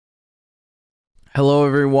Hello,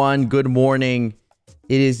 everyone. Good morning.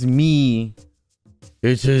 It is me.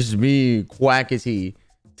 It is me, Quackity.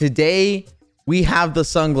 Today, we have the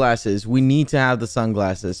sunglasses. We need to have the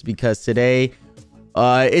sunglasses because today,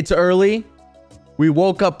 it's early. We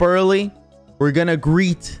woke up early. We're gonna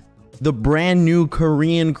greet the brand new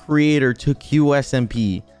Korean creator to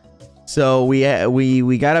QSMP. So we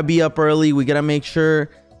gotta be up early. We gotta make sure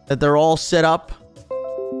that they're all set up.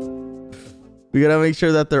 We gotta make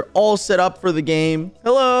sure that they're all set up for the game.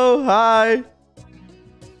 Hello, hi.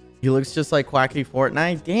 He looks just like Quackity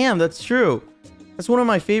Fortnite. Damn, that's true. That's one of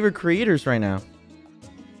my favorite creators right now.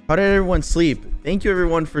 How did everyone sleep? Thank you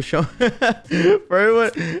everyone for showing for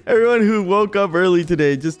everyone who woke up early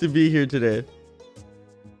today just to be here today.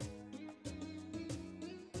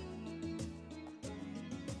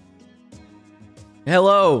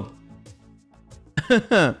 Hello.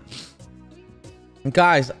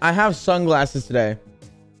 Guys, I have sunglasses today.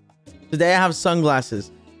 Today I have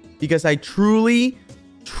sunglasses because I truly,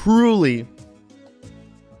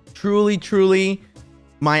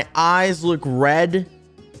 my eyes look red.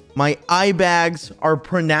 My eye bags are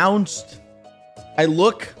pronounced. I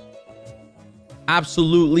look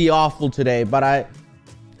absolutely awful today, but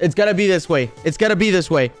it's gotta be this way. It's gotta be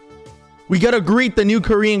this way. We gotta greet the new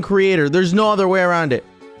Korean creator. There's no other way around it.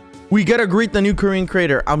 We gotta greet the new Korean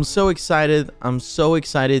creator. I'm so excited. I'm so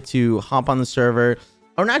excited to hop on the server.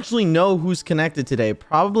 I don't actually know who's connected today.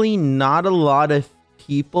 Probably not a lot of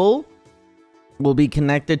people will be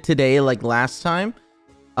connected today like last time.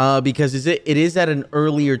 Because it is at an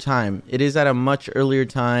earlier time. It is at a much earlier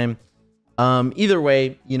time. Either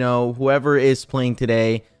way, you know, whoever is playing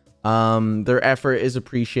today, their effort is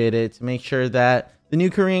appreciated to make sure that the new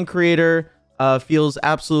Korean creator feels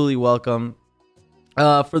absolutely welcome.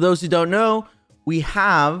 For those who don't know, we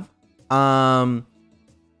have QSMP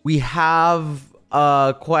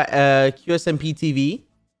TV.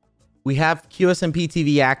 We have QSMP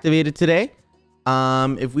TV activated today.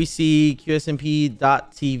 If we see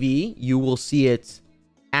QSMP.TV, you will see it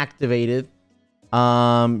activated.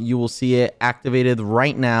 You will see it activated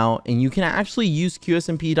right now, and you can actually use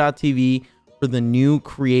QSMP.TV for the new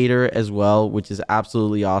creator as well, which is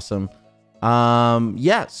absolutely awesome.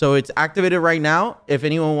 Yeah, so it's activated right now. If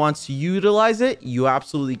anyone wants to utilize it, you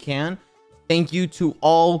absolutely can. Thank you to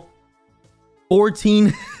all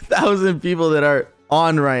 14,000 people that are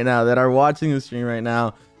on right now, that are watching the stream right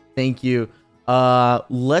now. Thank you.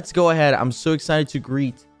 Let's go ahead. I'm so excited to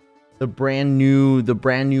greet the brand new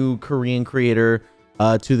Korean creator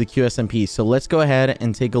to the QSMP. So let's go ahead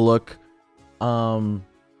and take a look.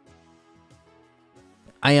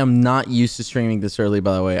 I am not used to streaming this early,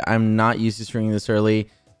 by the way. I'm not used to streaming this early.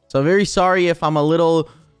 So I'm very sorry if I'm a little...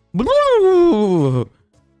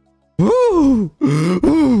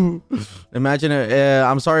 Imagine it.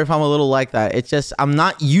 I'm sorry if I'm a little like that. It's just, I'm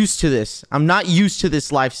not used to this. I'm not used to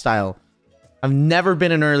this lifestyle. I've never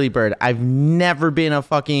been an early bird. I've never been a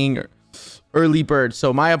fucking early bird.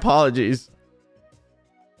 So my apologies.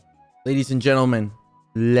 Ladies and gentlemen,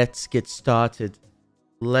 let's get started.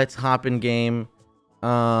 Let's hop in game.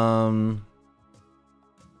 All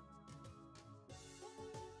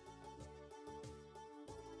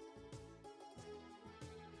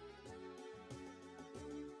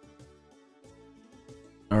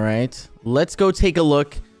right, let's go take a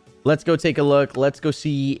look. Let's go take a look. Let's go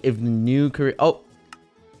see if the new career... Oh,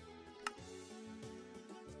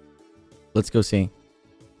 let's go see.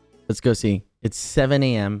 Let's go see. It's 7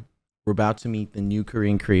 a.m. We're about to meet the new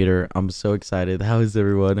Korean creator. I'm so excited. How is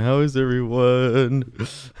everyone? How is everyone?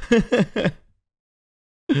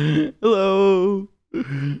 Hello.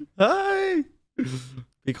 Hi.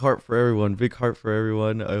 Big heart for everyone. Big heart for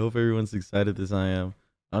everyone. I hope everyone's excited as I am.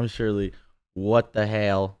 I'm Shirley. What the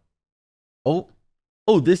hell? Oh,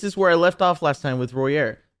 this is where I left off last time with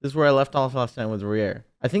Royer. This is where I left off last time with Royer.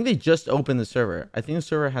 I think they just opened the server. I think the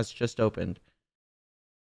server has just opened.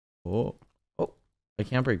 Oh, I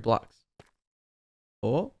can't break blocks.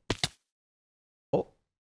 Oh,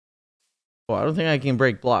 I don't think I can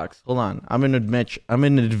break blocks. Hold on. I'm in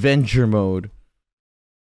adventure mode.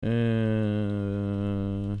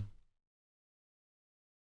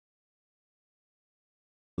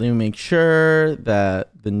 Let me make sure that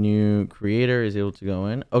the new creator is able to go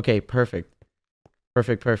in. Okay, perfect.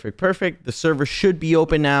 The server should be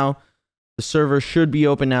open now. The server should be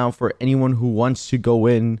open now for anyone who wants to go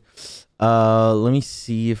in. Let me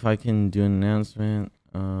see if I can do an announcement.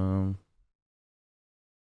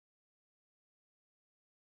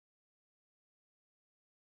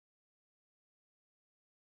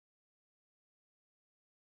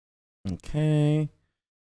 Okay.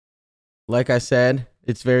 Like I said,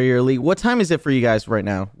 It's very early. What time is it for you guys right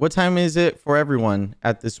now? What time is it for everyone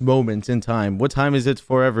at this moment in time? What time is it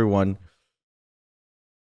for everyone?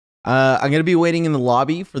 I'm going to be waiting in the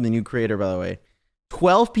lobby for the new creator, by the way.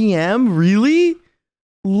 12 p.m.? Really?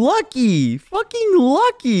 Lucky. Fucking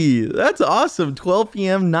lucky. That's awesome. 12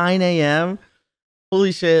 p.m., 9 a.m.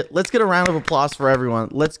 Holy shit. Let's get a round of applause for everyone.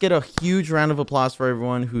 Let's get a huge round of applause for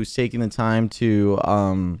everyone who's taking the time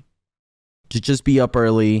to just be up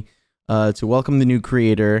early, to welcome the new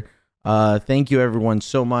creator. Thank you everyone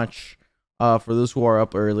so much for those who are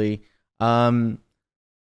up early.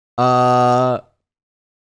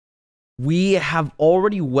 We have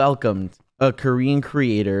already welcomed a Korean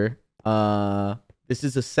creator. This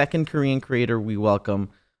is the second Korean creator we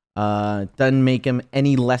welcome. Doesn't make him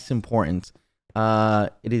any less important.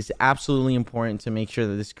 It is absolutely important to make sure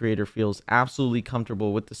that this creator feels absolutely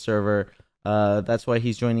comfortable with the server. That's why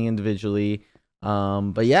he's joining individually.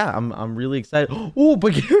 But yeah, I'm really excited. Oh,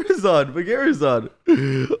 Bagheera's on.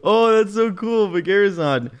 Oh, that's so cool. Bagheera's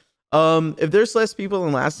on. If there's less people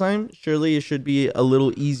than last time, surely it should be a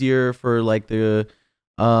little easier for like the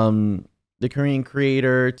Korean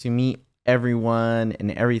creator to meet everyone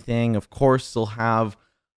and everything. Of course, they'll have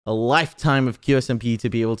a lifetime of QSMP to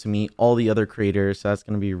be able to meet all the other creators. So that's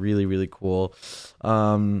going to be really, really cool.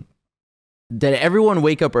 Did everyone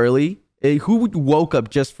wake up early? Who woke up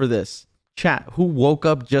just for this? Chat, who woke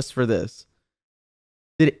up just for this?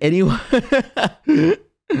 Did anyone did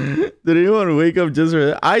anyone wake up just for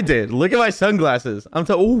that? I did. Look at my sunglasses.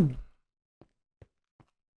 Oh.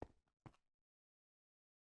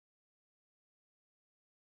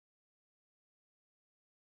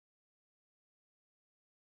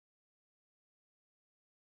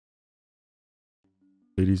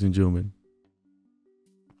 Ladies and gentlemen.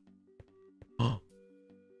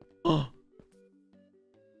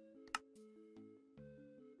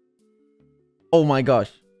 Oh my gosh.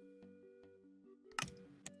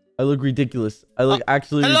 I look ridiculous. I look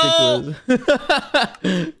actually ridiculous.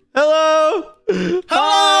 Hello.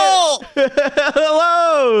 Hello.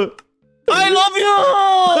 Hello. I love you.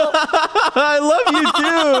 I love you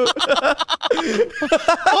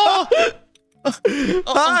too.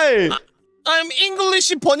 Hi. I'm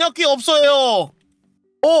English 번역기 없어요.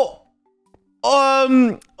 Oh,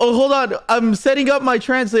 hold on. I'm setting up my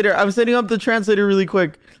translator. I'm setting up the translator really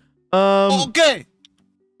quick. Okay.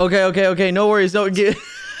 Okay. No worries. Don't get.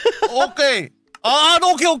 Okay.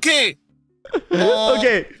 Okay.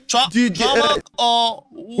 Okay.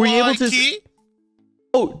 Were you able to?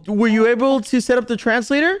 Oh, were you able to set up the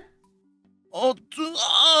translator? I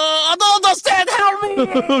don't understand. Help me.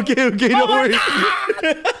 Okay. No worries.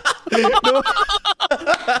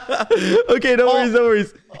 Okay, no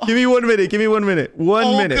worries. Give me 1 minute.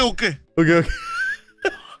 One minute. Okay. Okay.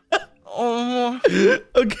 Okay.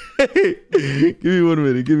 Give me 1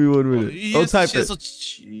 minute. I'll type it. ESC에서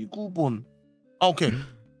지구본. Okay.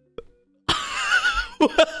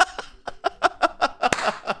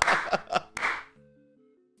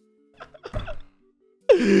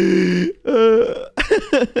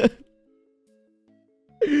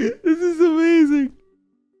 This is amazing.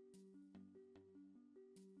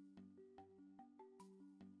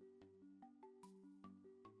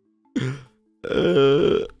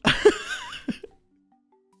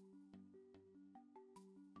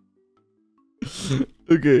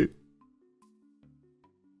 Okay.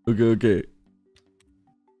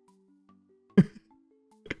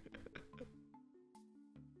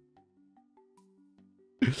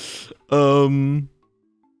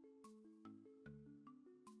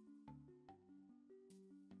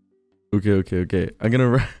 Okay. I'm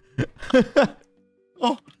gonna.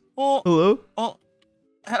 Hello.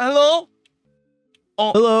 Hello.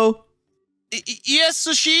 Hello.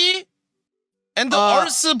 ESC and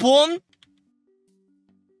Earthborn.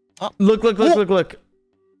 Look.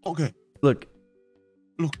 Okay. Look.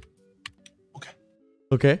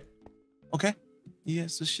 Okay.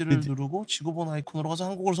 ESC를 누르고 지구본 아이콘으로 가서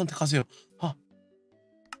한국어를 선택하세요.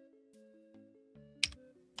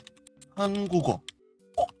 한국어.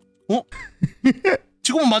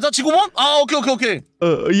 지구본 맞아? 지구본? 오케이.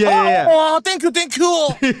 Yeah. Thank you.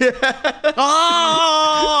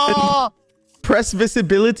 Press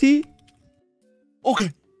visibility.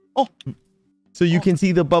 Okay. So you can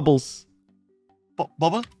see the bubbles.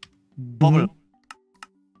 Bubble?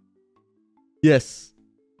 Yes.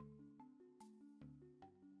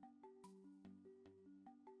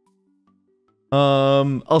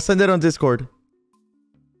 I'll send it on Discord.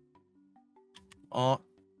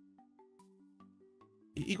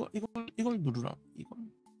 이걸 누르라. 이거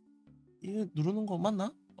누르는 거 맞나?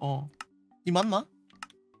 이 맞나?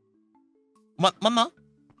 맞나?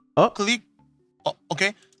 Oh. 클릭.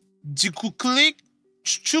 오케이. 직구 클릭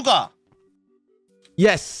추가.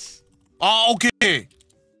 Yes. 아, 오케이.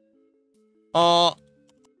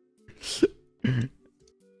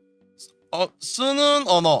 쓰는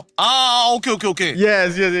언어. 아, 오케이.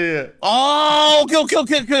 Yes. 아, 오케이.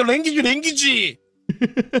 랭귀지. Do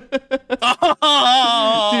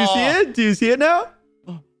you see it? Do you see it now?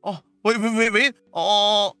 wait.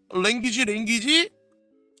 랭귀지.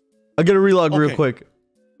 I gotta relog real Okay. quick.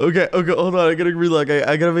 Okay, hold on. I gotta relog.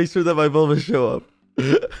 I gotta make sure that my Bulbas show up.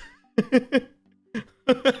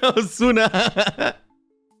 Suna.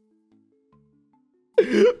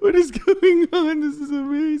 What is going on? This is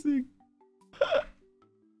amazing.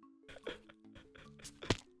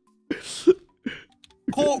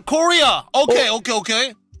 Korea. 오케이.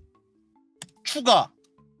 추가.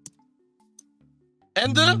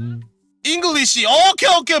 And English.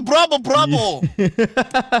 오케이. 브라보.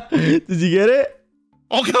 Did you get it?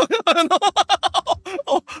 오케이.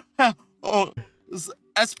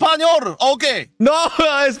 에스파뇰. 오케이. No,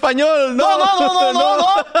 español. No.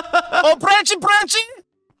 프렌치.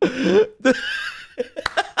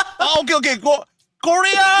 아, 오케이.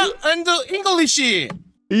 Korea and English.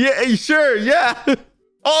 Yeah, sure. Yeah.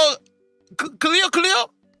 클리어.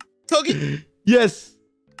 저기. Yes.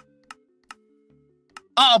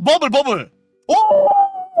 아, 버블.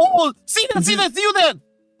 오, see that.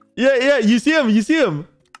 Yeah. You see him.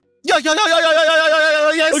 야. Yes,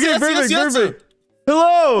 Okay, yes. perfect.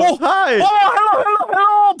 Hello. Oh. Hi.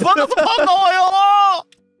 hello. 반가워요.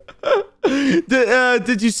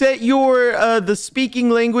 Did you set your the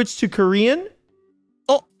speaking language to Korean?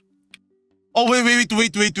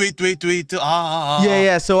 wait.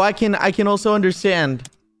 Yeah. So I can also understand.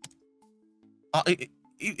 아,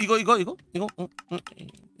 이거.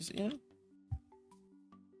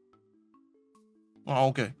 아,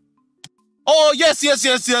 오케이. yes. Yeah.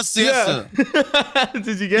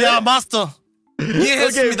 Did you get 야, it? 마스터.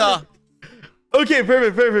 이해했습니다. Okay,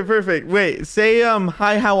 perfect. Wait, say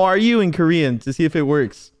hi, how are you in Korean to see if it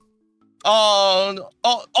works.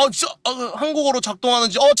 한국어로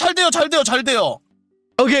작동하는지. 잘 돼요.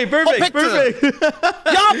 Okay, perfect. 야,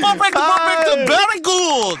 perfect. Very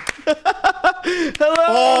good.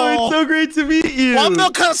 Hello, it's so great to meet you.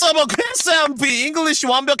 완벽한 서버 QSMP English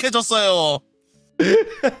완벽해졌어요.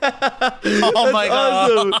 Oh my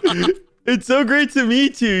god. Awesome. It's so great to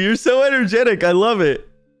meet you. You're so energetic. I love it.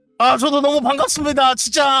 아, 저도 너무 반갑습니다.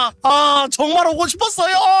 진짜. 정말 오고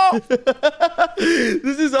싶었어요.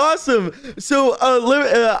 This is awesome. So,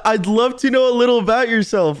 I'd love to know a little about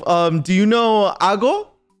yourself. Do you know Ago?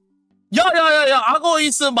 야. 악어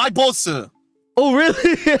is my boss. Oh, really?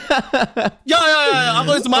 야.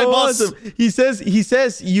 악어 is my boss. Awesome. He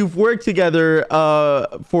says you've worked together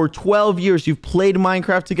for 12 years. You've played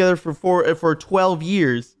Minecraft together for 12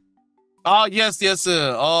 years. yes.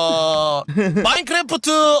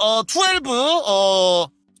 마인크래프트 12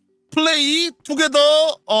 play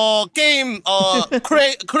together game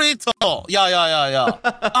creator. 야.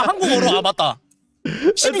 한국어로 맞다.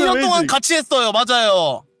 12년 동안 같이 했어요.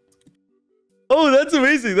 맞아요. Oh, that's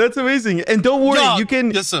amazing. And don't worry, Yeah, you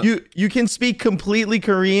can yes, sir. you can speak completely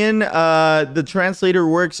Korean. The translator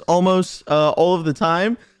works almost all of the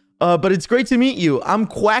time. But it's great to meet you. I'm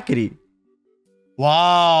Quackity.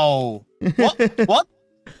 Wow. What?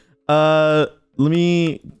 Let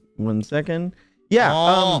me 1 second.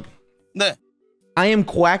 Yeah. 네. I am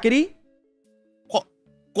Quackity.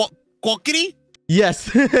 코끼리? Yes,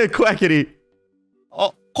 Quackity.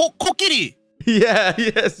 코끼리. Yeah,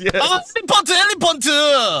 yes. 엘리펀트.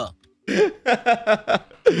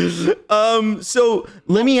 So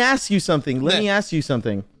let me ask you something. 네.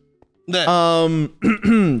 네.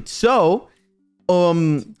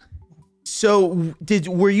 So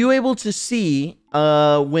were you able to see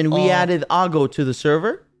when we added Ago to the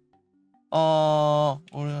server?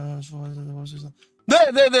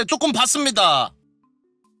 네, 조금 봤습니다.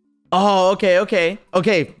 Oh, okay.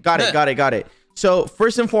 Got it. So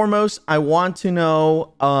first and foremost, I want to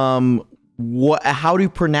know how to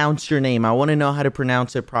pronounce your name. I want to know how to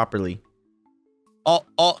pronounce it properly.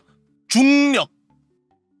 중력.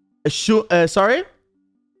 Sorry?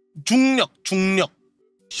 중력. 중력.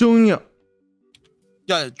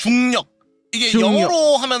 야, 중력. 이게 중력.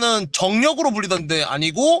 영어로 하면은 정력으로 불리던데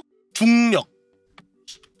아니고 중력.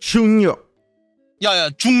 중력. 야,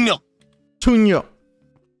 중력.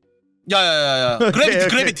 야. Okay.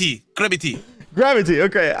 그래비티. Gravity.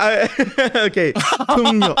 Okay. Okay.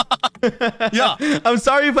 중력. 야. I'm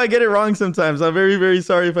sorry if I get it wrong sometimes. I'm very, very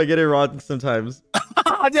sorry if I get it wrong sometimes.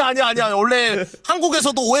 아니야. 원래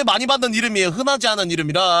한국에서도 오해 많이 받는 이름이에요. 흔하지 않은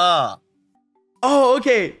이름이라. Oh,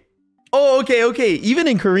 okay. Okay. Even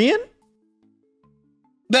in Korean?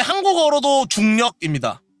 네, 한국어로도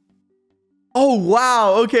중력입니다. Oh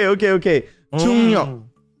wow. Okay. Jungryeok.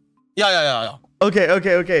 야야야야.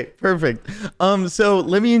 Okay. Perfect. So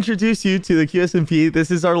let me introduce you to the QSMP.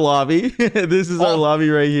 This is our lobby. This is our lobby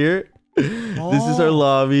right here. This is our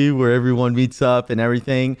lobby where everyone meets up and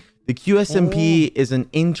everything. The QSMP is an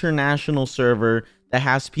international server that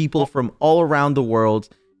has people from all around the world,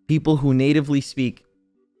 people who natively speak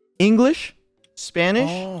English,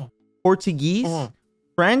 Spanish, Portuguese,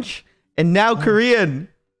 French, and now Korean.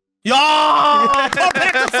 야,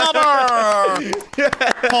 퍼펙트 서버.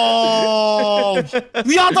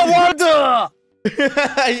 We are the world.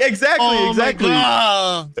 Exactly.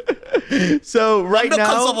 So right 완벽한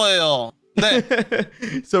now, 서버예요.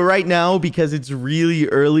 네. so right now, because it's really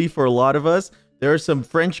early for a lot of us, there are some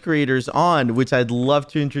French creators on, which I'd love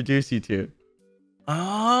to introduce you to.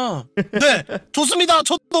 아, 네, 좋습니다.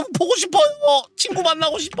 저도 보고 싶어요. 친구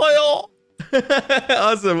만나고 싶어요.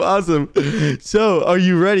 Awesome. So, are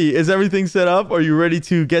you ready? Is everything set up? Are you ready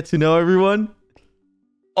to get to know everyone?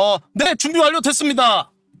 네, 준비 완료됐습니다.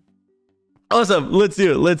 Awesome. Let's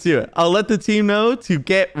do it. I'll let the team know to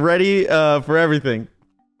get ready for everything.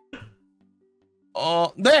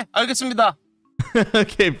 네, 알겠습니다.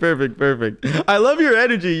 Okay, perfect. I love your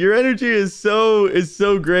energy. Your energy is so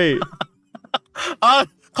great. 아,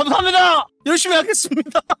 감사합니다. 열심히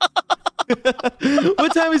하겠습니다.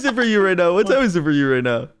 What time is it for you right now?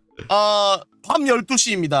 밤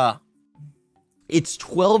 12시입니다. It's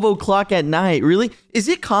 12 o'clock at night. Really? Is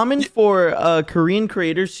it common for Korean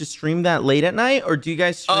creators to stream that late at night, or do you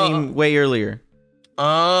guys stream way earlier?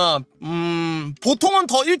 보통은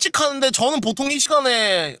더 일찍 하는데 저는 보통 이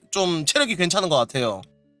시간에 좀 체력이 괜찮은 것 같아요.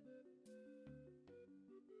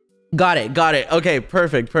 Got it. Okay,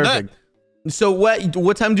 perfect. 네. So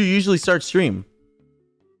what time do you usually start stream?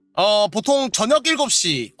 보통 저녁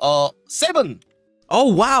 7시, 7.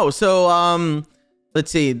 Oh, wow. So,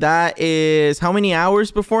 let's see. That is how many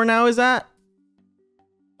hours before now is that?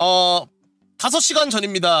 5시간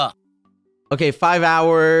전입니다. Okay, 5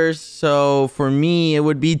 hours. So for me, it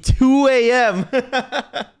would be 2 a.m.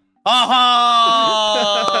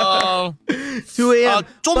 아하. 2 a.m.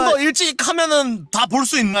 좀 더 일찍 하면은 다 볼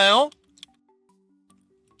수 있나요?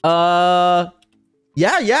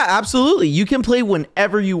 Yeah, absolutely. You can play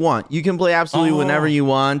whenever you want. You can play absolutely whenever you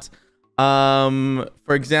want. For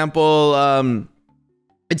example,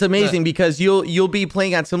 it's amazing because you'll be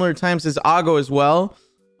playing at similar times as Ago as well.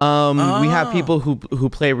 We have people who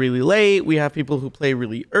play really late. We have people who play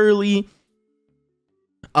really early.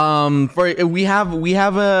 We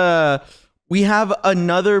have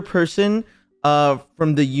another person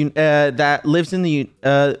from the that lives in the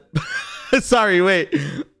sorry, wait.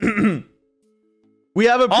 We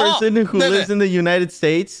have a person who lives in the United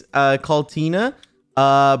States called Tina,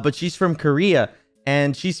 but she's from Korea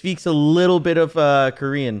and she speaks a little bit of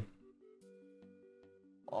Korean.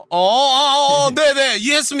 네네,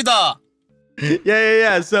 이해했습니다.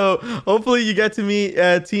 Yeah. So hopefully you get to meet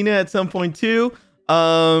Tina at some point too.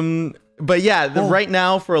 But yeah, right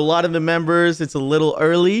now for a lot of the members, it's a little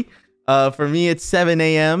early. For me, it's 7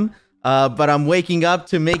 a.m. But I'm waking up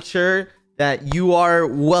to make sure that you are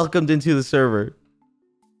welcomed into the server.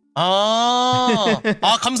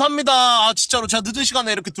 감사합니다. 진짜로 제가 늦은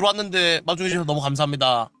시간에 이렇게 들어왔는데 마중해 주셔서 너무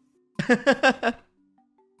감사합니다.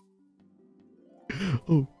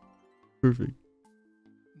 Oh, perfect.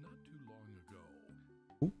 Not too long ago,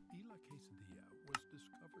 Ila Quesadilla was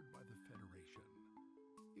discovered by the Federation.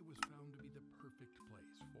 It was found to be the perfect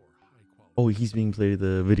place for high quality. Oh, he's being played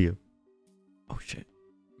the video. Oh shit.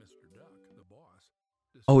 Mr. Duck, the boss.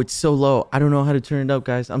 Oh, it's so low. I don't know how to turn it up,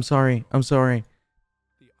 guys. I'm sorry. The island's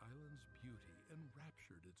beauty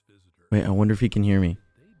enraptured its visitor. Wait, I wonder if he can hear me.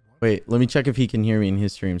 Wait, let me check if he can hear me in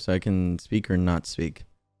his stream so I can speak or not speak.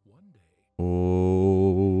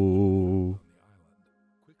 Oh.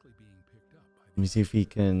 Let me see if he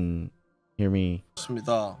can hear me.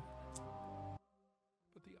 좋습니다.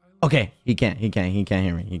 Okay, he can't hear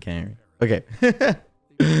me. Okay.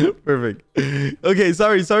 Perfect. Okay,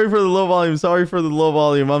 sorry for the low volume.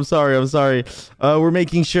 I'm sorry. We're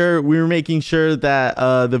making sure that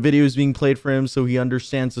the video is being played for him so he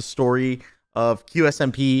understands the story of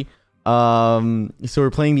QSMP. So we're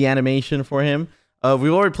playing the animation for him.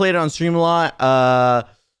 We've already played it on stream a lot,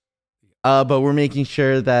 but we're making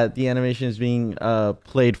sure that the animation is being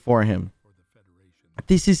played for him.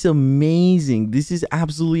 This is amazing. This is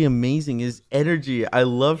absolutely amazing. His energy. I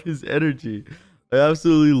love his energy. I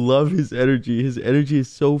absolutely love his energy. His energy is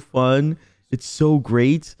so fun. It's so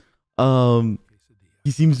great.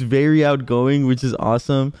 He seems very outgoing, which is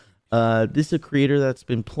awesome. This is a creator that's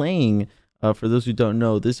been playing For those who don't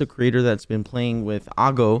know, this is a creator that's been playing with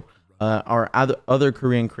Ago, our other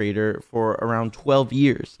Korean creator, for around 12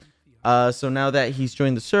 years. So now that he's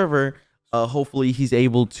joined the server, hopefully he's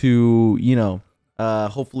able to,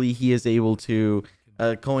 hopefully he is able to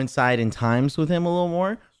coincide in times with him a little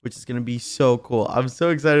more, which is going to be so cool. I'm so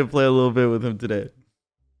excited to play a little bit with him today.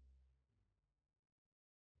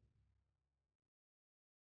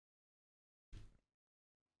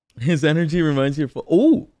 His energy reminds you of...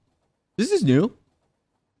 Oh, this is new.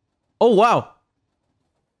 Oh, wow.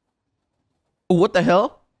 Oh, what the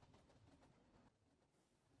hell?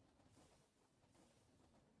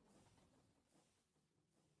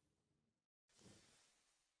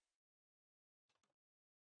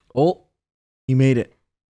 Oh, he made it.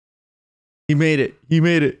 He made it. He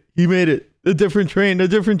made it. He made it. A different train. A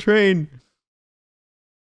different train.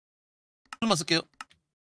 좀만 쓸게요.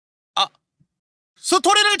 아,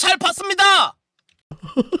 스토리를 잘 봤습니다.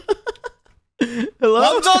 Hello?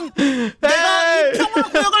 완전 내가 이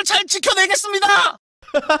평화구역을 잘 지켜내겠습니다.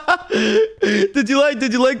 Did you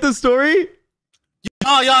like the story?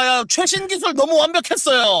 야야야, 최신 기술 너무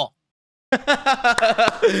완벽했어요.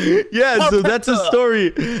 Yeah, so that's a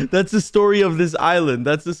story. That's the story of this island.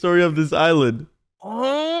 That's the story of this island.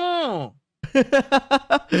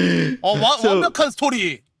 완벽한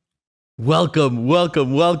스토리. Welcome.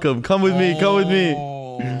 Come with me. Come with me.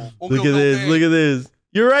 Look at this. Look at this.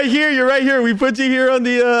 You're right here. You're right here. We put you here on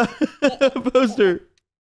the poster.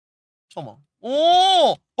 잠깐만.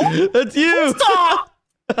 오! That's you.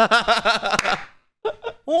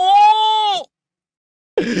 오!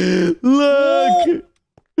 Look.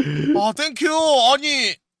 아, 땡큐.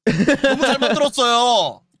 아니, 너무 잘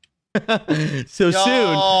만들었어요. So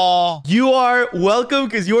soon, you are welcome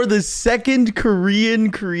because you're the second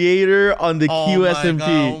Korean creator on the QSMP.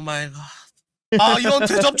 오 마이 갓. 아, 이런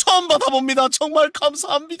대접 처음 받아봅니다. 정말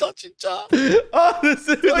감사합니다, 진짜.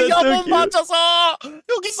 여기 한번 맞춰서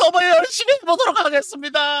여기 서버 열심히 해보도록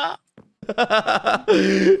하겠습니다.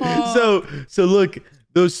 So look,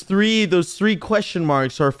 those three question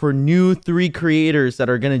marks are for new 3 creators that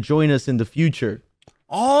are gonna join us in the future.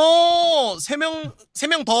 세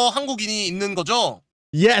명 더 한국인이 있는 거죠?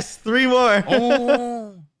 Yes, 3 more.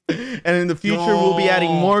 And in the future, we'll be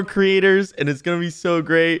adding more creators, and it's gonna be so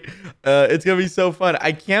great. It's gonna be so fun.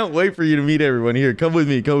 I can't wait for you to meet everyone here. Come with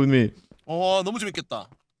me. Come with me. 너무 재밌겠다.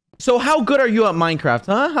 So how good are you at Minecraft,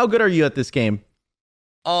 huh? How good are you at this game?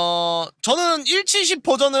 저는 1.7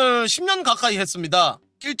 버전을 10년 가까이 했습니다.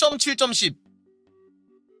 1.7.10.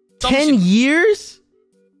 10 years?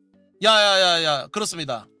 야야야야,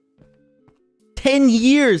 그렇습니다. 10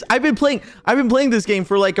 years. I've been playing this game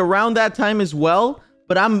for like around that time as well,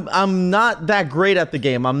 but I'm not that great at the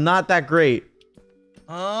game. I'm not that great.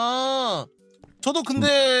 저도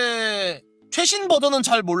근데 최신 버전은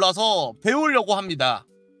잘 몰라서 배우려고 합니다.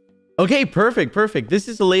 Okay, perfect. This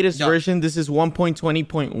is the latest version. This is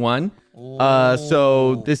 1.20.1.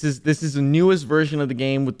 So this is the newest version of the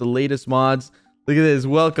game with the latest mods. Look at this.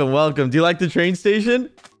 Welcome. Do you like the train station?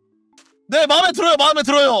 네, 마음에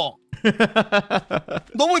들어요.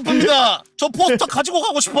 너무 이쁩니다. 저 포스터 가지고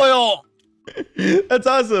가고 싶어요. That's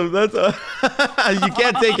awesome. You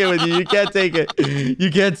can't take it with you. You can't take it. You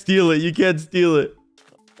can't steal it.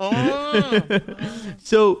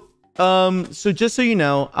 So just so you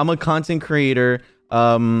know, I'm a content creator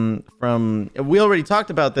we already talked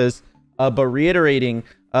about this, but reiterating,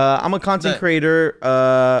 I'm a content creator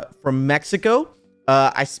from Mexico.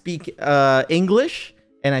 I speak English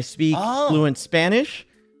and I speak fluent Spanish.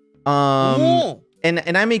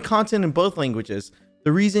 And I make content in both languages.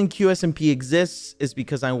 The reason QSMP exists is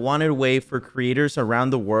because I wanted a way for creators around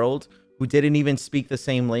the world who didn't even speak the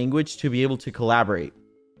same language to be able to collaborate.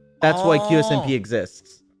 That's why QSMP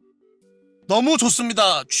exists. 너무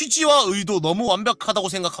좋습니다. 취지와 의도 너무 완벽하다고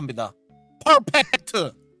생각합니다. Perfect.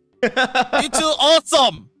 It's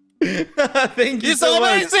awesome. Thank you It's so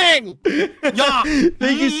amazing. much.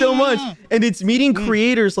 Thank you so much. And it's meeting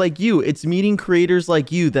creators like you. It's meeting creators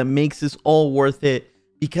like you that makes this all worth it.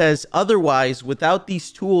 Because otherwise, without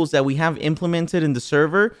these tools that we have implemented in the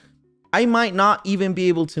server, I might not even be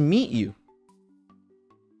able to meet you.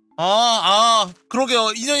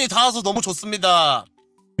 그러게요. 인연이 닿아서 너무 좋습니다.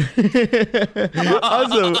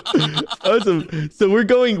 Awesome. So we're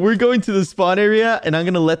going to the spawn area, and I'm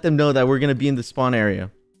gonna let them know that we're gonna be in the spawn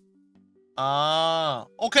area.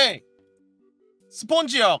 오케이.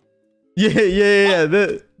 스폰지역. Yeah.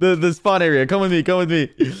 The spawn area. Come with me.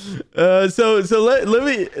 So let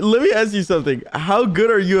me ask you something. How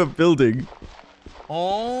good are you at building?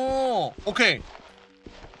 오케이.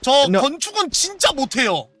 저 건축은 진짜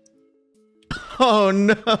못해요. Oh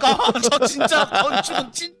no. 저 진짜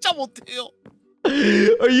건축은 진짜 못해요.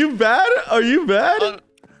 Are you bad? Are you bad?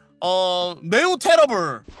 매우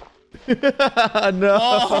terrible.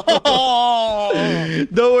 No.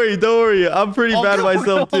 Don't worry. I'm pretty bad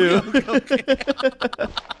myself too.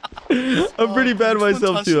 I'm pretty bad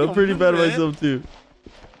myself too.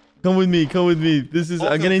 Come with me. This is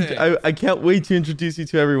I can't wait to introduce you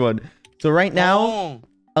to everyone. So right now,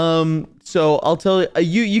 so I'll tell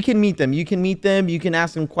you, you can meet them. You can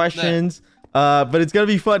ask them questions. But it's gonna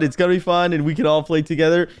be fun. And we can all play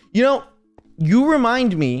together. You know, you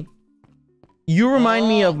remind me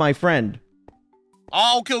of my friend.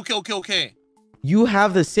 오케이. You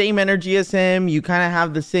have the same energy as him. You kind of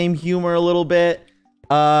have the same humor a little bit.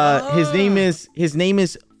 His name is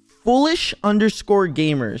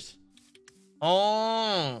foolish_gamers.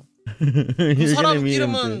 그 사람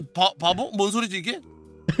이름은 바보? 뭔 소리지 이게?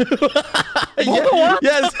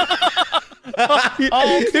 Yes.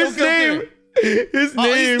 His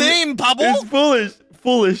name 바보? is foolish.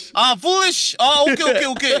 foolish. 오케이.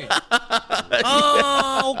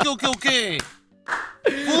 오케이.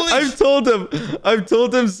 I've told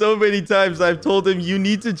him so many times. I've told him you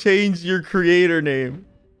need to change your creator name.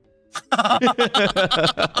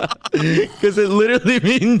 Because it literally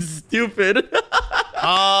means stupid.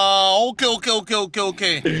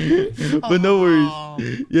 오케이. But no worries.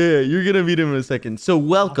 Yeah, you're gonna meet him in a second. So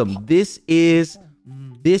welcome. This is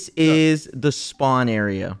the spawn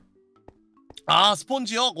area.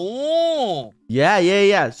 스폰지역. 오.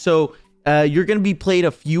 Yeah. So you're going to be played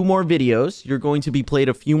a few more videos.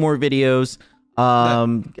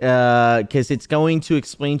 Because it's going to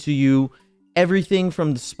explain to you everything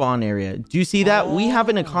from the spawn area. Do you see that? We have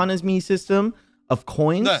an economy system of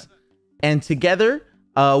coins. And together,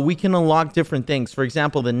 we can unlock different things. For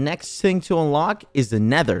example, the next thing to unlock is the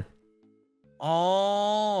nether.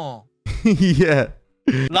 Yeah.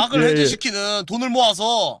 락을 해제시키는 돈을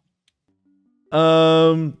모아서.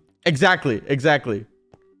 Exactly.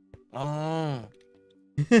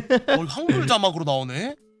 한글 자막으로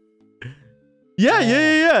나오네.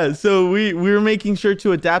 Yeah. So we're making sure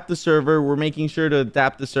to adapt the server. We're making sure to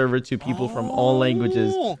adapt the server to people from all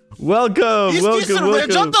languages. Welcome. Is this a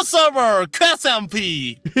legend server?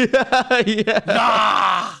 QSMP.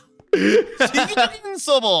 Yeah. 세계적인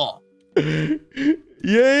서버.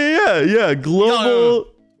 Yeah.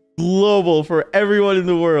 Global for everyone in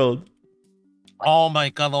the world. Oh my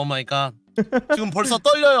god. 지금 벌써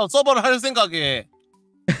떨려요. 서버를 할 생각에.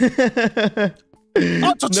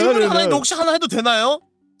 저 질문 하나 있는데 혹시 하나 해도 되나요?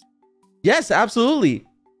 Yes, absolutely.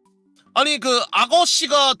 아니 그 악어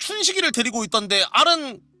씨가 춘식이를 데리고 있던데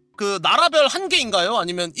알은 그 나라별 한 개인가요?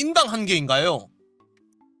 아니면 인당 한 개인가요?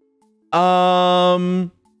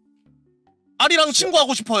 알이랑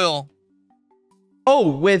친구하고 싶어요.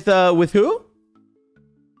 Oh, with who?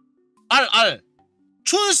 알.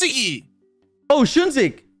 춘식이. Oh,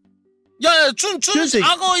 Shunzik. 야, 춘식.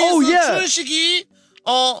 악어에서 춘식이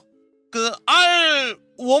그 알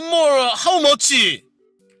one more how much?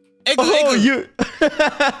 egg.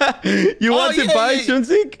 You want to buy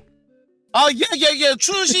Shunzik? 예.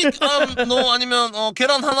 춘식 no 아니면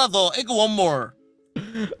계란 하나 더 egg one more.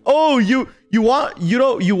 Oh, you want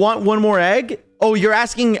one more egg? Oh, you're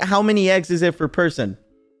asking how many eggs is it per person?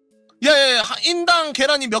 예. 인당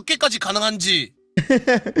계란이 몇 개까지 가능한지.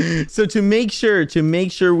 So to make sure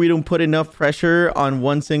we don't put enough pressure on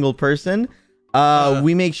one single person,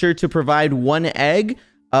 we make sure to provide one egg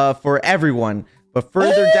for everyone. But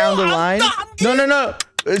further down the line, no.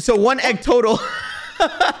 So one egg total.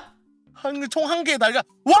 총 한 개 달걀.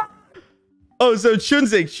 와! Oh, so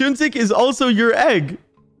Shunzik is also your egg.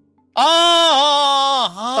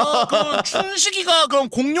 그럼 춘식이가 그럼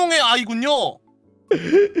공룡의 아이군요.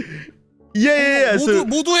 Yeah. So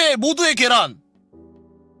모두의 계란.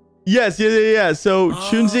 Yes. So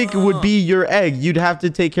Chunzik would be your egg. You'd have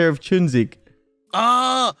to take care of Chunzik.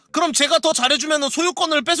 그럼 제가 더 잘해주면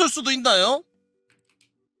소유권을 뺏을 수도 있나요?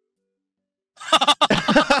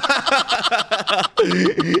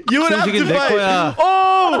 You would have to 내 fight. 거야.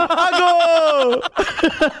 Oh, 아고.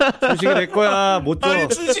 준식이 내 거야. 못 줘. 아니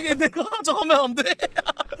춘식이 내가 저거면 안 돼.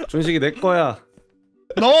 준식이 내 거야.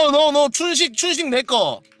 No. 춘식 내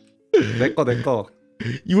거. 내 거.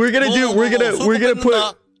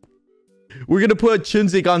 We're gonna put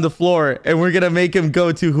Chunzik on the floor and we're gonna make him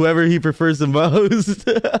go to whoever he prefers the most.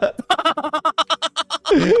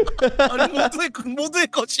 아니 모두의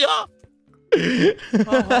것이야.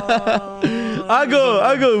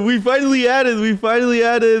 Ago, we finally added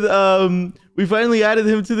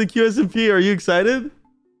him to the QSMP. Are you excited?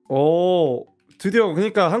 오, 드디어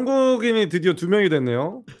그러니까 한국인이 드디어 2명이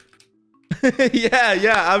됐네요.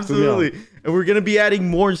 Yeah, absolutely. and we're gonna be adding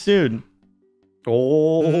more soon.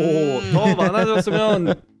 오, 더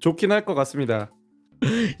많아졌으면 좋긴 할 것 같습니다.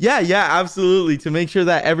 Yeah, absolutely. To make sure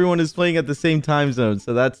that everyone is playing at the same time zone.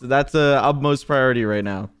 So that's a utmost priority right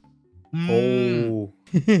now. 오,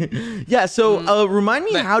 Yeah. So remind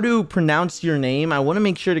me how to pronounce your name. I want to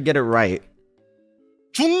make sure to get it right.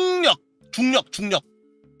 중력. Jungryeok.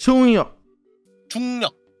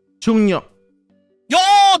 Jungryeok. Yo,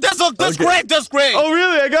 that's great. That's great. Oh,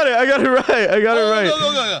 really? I got it right. I got it right.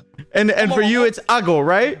 Okay. And for you, it's Ago,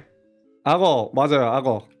 right? 악어 맞아요,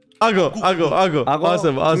 악어. Ago. 악어.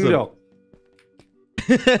 Awesome. 중력.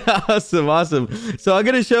 awesome. So I'm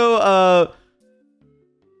gonna show.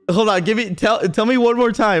 Hold on. Tell me one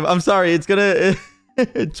more time. I'm sorry. It's gonna.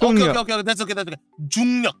 Jungryeok. Okay. That's okay.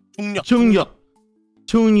 중력.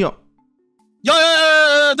 Jungryeok.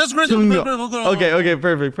 Yeah. That's great. Okay.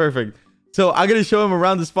 Perfect. So I'm gonna show him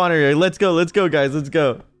around the spawn area. Let's go, guys. Let's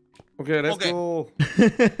go. Okay, let's Okay. go.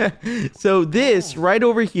 So this right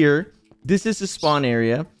over here, this is the spawn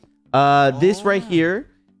area. This right here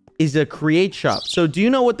is a create shop. So do you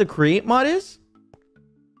know what the create mod is?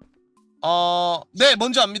 네,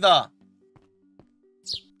 뭔지 압니다.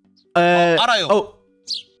 알아요.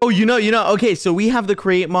 Oh, you know. Okay, so we have the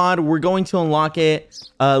create mod. We're going to unlock it.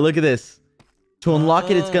 Look at this. To unlock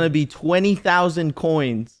it, it's gonna be 20,000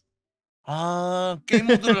 coins. 게임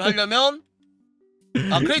모드를 하려면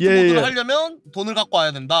크레이트 Yeah. 모드를 하려면 돈을 갖고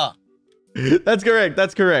와야 된다. That's correct.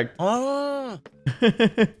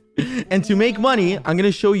 And to make money, I'm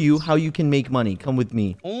gonna show you how you can make money. Come with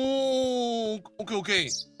me. 오케이.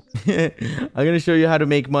 I'm gonna show you how to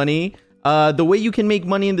make money. The way you can make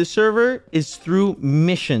money in the server is through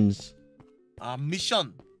missions.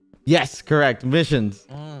 미션. Yes, correct. Missions.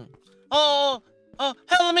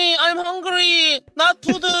 Help me, I'm hungry. Not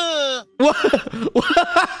food. What?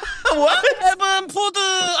 Heaven food.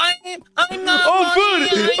 I'm not. Oh, money.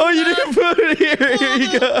 food! Oh, you need food here. Here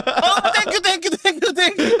you go. Thank you.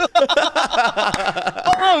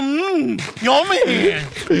 Yummy.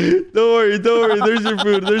 Don't worry. There's your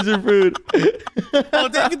food.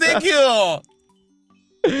 Thank you.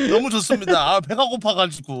 너무 좋습니다. 배가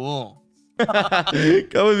고파가지고.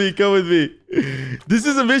 Come with me. This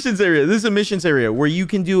is a missions area where you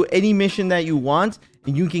can do any mission that you want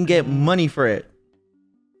and you can get money for it.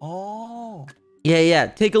 Yeah.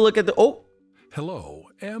 Take a look at the Hello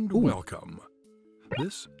and welcome.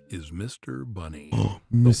 This is Mr. Bunny.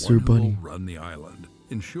 Mr. The one Bunny. who will run the island,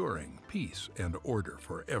 ensuring peace and order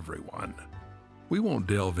for everyone. We won't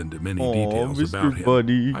delve into many details Mr. about him.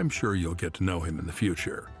 Bunny. I'm sure you'll get to know him in the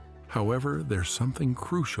future. However, there's something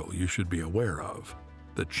crucial you should be aware of: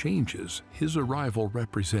 the changes his arrival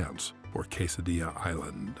represents for Quesadilla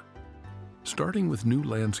Island. Starting with new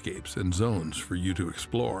landscapes and zones for you to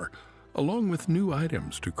explore, along with new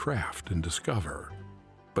items to craft and discover.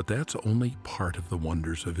 But that's only part of the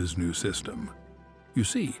wonders of his new system. You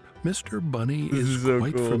see, Mr. Bunny is so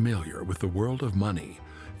quite cool. familiar with the world of money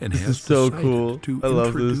and This has is so decided cool. to I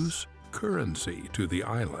love this. introduce currency to the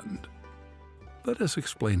island. Let us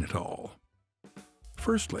explain it all.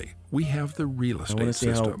 Firstly, we have the real I want estate to see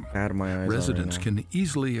system. how bad my eyes Residents are right can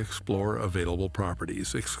easily explore available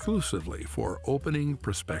properties exclusively for opening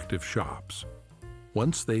prospective shops.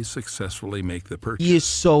 Once they successfully make the purchase, He is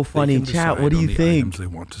so they funny. can Chat, decide what do on you the think? items they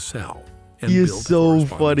want to sell and He is build a so corresponding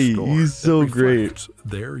funny. store He's that so great. reflects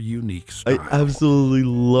their unique I style. absolutely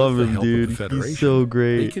love With the him, help of dude. the Federation, He's so They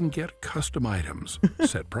great. can get custom items,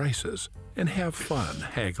 set prices, and have fun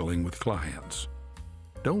haggling with clients.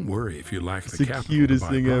 Don't worry if you lack It's the the capital to cutest buy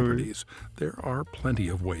thing ever. properties. There are plenty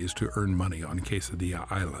of ways to earn money on Quesadilla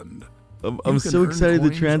Island. I'm You so can earn excited. The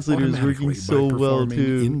coins translator is working automatically so by well performing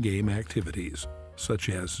too. in-game activities, such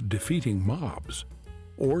as defeating mobs,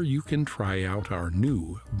 or you can try out our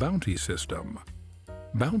new bounty system.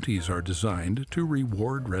 Bounties are designed to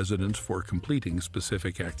reward residents for completing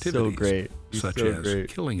specific activities, great. He's such so as great.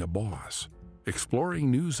 killing a boss,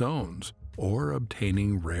 exploring new zones, or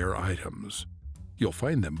obtaining rare items. You'll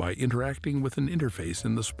find them by interacting with an interface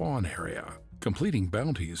in the spawn area. Completing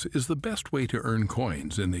bounties is the best way to earn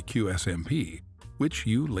coins in the QSMP, which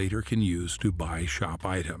you later can use to buy shop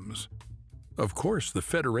items. Of course, the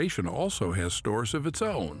Federation also has stores of its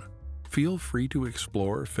own. Feel free to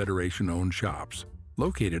explore Federation-owned shops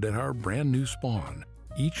located at our brand new spawn,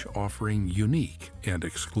 each offering unique and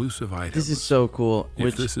exclusive items. This is so cool. If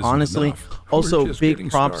Which this isn't honestly, enough, we're also just big getting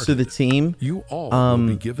props to the started. team. You all will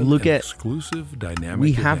be given Look an at exclusive dynamic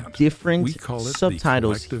we have event. different We call it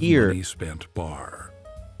subtitles the collective here. money spent bar.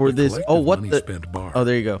 for The this. Oh, collective what money the? spent bar Oh,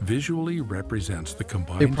 there you go. visually represents the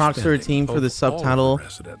combined They props for a team for the spending of all subtitle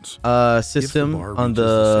residents. system bar on reaches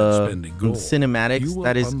the set spending goal, cinematics. you will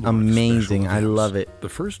That is unlock amazing. special I events. love it. The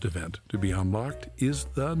first event to be unlocked is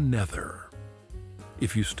the Nether.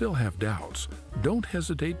 If you still have doubts, don't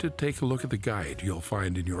hesitate to take a look at the guide you'll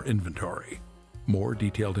find in your inventory. More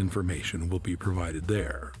detailed information will be provided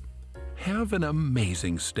there. Have an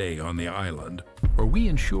amazing stay on the island, where we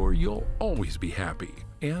ensure you'll always be happy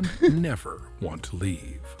and never want to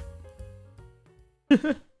leave.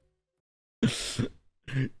 This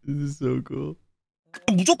is so cool.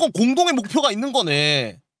 무조건 공동의 목표가 있는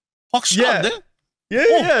거네. 확실한데?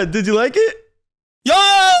 Yeah. Did you like it? 야,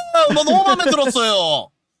 나 너무 마음에 들었어요.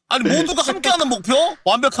 아니 모두가 함께하는 목표,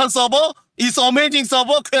 완벽한 서버, is amazing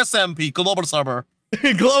server, QSMP, global server.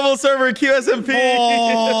 Global server QSMP.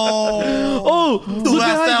 Oh, look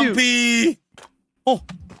behind you. QSMP.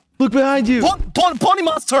 Look behind you. 버니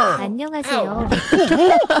마스터. 안녕하세요.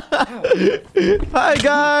 Hi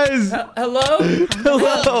guys. Hello?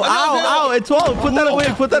 Hello. Ow, it's 12. Put that away.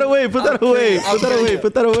 Put that away. Put that away. Put that away.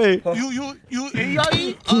 Put that away. You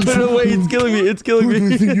AI? Put it away. It's killing me. It's killing me. Who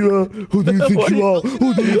do you think you are?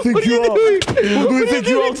 Who do you think you are? Who do you think you are? Who do you think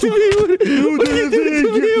you are? What are you doing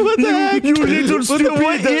to me? What the heck? You little stupid!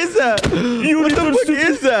 What is that? You What the little fuck stupid!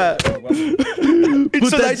 is that? It's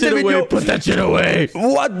Put an that shit item in away. your... Put that shit away.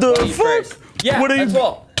 What the You fuck? first. Yeah, What are you- that's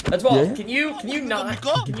all. That's all. Yeah? Can you not?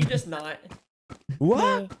 Can you just not?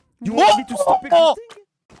 What? You want me to stop existing?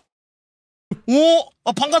 오,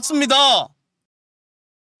 반갑습니다.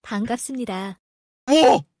 반갑습니다.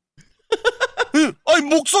 오, 아니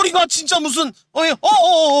목소리가 진짜 무슨,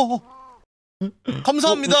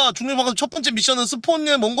 감사합니다. 중립방송 첫 번째 미션은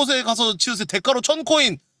스폰의 먼 곳에 가서 지으세요. 대가로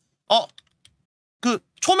 1000코인. 그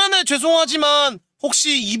초면에 죄송하지만 혹시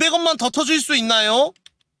 200원만 더 터줄 수 있나요?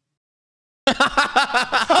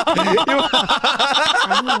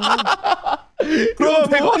 그럼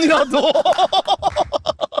 100원이라도.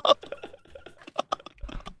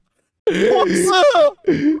 보스.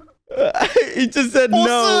 He just said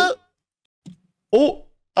no. 보스. Oh.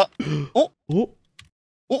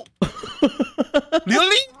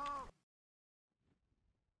 리얼리?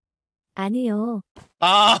 아니요.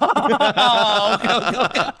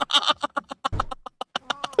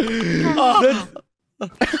 오케이.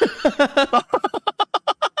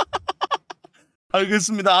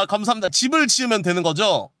 알겠습니다. 감사합니다. 집을 지으면 되는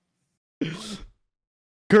거죠?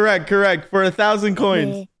 Correct. For 1,000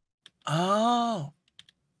 coins. 네.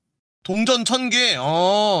 동전 1000개.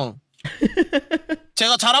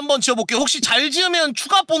 제가 잘 한번 지어볼게요. 혹시 잘 지으면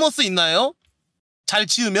추가 보너스 있나요? 잘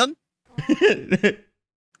지으면?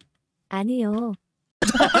 아니요.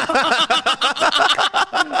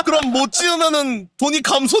 그럼 못 지으면은 돈이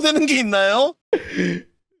감소되는 게 있나요?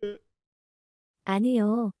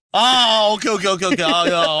 아니요. 오케이. 야,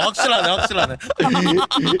 확실하네.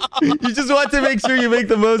 You just want to make sure you make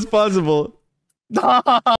the most possible.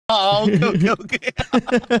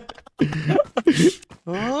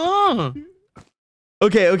 오케이.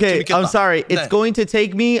 Okay. 재밌겠다. I'm sorry. It's 네. going to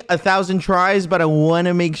take me 1,000 tries, but I want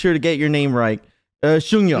to make sure to get your name right.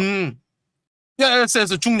 Jungryeok.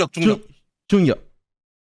 알았어. 중력. Jungryeok.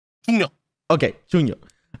 Okay, Jungryeok.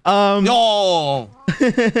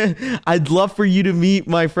 I'd love for you to meet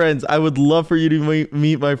my friends. I would love for you to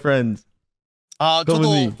meet my friends. 저도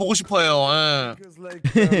me. 보고 싶어요. 예.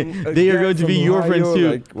 They are going to be your friends too.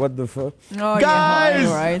 Like, what the fuck? Oh, Guys, yeah, hi,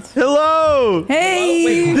 right. hello.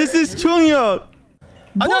 Hey! This is Jungryeok.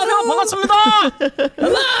 안녕하세요. 반갑습니다.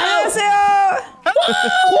 안녕하세요.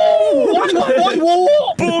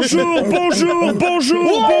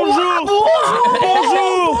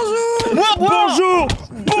 Bonjour!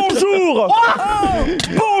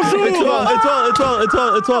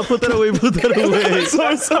 It's all. Put that away.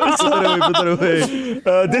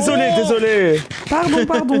 Désolé. Pardon,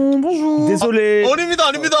 bonjour. Désolé.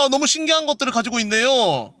 아닙니다. 너무 신기한 것들을 가지고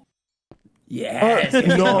있네요.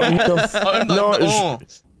 Non,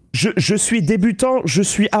 je suis débutant, je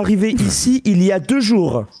suis arrivé ici il y a 2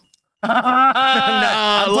 jours.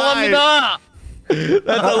 감사합니다.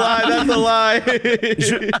 That's a lie.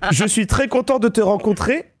 Je suis très content de te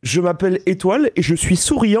rencontrer. Je m'appelle Étoile et je suis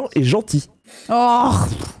souriant et gentil. Oh,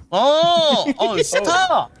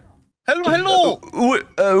 스타. 헬로.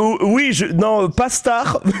 Oui, non, pas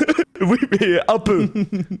star. Oui, mais un peu.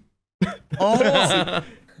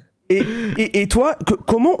 Et toi,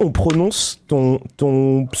 comment on prononce ton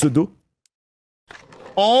pseudo?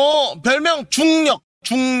 별명 중력.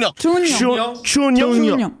 Jungryeok. Chunyon.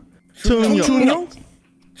 Jungryeok.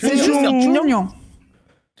 C'est Jungryeok.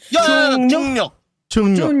 야, 중력.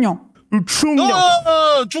 Jungryeok. 중력.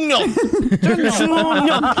 중력.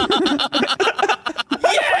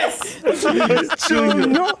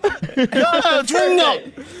 중력. 야, 중력.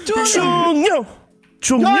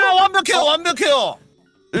 중력. 야, 완벽해요.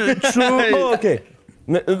 Ok.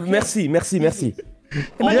 Merci.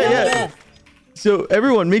 Yeah. So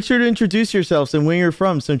everyone, make sure to introduce yourselves and where you're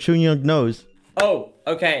from, so Jungryeok knows. Oh,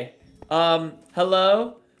 okay.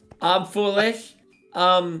 Hello. I'm foolish.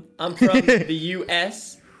 I'm from the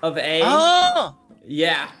US of A. 아,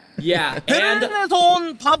 Yeah. And 베를린에서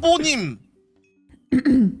온 바보님.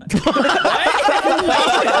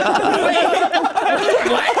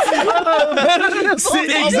 C'est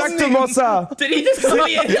exactement ça. did he just call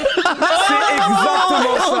me? C'est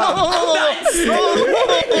exactement ça.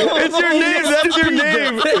 It's your name. That's your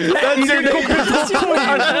name. That's your name.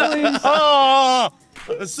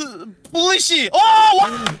 플리시.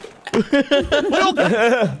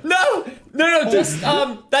 No.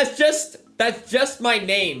 That's just my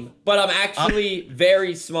name, but I'm actually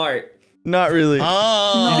very smart. Not really.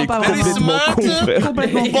 아, pas very complètement smart. con, frère.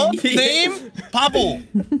 Complètement. But name 바보.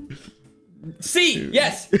 C.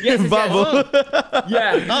 Yes. Babo.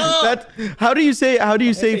 Yeah. That. How do you say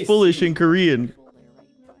say foolish in Korean?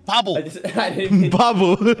 바보. I didn't.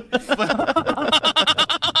 Babo.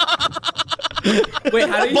 Wait,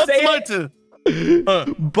 how do you But say it? smart.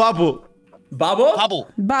 Babo. Babo? 바보.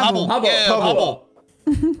 Babo. Babo. 예, Babo.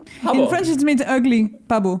 In Babo. French, it means ugly.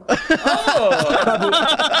 Babo. Pablo.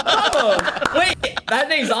 Wait, that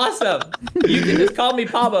name's awesome. You can just call me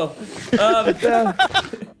Pablo.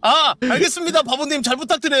 아, 알겠습니다. 바보님 잘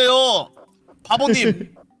부탁드려요.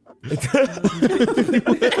 바보님. I'll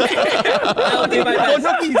do my best.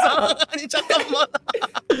 번역이 이상하니 잠깐만.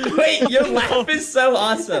 Wait, your laugh is so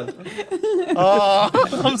awesome. 아,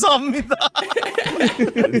 감사합니다.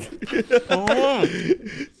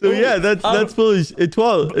 So yeah, that's foolish.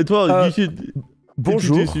 Étoile, you should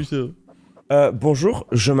Bonjour. introduce yourself. Bonjour,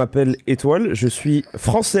 je m'appelle Étoile, je suis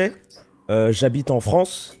français, j'habite en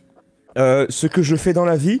France. Ce que je fais dans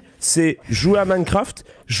la vie, c'est jouer à Minecraft,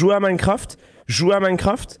 jouer à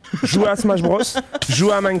Smash Bros,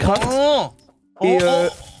 jouer à Minecraft.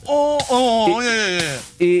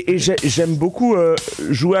 Et j'aime beaucoup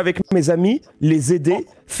jouer avec mes amis, les aider,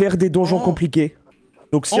 faire des donjons compliqués.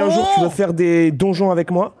 Donc si un jour tu veux faire des donjons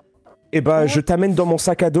avec moi, eh ben je t'amène dans mon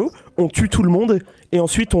sac à dos, on tue tout le monde et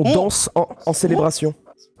ensuite on danse en célébration.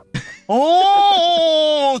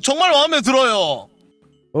 정말 마음에 들어요.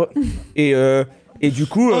 Et du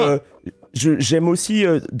coup, j'aime aussi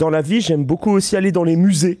dans la vie, j'aime beaucoup aussi aller dans les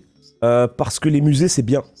musées parce que les musées c'est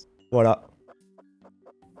bien. Voilà.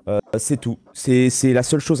 C'est tout. C'est la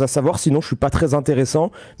seule chose à savoir. Sinon, je suis pas très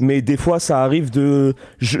intéressant. Mais des fois, ça arrive de.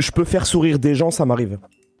 Je peux faire sourire des gens, ça m'arrive.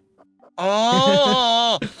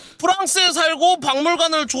 아, 프랑스에 살고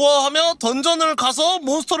박물관을 좋아하며 던전을 가서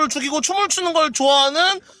몬스터를 죽이고 춤을 추는 걸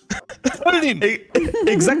좋아하는 헐님.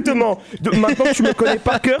 Exactement. Maintenant que tu me connais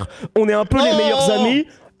par cœur, on est un peu les meilleurs amis.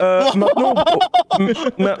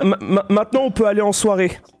 Maintenant, on peut aller en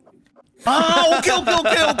soirée. 아, 오케이.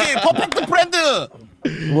 퍼펙트 프렌드.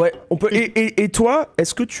 Ouais, on peut. Et toi,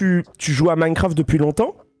 est-ce que tu joues à Minecraft depuis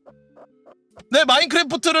longtemps? 네,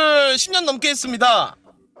 마인크래프트를 10년 넘게 했습니다.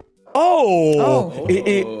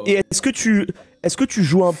 Et est-ce que tu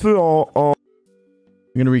joues un peu en... I'm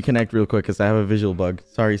gonna reconnect real quick because I have a visual bug.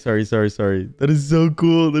 Sorry. That is so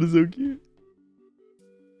cool. That is so cute.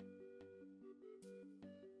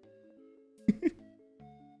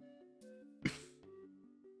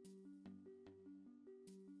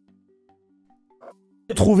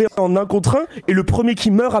 trouvé en 1 contre 1 et le premier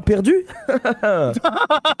qui meurt a perdu?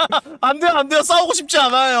 안 돼요. 싸우고 싶지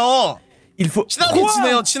않아요. Il faut... 친하게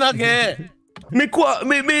지내요, 친하게. Mais quoi?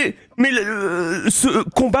 Mais se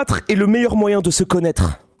combattre est le meilleur moyen de se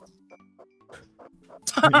connaître.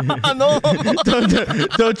 Non.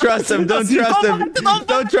 Don't trust him. Don't trust him.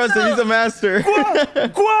 Don't trust him. He's a master.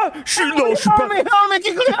 Quoi? Je suis pas...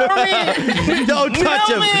 Don't touch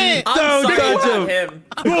him. Don't touch him.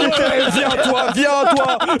 Ouais,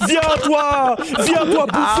 viens-toi,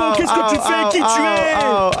 bouffon. Qu'est-ce que tu fais? Qui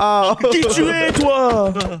tu es,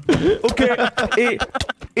 toi? Ok.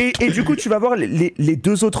 Et du coup, tu vas voir les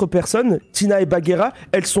 2 autres personnes, Tina et Bagheera,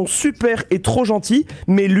 elles sont super et trop gentilles,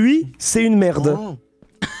 mais lui, c'est une merde.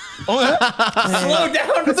 Slow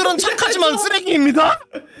down. 그들은 착하지만 쓰레기입니다.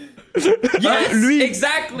 Yes, lui.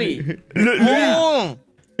 exactly. Lui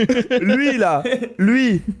là,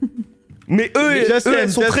 lui. Mais eux,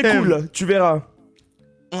 elles sont très cool, tu verras.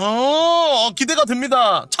 기대가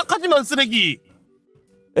됩니다. 착하지만 쓰레기.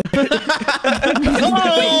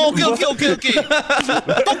 오케이.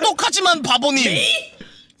 똑똑하지만 바보님.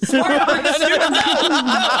 Smart. I'm stupid.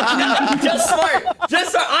 Just smart.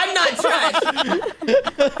 Just smart. I'm not trash.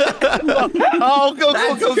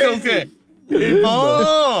 오케이.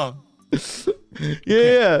 어.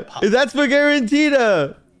 Yeah, that's for guaranteed.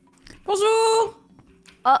 Bonjour.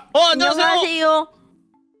 안녕하세요.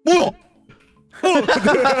 뭐야?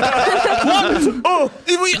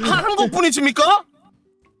 이분이 한국 분이십니까?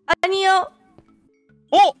 아니요.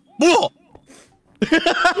 뭐야?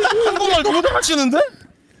 한국말 너무 잘하시는데?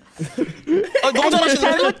 너무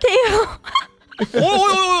잘하시는데? 잘못해요.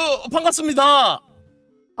 반갑습니다.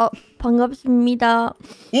 반갑습니다.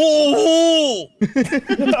 오.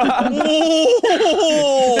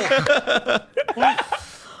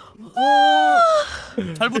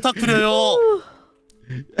 잘 부탁드려요.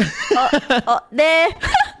 네.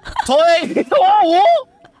 저의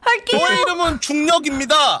할게요. 저의 이름은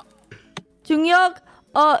중력입니다. 중력.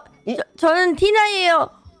 저는 티나예요.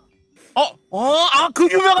 그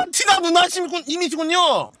유명한 티나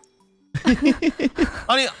누나님이시군요.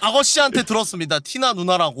 아니 아거씨한테 들었습니다. 티나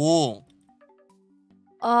누나라고.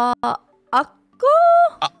 I'll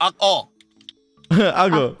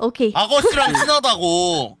go. 오케이. 아거씨랑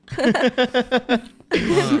친하다고.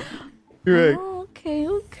 Right. 오케이.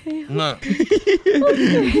 네.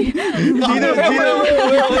 Tina.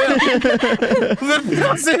 왜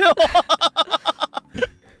그러세요?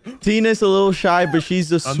 Tina's a little shy, but she's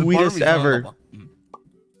the sweetest ever.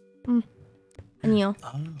 아니요.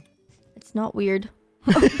 It's not weird.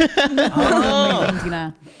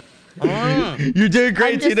 Tina. You're doing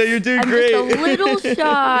great, Tina. You're doing great. I'm just a little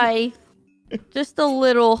shy. Just a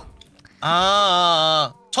little.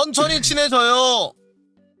 천천히 친해져요.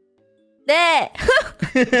 네.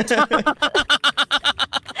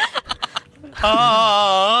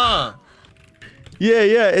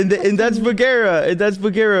 Yeah, and that's Bagheera.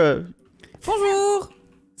 Bonjour.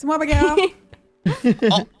 C'est moi, Bagheera.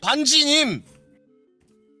 반지님.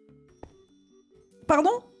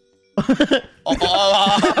 Pardon?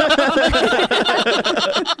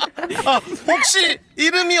 혹시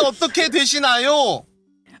이름이 어떻게 되시나요?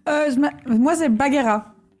 Moi, c'est Bagheera.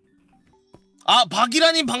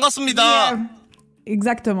 박이라님 반갑습니다. Yeah,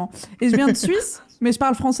 exactement. Et je viens de Suisse, mais je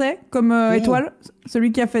parle français, comme Étoile,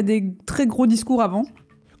 celui qui a fait des très gros discours avant.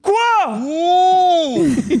 Quoi?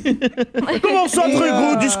 Comment ça, très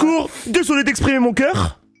gros Et discours? Désolé d'exprimer mon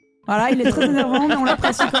cœur. Voilà, il est très énervant, mais on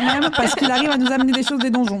l'apprécie quand même, parce qu'il arrive à nous amener des choses des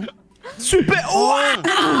donjons. Super.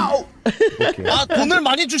 Wow. 돈을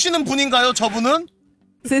많이 주시는 분인가요, 저분은?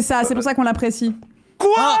 C'est ça, c'est pour ça qu'on l'apprécie.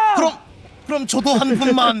 Quoi? 그럼 저도 한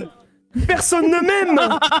분만. Personne ne m'aime.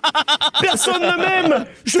 Personne ne m'aime.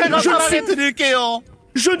 제가 사랑해 드릴게요.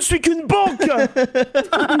 Je ne suis qu'une banque.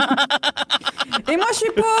 Et moi, je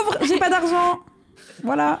suis pauvre, j'ai pas d'argent.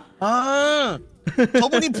 Voilà.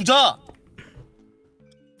 저분이 부자.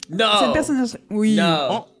 No. Cette personne. Oui.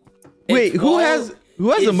 No. Wait, who has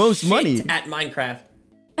the most money? At Minecraft.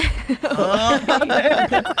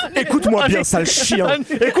 Écoute-moi bien, sale chien.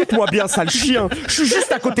 Écoute-moi bien, sale chien. Je suis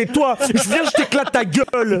juste à côté de toi. Je viens, je t'éclate ta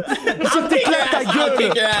gueule. Je t'éclate ta I'll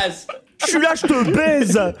kick gueule. your ass. Je suis là, je te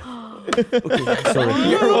baise. Okay, sorry.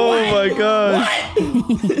 Oh my god.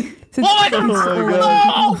 C'est Oh my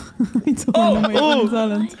god. It's all in my Oh.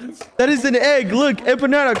 talent. That is an egg. Look,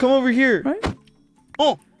 Empanada, come over here. Right?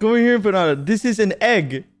 어, Come over here, Empanada. This is an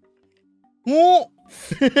egg.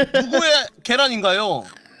 누구의 계란인가요?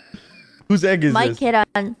 Whose egg is 마이 this? 계란.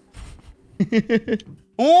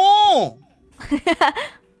 오!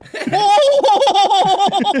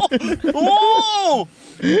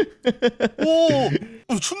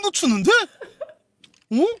 춤도 추는데?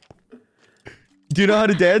 Do you know how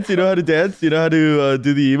to dance? Do you know how to dance? Do you know how to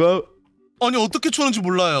do the emote? 아니 어떻게 추는지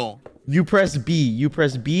몰라요. You press B. You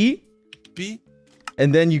press B, B?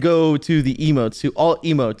 and then you go to the emotes, to all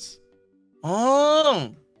emotes. 아.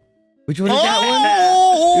 Which one is that one?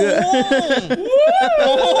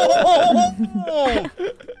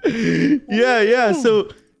 Yeah. So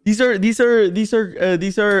these are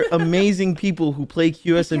amazing people who play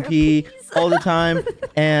QSMP all the time,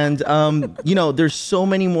 and you know, there's so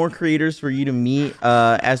many more creators for you to meet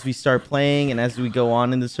as we start playing and as we go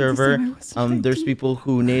on in the server. There's people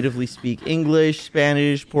who natively speak English,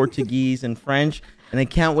 Spanish, Portuguese, and French, and I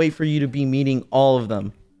can't wait for you to be meeting all of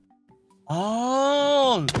them.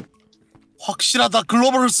 아. 확실하다.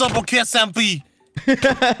 글로벌 서버 QSMP.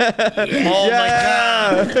 Oh my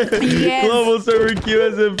god. Yes. Global server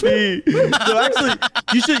QSMP. So actually,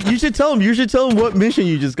 you should tell him what mission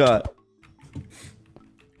you just got.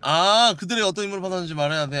 아, 그들이 어떤 임무를 받았는지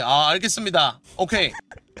말해야 돼. 아, 알겠습니다. 오케이.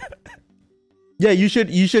 Yeah, you should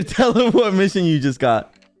tell him what mission you just got.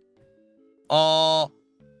 어떤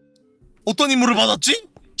임무를 받았지?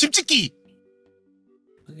 집 짓기.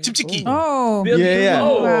 집 짓기. Oh. Yeah, yeah.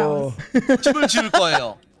 Wow. 집을 지을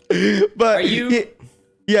거예요. But Are you?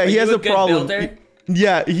 he Are has you a good problem. builder?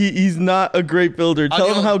 Yeah, he's not a great builder. Tell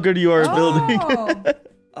him 아니요. how good you are at building.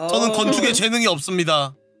 Oh. 저는 건축에 재능이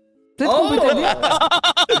없습니다. Peut-être qu'on peut t'aider.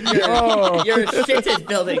 You're shit at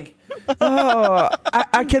building. Oh,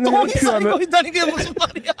 I can help you. 살고 있다는 게 무슨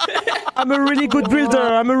말이야? I'm a really good builder.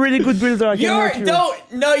 I can help you.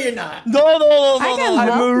 No, you're not. No. I can I'm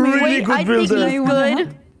a help me. really Wait, good I think builder. he's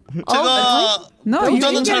good. 제가 No, you're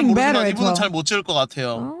남자는 잘 getting better 모르지만 at 이분은 well. 잘 못 지을 것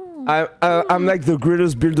같아요. I'm like the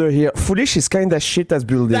greatest builder here. Foolish is kind of shit at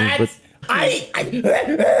building, but That's I.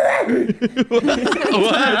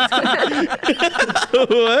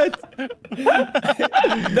 What?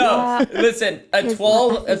 No, listen. A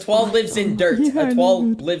 12 lives in dirt. A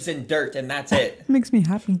 12 lives in dirt, and that's it. Makes me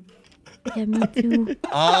happy. Yeah, me too.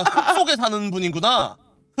 아, 흙 속에 사는 분이구나.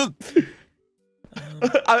 흙.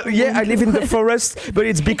 yeah, I live in the forest, but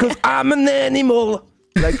it's because I'm an animal.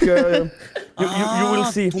 Like you will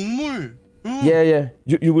see. 동물. Yeah.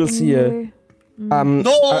 You will see.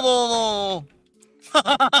 No.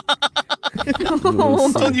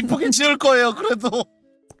 전 이쁘게 지을 거예요. 그래도.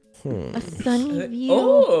 A sunny view.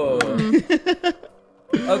 Oh.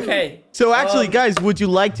 Okay. So actually, guys, would you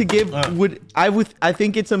like to give? I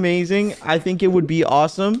think it's amazing. I think it would be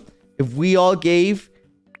awesome if we all gave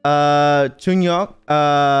Jungryeok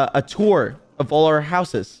a tour of all our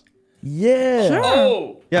houses. Yeah. Sure.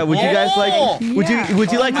 Oh. Yeah, would you guys like?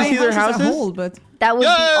 Would you like to see their My house is a houses? whole, but That would be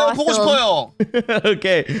야, 보고 awesome. 싶어요.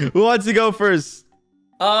 Okay, who wants to go first?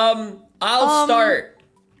 I'll start.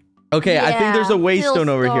 Okay, I think there's a Yeah, waystone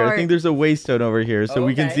he'll over here. I start. think there's a waystone over here, so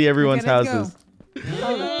we can Okay. see everyone's Okay, let's go. houses.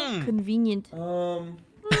 Oh, that's convenient.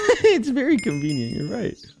 It's very convenient. You're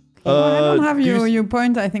right. I don't have do you your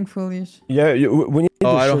point. I think foolish. Yeah, when you need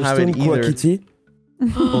Oh, the I don't have it showstone, either. Quackity.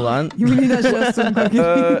 Hold on. You need a showstone cookie.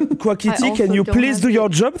 Quackity, I can also you don't please have do it. your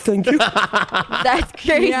job? Thank you. That's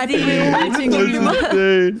crazy. Yeah, I think we're waiting That's on you.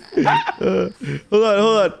 insane.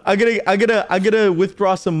 Hold on. I'm gonna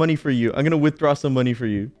withdraw some money for you.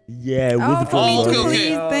 Yeah, Oh, with for me Okay, too, okay.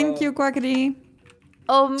 please. Thank you, Quackity.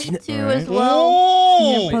 Oh, me too as well.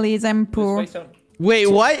 Oh. Yeah, please, I'm poor. Wait,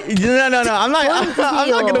 what? No. I'm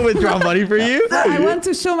not gonna withdraw money for you. I want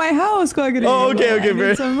to show my house, Quackity. Oh, okay, I need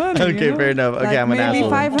fair. some money, Okay, you know? fair enough. Okay, Like I'm an maybe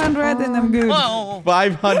asshole. 500 and I'm good. 어.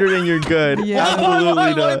 500 and you're good. Yeah. Absolutely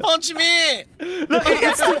Why not. punch me?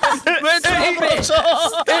 왜 저를 쳐?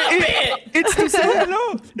 It's to say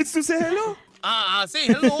hello. It's to say hello. say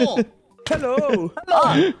hello. Hello.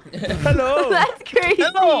 Hello. That's crazy.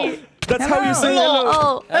 Hello. That's how you say hello.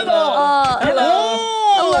 Oh,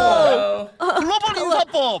 Hello. 글로벌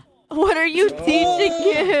인사법. what are you teaching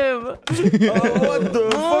him? What the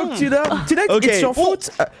fuck, Tina? Okay. It's your fault.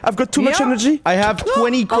 I've got too much Yeah. energy I have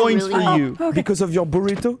 20 coins really? for you. because of your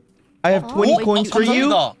burrito. I have 20 coins for you.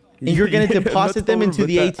 감사합니다. And you're gonna deposit them into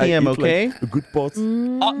the ATM, okay? A good part.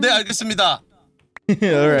 네, 알겠습니다.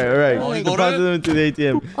 all right. 이거를- Deposit them into the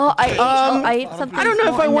ATM. Oh, I ate something. I don't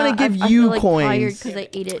know if I small wanna and give now I you feel, like, coins. tired because I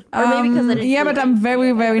ate it, or maybe because I didn't. Yeah, eat but it. I'm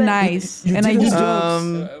very, very nice. And I do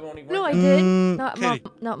jokes. No, I did. Not Okay.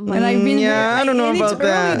 much. And I've been Yeah, I don't know and it's about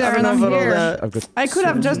that. early there I don't and know I'm about all here. that. I've got I could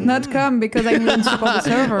have just not come because I didn't support the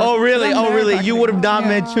server. Oh really? I'm Oh there, really? You would have not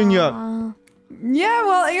met Jungryeok. Yeah,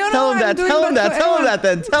 well, you know, Tell him I'm that. doing Tell him that. for Tell him everyone. that.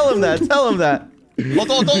 Then tell him that. Tell him that.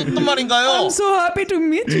 어떤 말인가요? I'm so happy to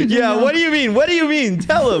meet you. Yeah. Jungryeok. What do you mean? What do you mean?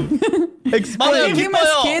 Tell him. I Explain. gave him a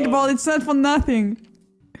기뻐요. skateball. It's not for nothing.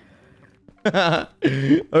 All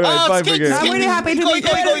right. Fine. skate, Forget. I'm really happy to meet you.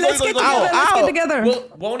 이거, Let's get 이거. together. Let's Ow. get together.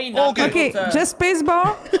 Won't he not be Okay, able to... just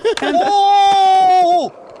spacebar. 오!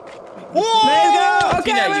 오! Let's go.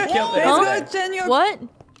 Okay, Tina, you killed it. let's go, Jungryeok. What?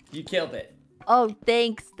 You killed it. Oh,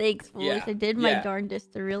 thanks, foolish. Yeah, I did my yeah. darndest.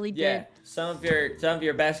 I really Yeah, did. some of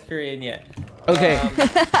your best Korean yet. Okay.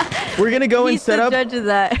 We're gonna go and He's set the up. judge of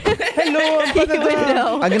that. Hello. He would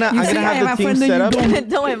know. I'm gonna You see, I have have the a team friend that set you up. don't.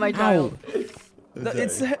 Don't hit my child.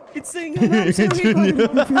 It's saying hello. I'm sorry.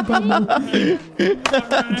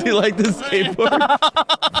 Do you like the skateboard?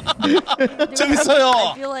 재밌어요.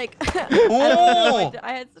 I feel like I don't know. 오!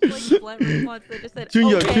 I had such like blunt response. I just said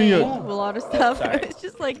Jungryeok, okay Jungryeok. to a lot of stuff. It's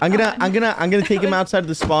just like I'm gonna take him outside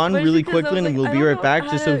the spawn But really because I quickly, was and like, we'll I be don't right know back,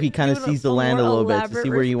 how just so to he kind of do sees the a land a more little bit to elaborate see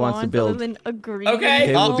where he wants to response other build. than agree.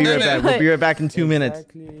 Okay. Okay, we'll be right 네네. back. We'll be right back in 2 minutes.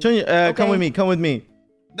 Jungryeok, come Okay. with me. Come with me.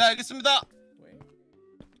 네, 알겠습니다.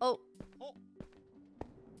 Oh,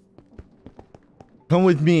 Come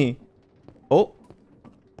with me. Oh,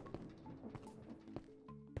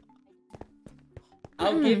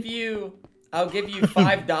 I'll give you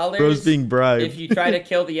 $5 bro's being bribed. if you try to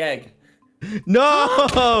kill the egg. No.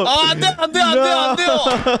 안 돼. 아,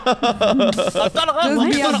 따라가. Just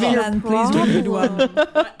be a 따라가. villain, please. Don't be one.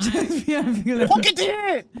 Just be a villain. 쿼키티.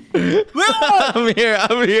 왜? I'm here.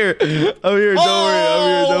 Don't worry.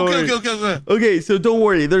 Don't worry. 오케이. Okay, so don't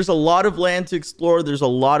worry. There's a lot of land to explore. There's a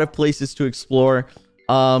lot of places to explore.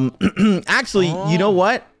 Actually, you know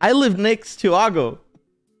what? I live next to Ago.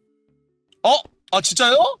 아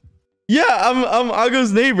진짜요? Yeah, I'm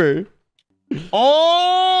Ago's neighbor.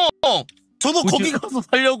 저도 거기 가서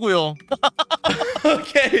살려고요.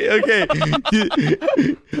 Okay.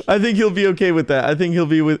 I think he'll be okay with that.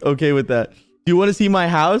 Okay with that. Do you want to see my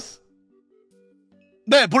house?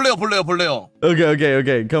 네, 볼래요.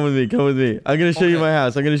 Okay. Come with me. I'm gonna show you my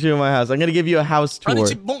house. I'm gonna give you a house tour. 아니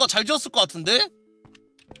집 뭔가 잘 지었을 것 같은데?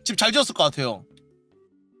 집 잘 지었을 것 같아요.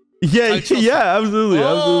 Yeah, absolutely.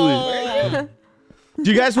 Do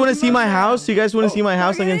you guys want to see my house? I'm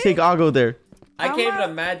gonna take Ago there. I can't even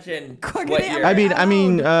imagine what Quackity, you're... I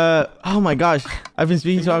mean, oh my gosh, I've been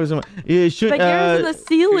speaking to Ago so much. Yeah, But yours in the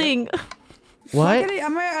ceiling. What? Quackity,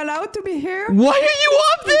 am I allowed to be here? Why are you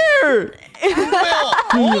up there?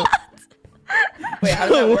 Wait, how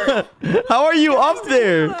does that work? How are you up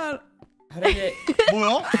there? How did it...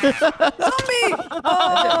 뭐야? Zombie!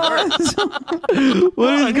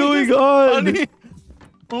 What is going on? 아니.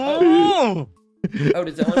 Oh,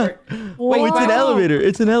 does it only work? Oh, it's an elevator.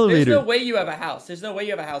 There's no elevator. way you have a house.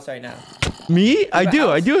 Right now. Me? I do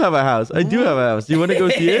have a house. Do you want to go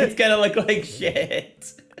see It's it? gonna look like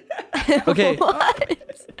shit. Okay. What?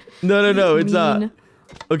 No, it's not.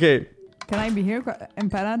 Okay. Can I be here,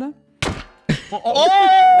 Empanada?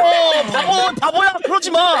 바보야, 그러지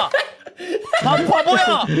마.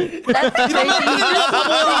 바보야. That's crazy. 이러면 You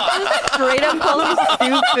just straight up call me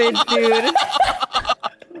stupid, dude.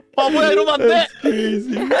 바보야 이러면 안 돼.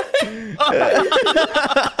 Crazy.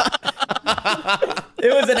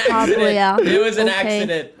 It was an accident. yeah. It was an Okay.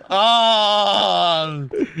 accident. 아,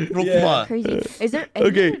 그렇구만. Crazy. Is there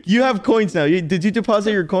Okay, you have coins now. Did you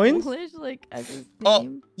deposit your coins? English like as his 어,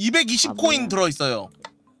 name? 220 코인 들어 있어요.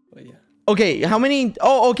 But yeah. Okay, how many?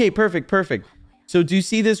 Oh, okay, perfect. So do you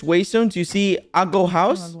see this waystone? Do you see Ago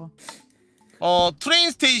house? 트레인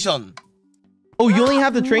스테이션. Oh, you only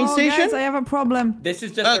have the train Oh, station? guys, I have a problem. This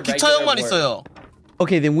is just a regular 기차역만 word. 있어요.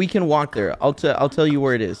 Okay, then we can walk there. I'll tell you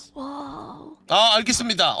where it is. Whoa. 아,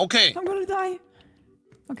 알겠습니다. 오케이. I'm gonna die.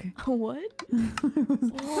 Okay. What?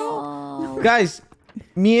 Whoa. Guys,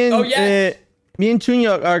 me and Oh, yes.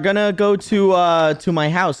 Jungryeok are gonna go to my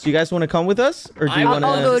house. Do you guys want to come with us, or do you I want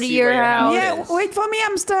I'll go to? to see your where house. Yeah, wait for me,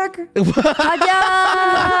 I'm stuck. 가자.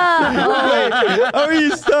 How are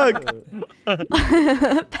you stuck?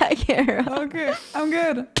 Back here. Okay, I'm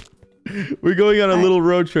good. We're going on a little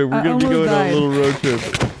road trip. We're I gonna be almost going on a died. little road trip.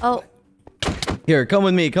 Oh, Here, come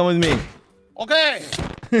with me. 오케이.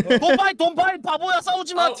 돈 파이 바보야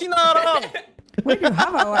싸우지 마 티나랑. Wait, you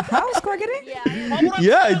have a house, Quackity?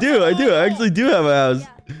 Yeah, I do. I actually do have a house.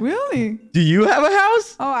 Really? Do you have a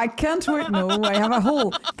house? Oh, I can't wait. No, I have a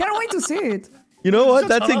hole. Can't wait to see it. You know what?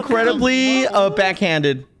 That's incredibly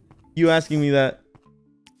backhanded. You asking me that.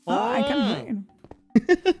 Oh, I can't wait.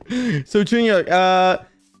 So Jungryeok, a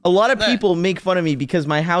lot of 네. people make fun of me because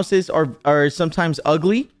my houses are sometimes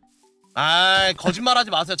ugly. 아, 거짓말하지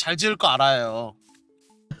마세요. 잘 지을 거 알아요.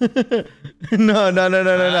 No.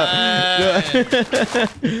 아이.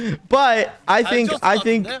 But I think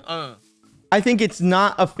응. I think it's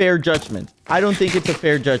not a fair judgment. I don't think it's a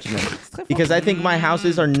fair judgment because I think my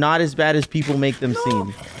houses are not as bad as people make them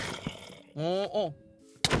seem.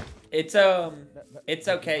 It's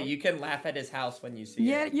okay. You can laugh at his house when you see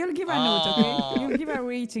Yeah, it. you'll give a note, okay? You'll give a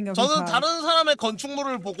rating of his 저는 house. 다른 사람의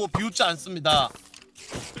건축물을 보고 비웃지 않습니다.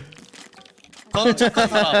 저는 착한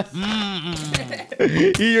사람.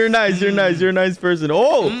 You're nice. You're a nice person.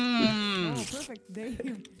 Oh, Oh, perfect.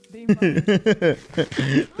 Damn.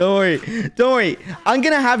 don't worry. I'm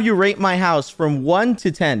gonna have you rate my house from 1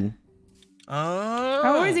 to 10. I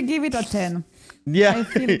already give it a 10. Yeah. I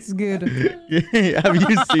feel it's good. Have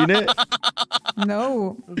you seen it?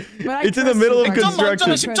 No. But I It's in the trust middle you, of 100점 construction.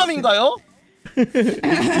 만점에 10점인가요?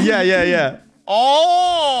 Yeah.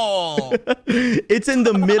 오! It's in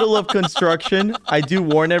the middle of construction. I do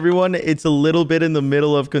warn everyone, it's a little bit in the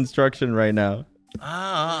middle of construction right now.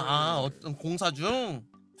 어떤 공사 중?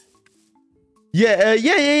 Yeah.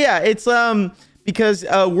 It's because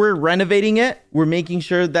we're renovating it. We're making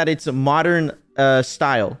sure that it's a modern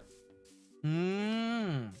style.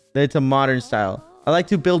 That it's a modern style. I like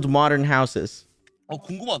to build modern houses.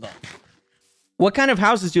 궁금하다. What kind of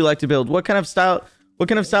houses do you like to build? What kind of style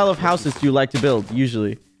of houses do you like to build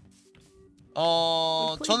usually?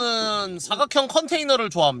 저는 사각형 컨테이너를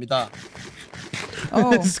좋아합니다.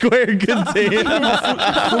 Oh. Square couldn't say it. I'm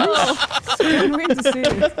waiting to see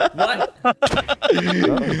it. What?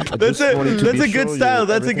 That's a good style.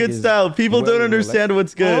 That's a good style. People don't understand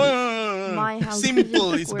what's good. My house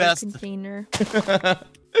Simple is is a square best. container.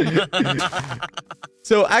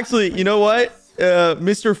 So actually, you know what?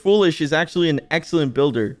 Mr. Foolish is actually an excellent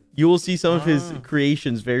builder. You will see some of his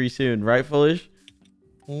creations very soon, right, Foolish?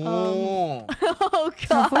 오. Oh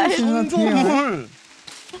god. 청조물.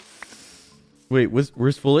 Wait,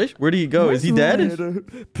 where's Foolish? Where did he go? Is he dead?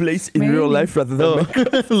 Place in real Maybe. life rather than Oh,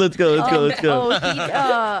 let's go.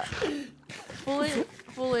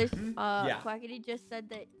 Foolish. Yeah. Quackity just said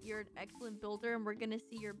that you're an excellent builder, and we're gonna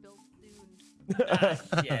see your build soon.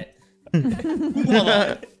 Shit.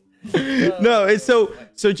 No, it's so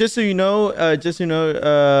just so you know,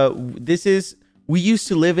 we used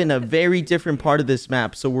to live in a very different part of this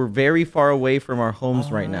map, so we're very far away from our homes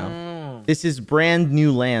right now. This is brand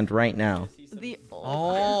new land right now. The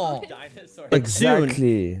어. Dinosaur.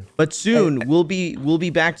 But soon we'll be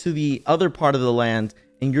back to the other part of the land,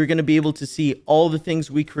 and you're gonna be able to see all the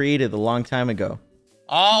things we created a long time ago.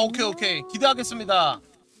 아, 오케이. 기대하겠습니다.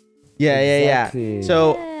 Yeah.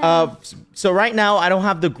 So right now I don't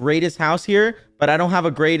have the greatest house here, but I don't have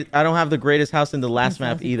the greatest house in the last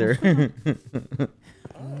map either.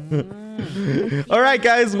 All right,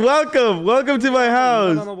 guys, welcome to my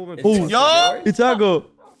house. 야! It's Ago.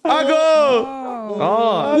 Ago!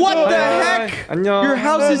 What the heck? 안녕. Your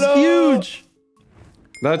house is huge.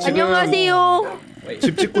 나 지금 안녕하세요.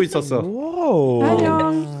 집 짓고 있었어. Whoa.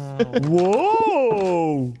 안녕.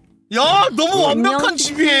 Whoa. 야, 너무 완벽한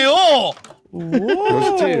집이에요.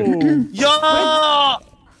 멋있지? 야!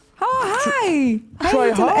 Oh, hi.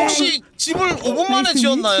 Try hard. 혹시 집을 5분 만에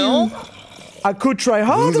지었나요? I could try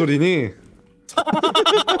무슨 hard. 소리니?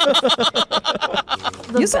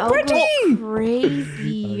 You're so pretty.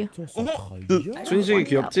 Crazy. 춘식이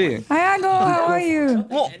귀엽지? Hi, Ago. How are you?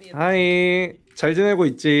 하이. 잘 지내고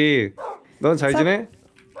있지? 넌 잘 지내?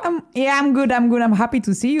 Yeah, I'm good. I'm happy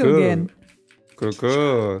to see you again. 굿.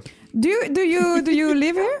 Do you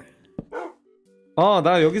live here?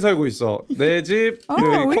 나 여기 살고 있어. 내 집, 여기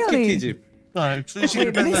really? 코키티 집. 아,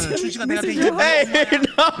 춘식이를 빼면 춘식아 내가 네 집. Hey,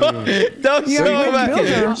 no, don't show You're a him.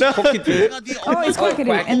 builder. 코키티. 내가 네 Oh, it's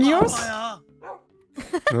Quackity. And yours?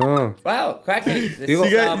 Wow, Quackity. This You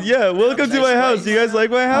is, guys, yeah, welcome to my house. You guys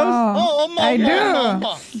like my house? Oh, 엄마, I 엄마, do.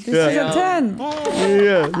 엄마. This is a 10.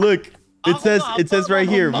 Yeah, look. It says right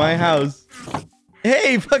here, my house.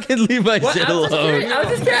 Hey, fucking leave my What? shit I was just alone. curious. I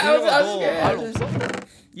was just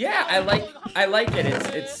yeah, I like it.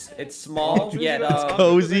 It's small yet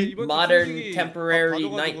Cozy. modern, temporary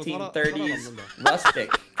 1930s rustic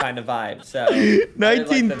kind of vibe. So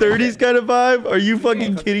 1930s kind of vibe? Are you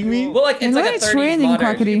fucking kidding me? Well, like it's And like when a it's 30s raining,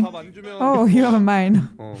 modern. Quackity. Oh, you have a mind.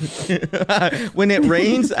 When it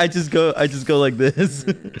rains, I just go like this.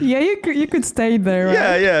 Yeah, you could stay there,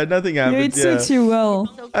 right? Yeah, nothing Yeah, happens. it suits you well.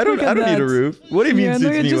 I don't Look at need a that. roof. What do you mean Yeah, no,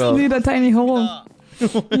 suits you me just well? need a tiny hole.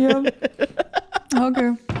 Yeah.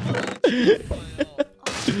 Okay.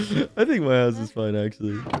 I think my house is fine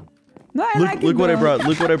actually. No, I like it. Look what I though. brought.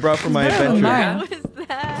 Look what I brought for my Better than adventure. mine. What is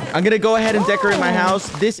that? I'm gonna go ahead and decorate my house.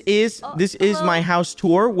 This is my house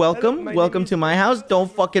tour. Welcome to my house.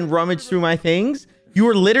 Don't fucking rummage through my things. You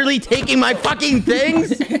are literally taking my fucking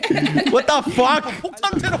things. What the fuck?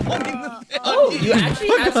 폭탄테러 버리는데. Oh, you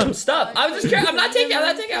actually have some stuff. I was just curious. I'm not taking. I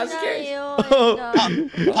was just curious.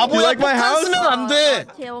 바보야, You like my 폭탄 house? 쓰면 안 돼.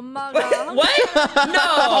 제 엄마가 What?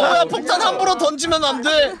 바보야, No. 폭탄 함부로 던지면 안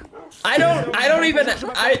돼. I don't even.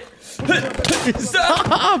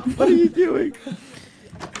 Stop! What are you doing?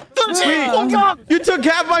 춘식 공격. You took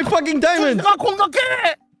half my fucking diamonds. 춘식아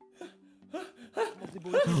공격해.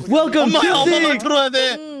 Welcome, 엄마야, 엄마 말 Chunsik. 들어야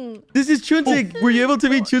돼. This is Chunsik. Were you able to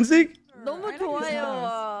meet Chunsik? 너무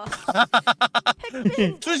좋아요.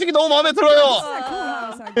 춘식이 너무 마음에 들어요.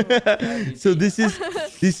 So this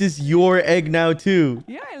is your egg now too.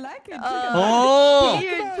 Yeah, I like it. 어.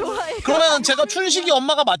 좋아요. 그러면 제가 춘식이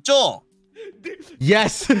엄마가 맞죠?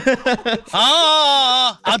 Yes.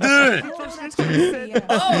 아들.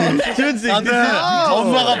 Chunsik. 아들.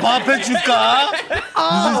 엄마가 밥 해줄까? This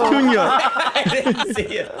is Kunya. I didn't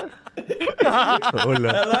see it.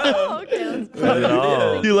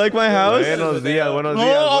 Do you like my house?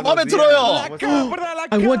 어, 마음에 들어요.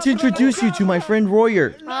 I want to introduce you to my friend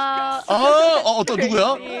Royer. 또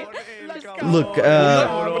누구야? Look,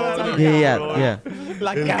 yeah.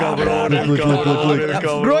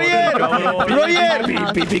 Look. Royer!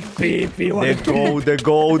 The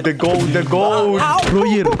gold.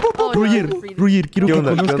 Royer, quiero que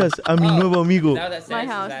conozcas a mi nuevo amigo. Now that My says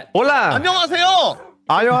house. that. Hola. 안녕하세요.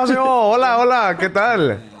 Hola, hola, ¿qué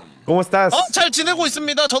tal? ¿Cómo estás? 잘 지내고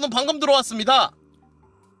있습니다. 저는 방금 들어왔습니다.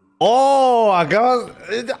 ¡Oh! Acabas.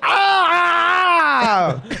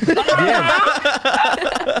 ¡Ah!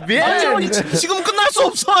 Bien. Bien. 지금 끝날 수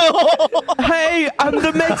없어요. Hey, I'm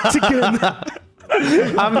the Mexican.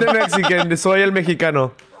 I'm the Mexican. Soy el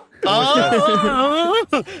mexicano.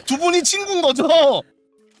 두 분이 친구인 거죠?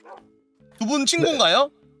 두 분 친구인가요?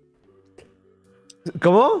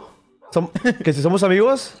 ¿Cómo? ¿Que si somos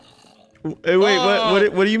amigos? Wait,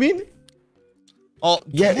 what do you mean?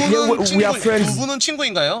 Yeah, we are friends. 두 분은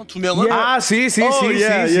친구인가요? 두 명은? Ah, sí. Él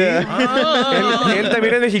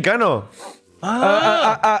también es mexicano.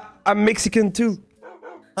 I'm Mexican too.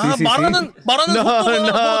 말하는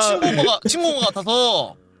속도가 친구인 것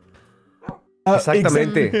같아서.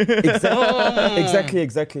 Exactamente.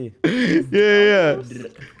 Exactly. Yeah.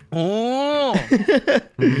 오.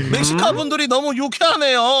 멕시카 분들이 너무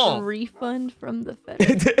유쾌하네요. Refund from the Fed.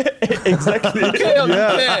 Exactly.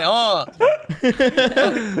 유쾌해요.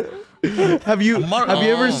 Have you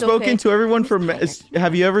ever spoken to everyone from?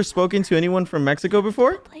 Have you ever spoken to anyone from Mexico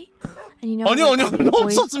before? And you know, 아니요, the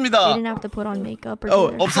boys, 없었습니다. They didn't have to put on makeup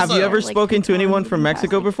or Have you ever spoken to anyone from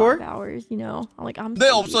Mexico before? Hours, you know, like I'm.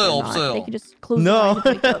 네, 없어요. They could just close No.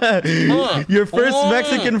 their eyes and wake up. Your first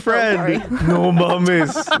Mexican friend. No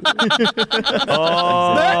mames.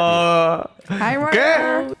 Oh. Hi,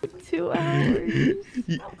 ¿Qué? 2 hours.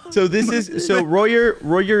 So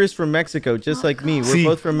Royer is from Mexico, just like me. We're Sí.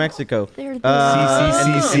 both from Mexico. They're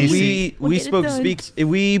Sí.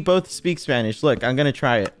 We both speak Spanish. Look, I'm gonna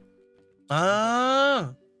try it.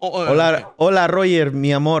 Hola, Royer,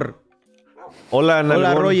 mi amor. Hola,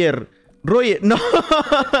 Hola, Royer. No,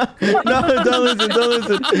 don't listen.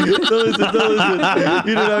 You do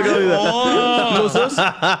not go with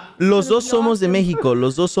that. Los dos somos de México.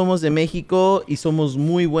 Los dos somos de México y somos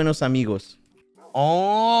muy buenos amigos.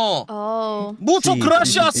 Oh. Mucho Sí,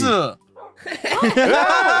 gracias. sí.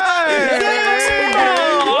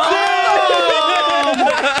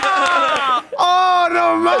 ¡Oh,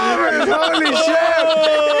 no mames! ¡Holy shit!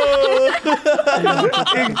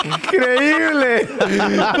 ¡Increíble!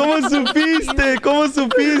 ¿Cómo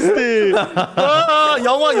supiste?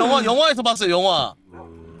 영화에서 봤어요, 영화.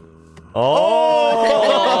 Ok.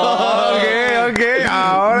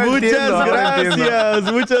 Ahora Muchas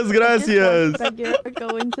gracias.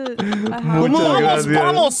 Go into Muchas gracias.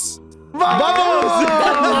 Vamos. I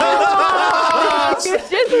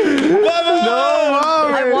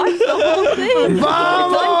watched the whole thing.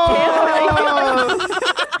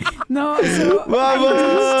 No, so I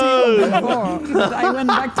went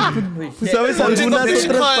back to ¿Sabes algunas otras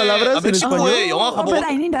palabras en español? 멕시코에 영화 but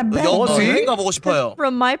I need a bag. 여행 가보고 싶어요.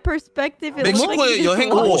 From my perspective, it looks like 멕시코에 you 여행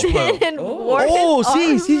just 가보고 walked 싶어요. in and wore it Oh,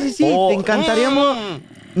 sí. Oh. Te encantaría.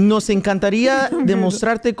 Nos encantaría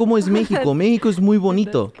demostrarte cómo es México. México es muy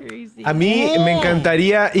bonito. Crazy. A mí me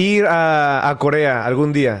encantaría ir a Corea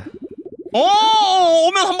algún día.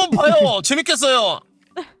 오면 한번 봐요. 재밌겠어요.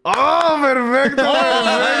 ¡Oh, perfecto!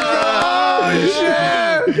 ¡Oh,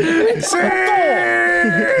 shit! ¡Sí!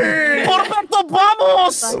 Perfecto,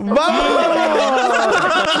 vamos.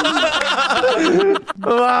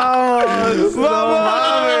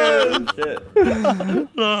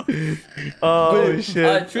 ¡Oh,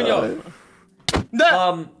 shit! Jungryeok, 네.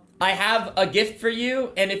 I have a gift for you,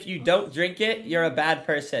 and if you don't drink it, you're a bad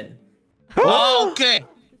person. 오케이.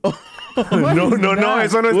 No,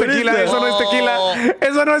 eso no es What is tequila, that? eso no es tequila.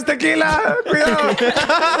 Eso no es tequila. Cuidado.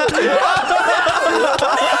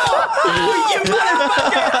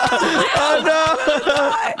 Oh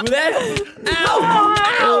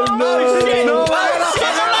no! Shit! No.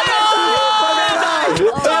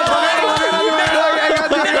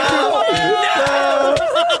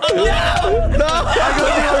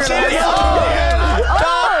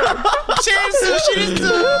 실수.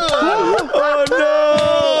 Oh no.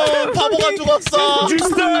 바보가 죽었어.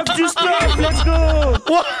 Just stop. Let's go.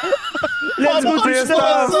 Let's go to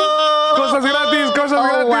stop. Cosas gratis.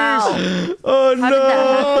 Oh How did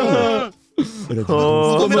that happen?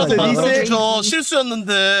 ¿Cómo se dice? 저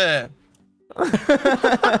실수였는데.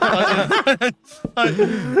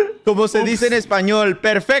 Como se dice en español,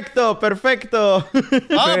 perfecto. perfecto.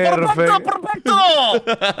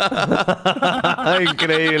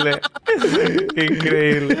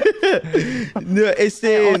 Increíble. No, I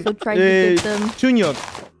also tried to get them. Jungryeok,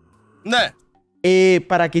 네.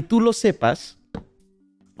 para que tú lo sepas,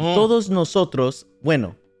 todos nosotros,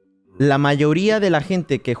 bueno, la mayoría de la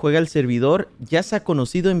gente que juega el servidor ya se ha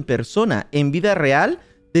conocido en persona, en vida real,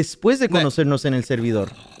 después de conocernos en el servidor.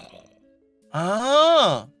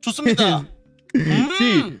 아, 좋습니다.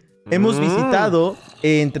 Sí, hemos visitado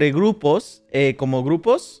entre grupos, como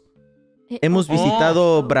grupos, Hemos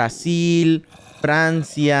visitado Brasil,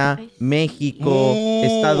 Francia, México,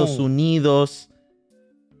 Estados Unidos.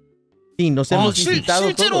 Sí, nos hemos visitado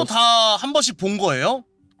실제로 todos. 다 한 번씩 본 거예요?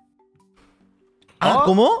 Ah,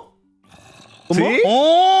 ¿cómo? ¿Cómo? ¿Sí?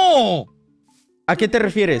 오! ¿A qué te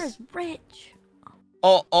refieres? Rich.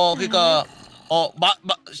 그러니까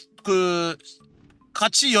그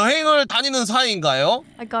같이 여행을 다니는 사이인가요?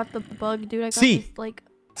 I got the bug, dude. I got Sí. this like.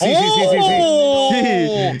 Sí, sí, sí, sí, sí. 오!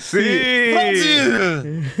 Sí.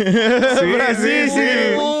 브라질! Sí, sí,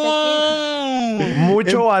 sí.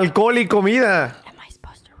 Mucho alcohol y comida. Am I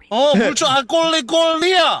supposed to read? 물주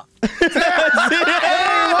알콜리콜리야!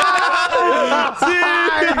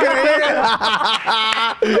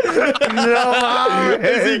 No mames.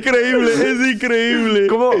 Es increíble, es increíble.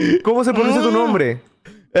 ¿Cómo se pronuncia tu nombre?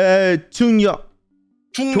 Jungryeok.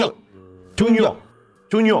 중력! Junio.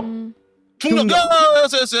 Junio. 중력!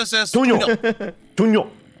 yes. Junio. Junio.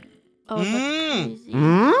 Oh, that's crazy.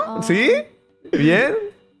 ¿Sí? ¿Bien?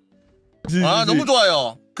 아, 너무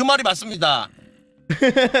좋아요. 그 말이 맞습니다.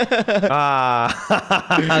 Ah,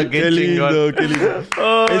 Qué lindo, qué lindo.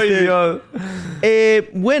 Ay, Dios.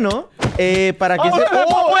 Bueno, para que se...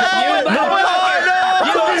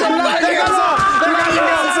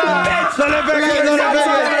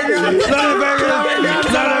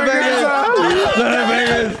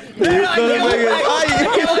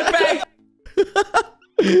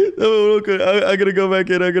 I gotta go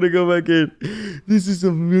back in. This is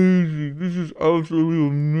amazing. This is absolutely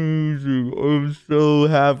amazing. I'm so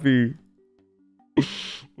happy. This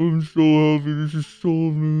is so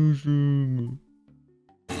amazing.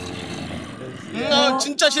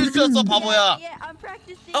 진짜 실수였어, 바보야. Yeah, I'm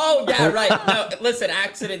practicing. Oh, yeah, right. No, listen,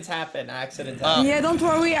 accidents happen. Yeah, don't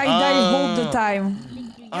worry, I die all the time.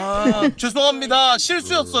 죄송합니다.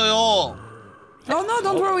 실수였어요. Oh no,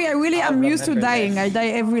 don't worry, I really am used to dying. I die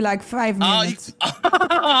every like 5 minutes.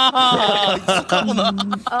 익숙하구나.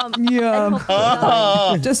 Yeah,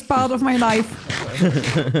 아, just part of my life.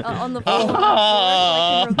 On the floor.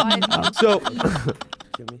 I can revive. So,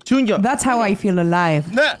 Jungryeok, That's how I feel alive.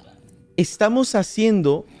 네. estamos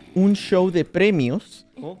haciendo un show de premios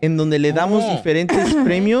en donde le damos diferentes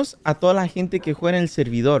premios a toda la gente que juega en el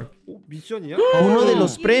servidor. 미션이야? Uno de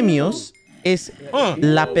los premios es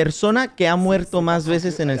la persona que ha muerto más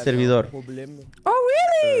veces en el servidor. Oh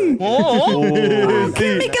really?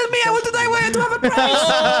 Kill me, I want to die. I want to have a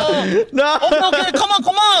prize. No. Okay, come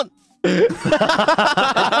on.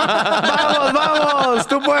 Vamos,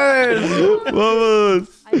 tú puedes. Vamos.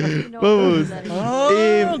 I don't know Vamos. what that is.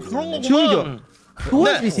 그런 거구만. Jungryeok, ¿tú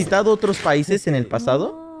has 네. visitado otros países en el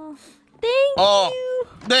pasado?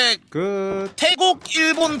 네. 끝. 태국,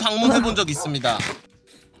 일본 방문해본 적 있습니다.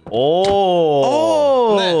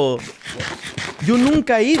 Oh. 네. Yo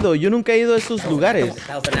nunca he ido a esos lugares.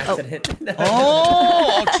 That was an accident.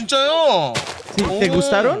 진짜요? Sí, ¿te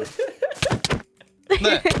gustaron?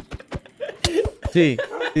 네. Sí.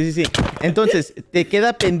 Entonces, te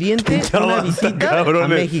queda pendiente una visita a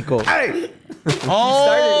México.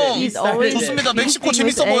 He's always 좋습니다. 멕시코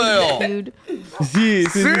eating 재밌어 with 보여요. eggs, dude.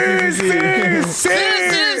 Sí.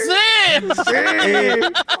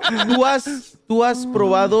 ¿Tú has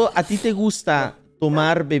probado, a ti te gusta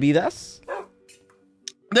tomar bebidas?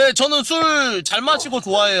 네, 저는 술 잘 마시고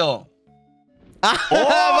좋아해요.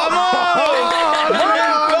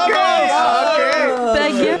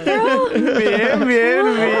 Bien.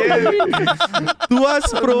 ¿Tú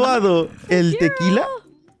has probado el tequila?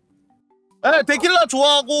 네, 데킬라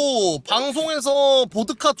좋아하고 방송에서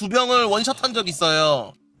보드카 2병을 원샷한 적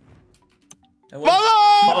있어요. Vamos,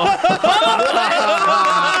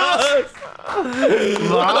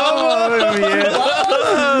 bien.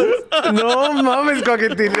 No mames,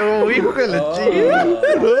 Quackity, hijo de la chica.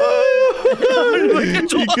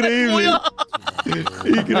 Increíble.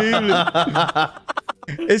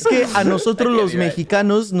 Es que a nosotros los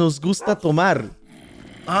mexicanos nos gusta tomar.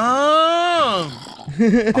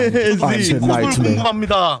 멕시코 술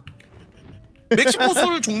궁금합니다. 멕시코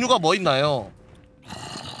술 종류가 뭐 있나요?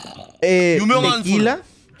 유명한 tequila.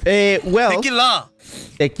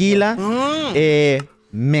 Tequila.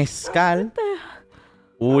 Mezcal.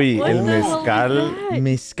 Uy, el mezcal.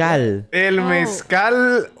 Mezcal. El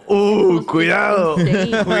mezcal. Cuidado.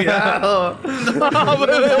 Cuidado.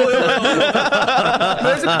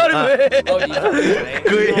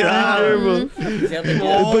 Cuidado.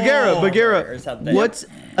 Bagheera, what's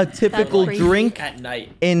a typical drink At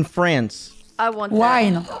night. in France? I want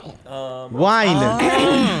Wine. Wine.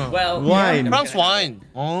 Well, Wine. 프랑스 와인.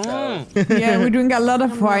 Yeah, we drink a lot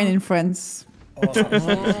of wine in France.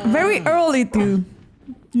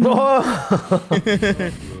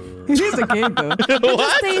 It is a cake though.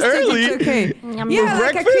 What? Taste Early? it, it's okay. Yeah,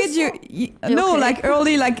 like a kid, no, like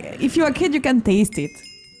early, like if you're a kid, you can taste it.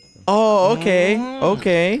 Oh, okay.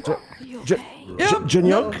 Okay.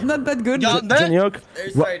 Jungryeok? Not that good. 야, 네? Jungryeok,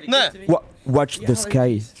 네. watch the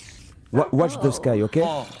sky. Watch the sky, okay?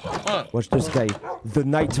 Watch the sky. The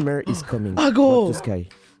nightmare is coming. Ago. Watch the sky.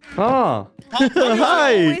 아,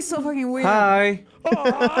 Hi. It's so fucking weird. 하이.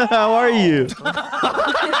 How are you?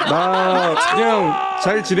 나 그냥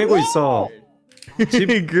잘 지내고 있어.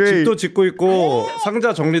 Great. 집도 짓고 있고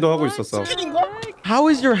상자 정리도 하고 있었어. How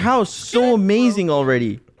is your house so amazing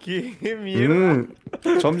already?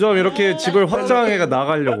 점점 이렇게 집을 확장해가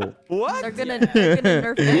나가려고. They're gonna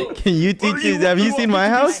nerf it. Can you teach me? Have you seen my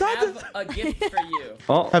house? I have a gift for you.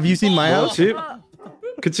 Have you seen my 너 house? 집?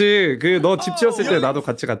 그치. 그 너 집 지었을 때 나도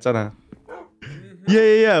같이 갔잖아.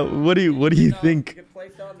 Yeah. What do you think? You can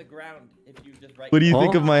place it on the ground if you just right. What do you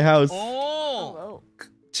think of my house? 오.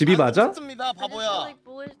 집이 맞아? 좋습니다, 바보야.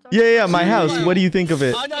 Yeah, my house. What do you think of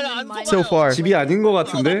it 아니 안 속아요. so far? 집이 아닌 것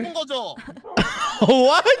같은데? 나쁜 거죠.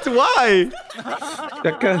 What? Why?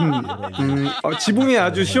 약간 지붕이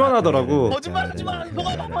아주 시원하더라고. 거짓말하지 마.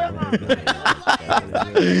 너가 바보야.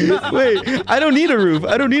 Wait, I don't need a roof.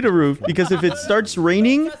 I don't need a roof because if it starts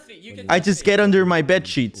raining, I just get under my bed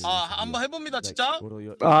sheets. 아, 한번 해봅니다, 진짜.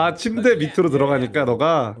 아 침대 밑으로 들어가니까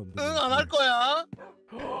너가 응, 안 할 거야.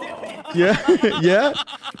 Yeah, yeah.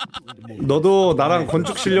 너도 나랑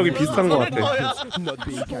건축 실력이 비슷한 것 할 같아. 거야.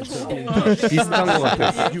 비슷한 것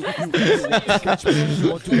같아.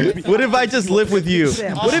 What if I just live with you?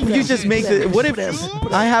 What if you just make the? What if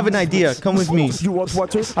I have an idea? Come with me. You want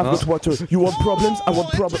water? I've got water. You want problems? I want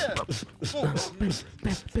problems.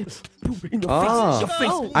 아,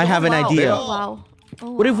 I have an idea. Wow.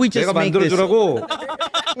 What if we just 내가 make this? 만들어주라고.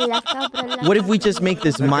 What if we just make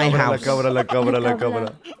this my house?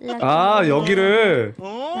 아 여기를.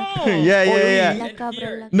 Yeah.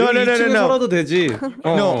 No. 살아도 되지.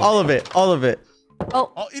 No, all of it.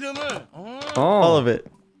 이름을. All of it.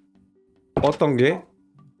 어떤 게?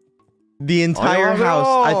 The entire house,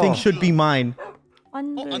 I think, should be mine.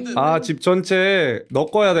 안 돼. 아 집 전체 너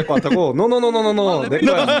거야 될 것 같다고? 노노노노노노 내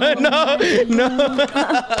거야. No.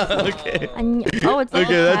 Okay. Oh, it's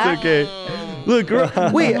Okay, that's okay. Look,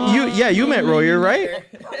 wait, you met Royer, right?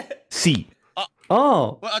 Si. 아,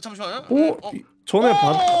 아, 잠시만요. 오 전에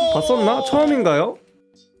봤었나? 처음인가요?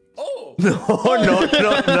 No.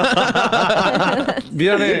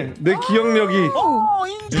 미안해 내 기억력이.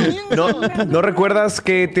 ¿No recuerdas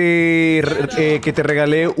que te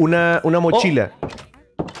regalé una mochila?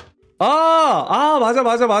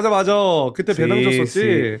 맞아. 그때 배낭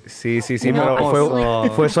줬었지. Sí, pero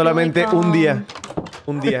fue solamente un día.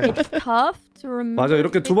 It's tough to remember. 맞아,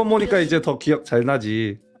 이렇게 두 번 보니까 이제 더 기억 잘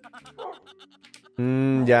나지.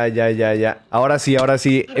 Ya. Ahora sí.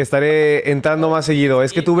 Estaré entrando más seguido.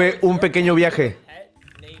 Es que tuve un pequeño viaje.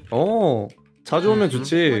 자주 오면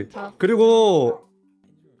좋지. 그리고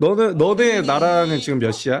너네 나라는 지금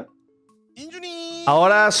몇 시야? 인준이.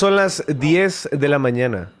 Ahora son las 10 de la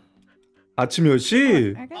mañana. 아침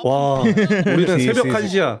 10시? 와, 우리는 Sí, 새벽 sí,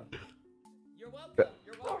 1시야.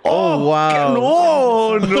 Oh,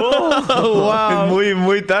 wow. No. Wow.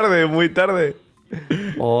 Muy tarde.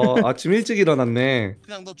 아침 일찍 일어났네.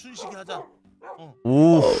 그냥 너 춘식이 하자.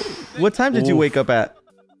 Ooh. What time did you wake up at?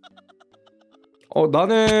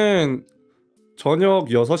 나는 저녁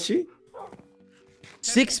 6시?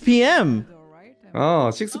 6 p.m.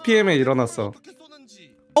 6pm에 일어났어. 어떻게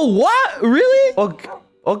쏘는지. Oh, what? Really?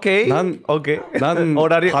 Okay. 난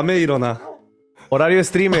Horario- 밤에 일어나. Horario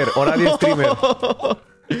streamer.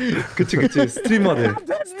 그치, 스트리머들.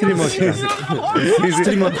 스트리머 시간.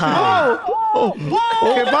 스트리머 타임.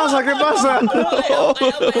 ¿Qué pasa? What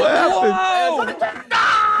happened?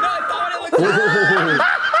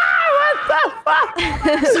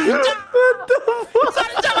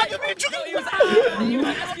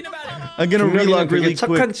 I'm gonna relog 되게 really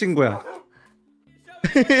착한 quick. 친구야.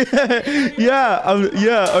 Yeah.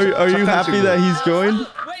 Are you happy that he's joined?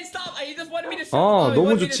 Wait, stop! You just wanted me to show.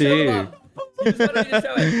 너무 좋지.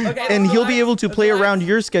 And he'll be able to play around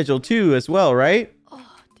your schedule too, as well, right?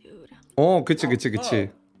 그치.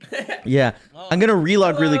 Yeah. I'm gonna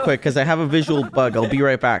relog really quick because I have a visual bug. I'll be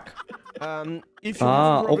right back.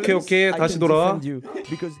 오케이. 다시 돌아와.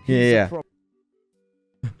 Yeah.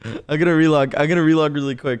 I'm gonna relog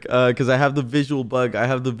really quick because I have the visual bug. I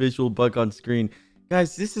have the visual bug on screen.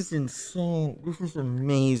 Guys, this is insane. This is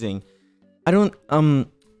amazing. I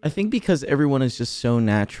think because everyone is just so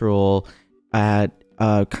natural at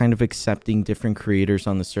kind of accepting different creators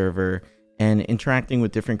on the server and interacting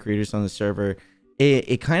with different creators on the server,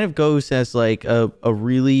 it kind of goes as like a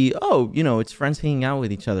really, oh, you know, it's friends hanging out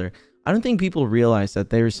with each other. I don't think people realize that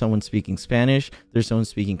there's someone speaking Spanish, there's someone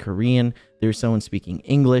speaking Korean, there's someone speaking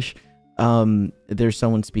English, there's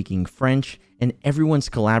someone speaking French, and everyone's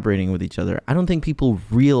collaborating with each other. I don't think people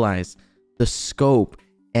realize the scope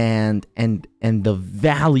and the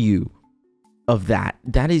value of that.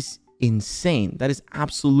 That is insane. That is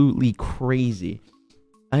absolutely crazy.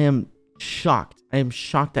 I am shocked. I am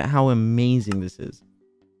shocked at how amazing this is.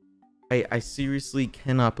 I seriously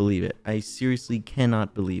cannot believe it. I seriously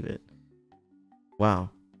cannot believe it. Wow.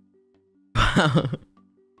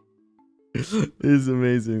 This is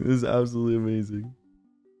amazing. This is absolutely amazing.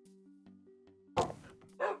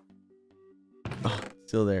 Oh,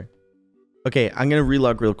 still there. Okay, I'm gonna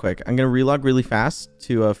relog real quick. I'm gonna relog really fast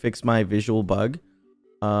to fix my visual bug.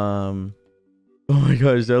 Oh my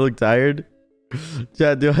gosh, do I look tired?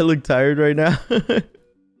 Chat, do I look tired right now? Do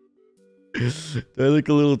I look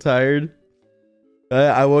a little tired?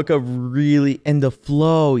 I woke up really, and the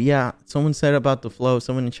flow, yeah, someone said about the flow,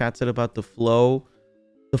 someone in chat said about the flow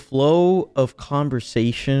of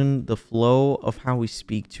conversation, the flow of how we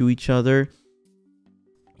speak to each other.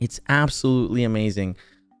 It's absolutely amazing.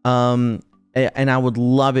 And I would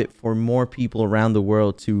love it for more people around the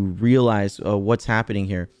world to realize what's happening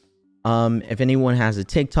here. If anyone has a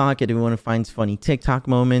TikTok, if anyone finds funny TikTok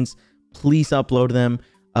moments, please upload them.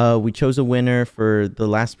 We chose a winner for the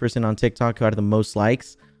last person on TikTok who had the most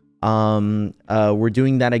likes. We're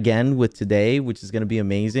doing that again with today, which is going to be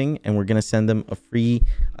amazing, and we're going to send them a free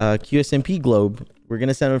QSMP globe. We're going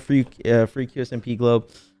to send them a free QSMP globe.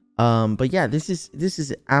 But yeah, this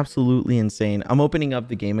is absolutely insane. I'm opening up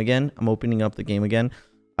the game again.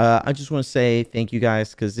 I just want to say thank you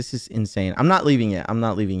guys, because this is insane. I'm not leaving yet.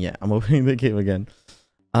 I'm opening the game again.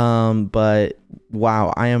 But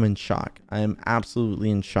wow, I am in shock. I am absolutely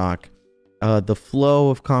in shock. The flow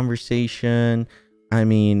of conversation. I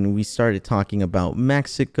mean, we started talking about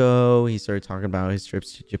Mexico. He started talking about his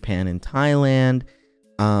trips to Japan and Thailand.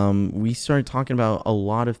 We started talking about a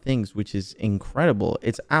lot of things, which is incredible.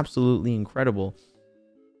 It's absolutely incredible.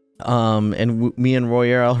 And me and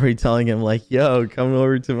Roy are already telling him like, yo, come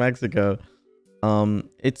over to Mexico.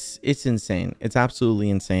 It's insane. It's absolutely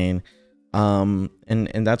insane. And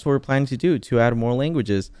that's what we're planning to do, to add more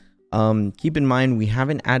languages. Keep in mind, we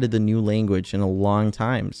haven't added the new language in a long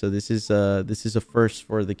time. So this is a first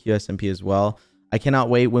for the QSMP as well. I cannot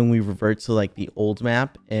wait when we revert to like the old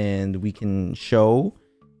map and we can show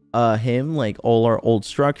him like all our old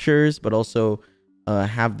structures, but also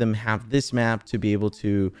have them have this map to be able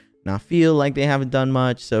to not feel like they haven't done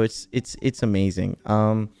much. So it's amazing.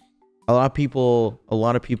 A lot of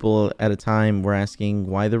people at a time were asking,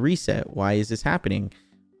 why the reset? Why is this happening?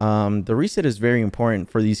 The reset is very important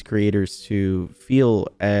for these creators to feel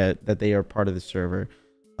that they are part of the server.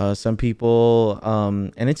 Some people,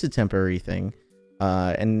 and it's a temporary thing.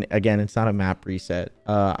 And again, it's not a map reset.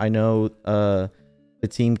 I know the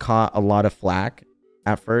team caught a lot of flack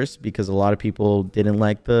at first because a lot of people didn't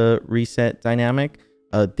like the reset dynamic.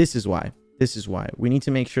 This is why. We need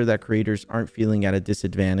to make sure that creators aren't feeling at a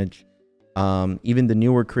disadvantage. Even the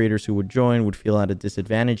newer creators who would join would feel at a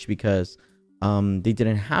disadvantage because they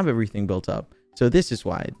didn't have everything built up. So this is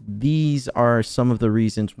why. These are some of the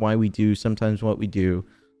reasons why we do sometimes what we do.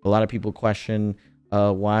 A lot of people question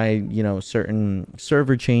why, you know, certain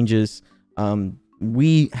server changes.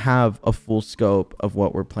 We have a full scope of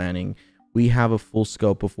what we're planning. We have a full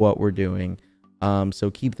scope of what we're doing.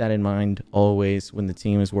 So keep that in mind always when the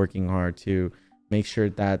team is working hard to make sure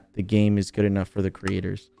that the game is good enough for the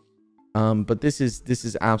creators. But this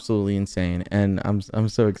is absolutely insane, and I'm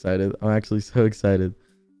so excited. I'm actually so excited.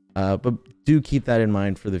 But do keep that in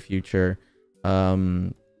mind for the future.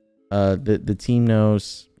 The team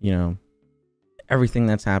knows, you know, everything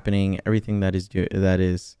that's happening, everything that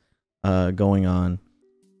is going on.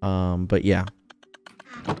 But yeah.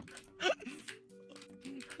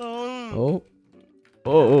 Oh.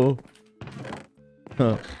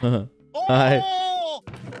 Hi.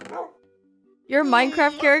 Your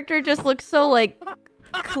Minecraft character just looks so like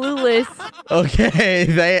clueless.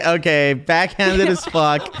 Okay, backhanded as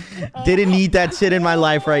fuck. Didn't need that shit in my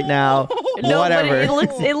life right now. No, Whatever.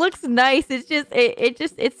 but it looks nice. It's just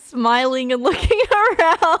it's smiling and looking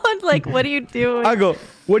around. Like, what are you doing? I go,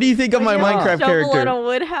 what do you think of my Minecraft character? In a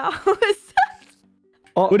wood house.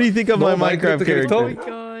 What do you think of my Minecraft character? Oh my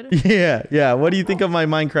god. Yeah. What do you think of my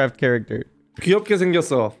Minecraft character? 귀엽게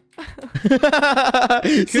생겼어.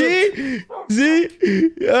 See?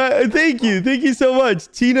 Thank you so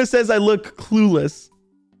much. Tina says I look clueless.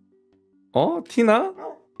 Oh, Tina?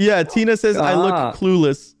 Yeah, Tina says I look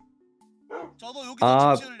clueless.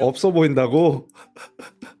 아, 없어 보인다고?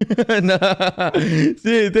 No.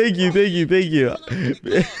 See, thank you. Do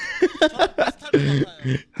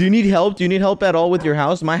you need help? Do you need help at all with your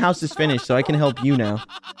house? My house is finished, so I can help you now.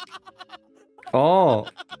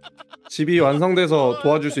 집이 완성돼서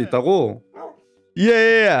도와줄 수 있다고?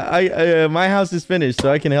 Yeah. My house is finished, so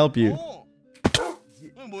I can help you.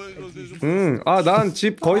 난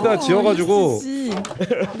집 거의 다 지어가지고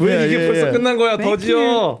왜 이게 벌써 끝난 거야? 더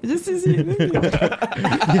지어.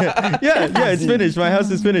 Yeah, it's finished. My house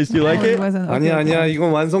is finished. You like it? 아니야,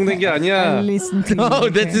 이건 완성된 게 아니야. No,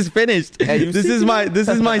 this is finished. This is my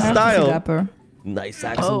style. Nice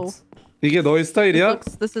accents. 이게 너의 스타일이야?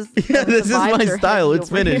 This is my style. It's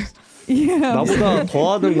finished. 나보다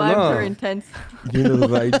더 Vibes are 하는구나. intense. You know the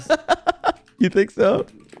vibes. You think so?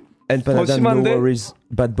 And Panada, no 심한데? worries.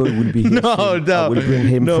 Bad boy will be here. No, soon. I no. will bring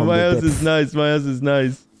him No, from my the house depth. is nice. My house is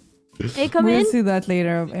nice. Hey, come We'll in. see that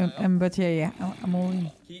later. But yeah, I'm all in.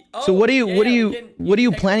 So what are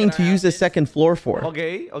you planning to use the second floor for?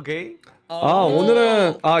 Okay.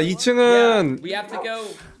 오늘은 2층은 We have to go.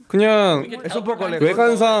 그냥 Es un poco lejos.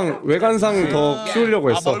 외관상 더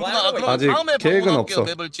키우려고 했어. 아직 계획은 없어.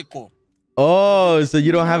 맵을 찍고. Oh, so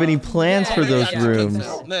you don't have any plans for those rooms?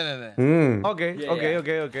 네네네. Okay.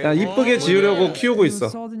 야, 이쁘게 지으려고 키우고 있어.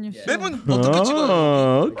 맵은 어떻게 찍어요?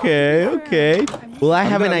 Oh, okay. Well, I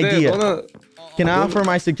have an 안 돼, idea. 너는 Can I offer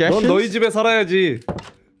my 넌 suggestions? 너희 집에 살아야지.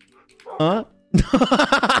 Huh?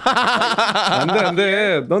 안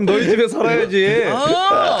돼. 넌 너희 집에 살아야지. No,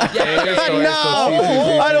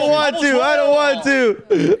 I don't want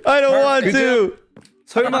to.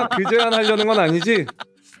 설마 그 제안하려는 건 아니지?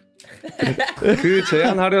 그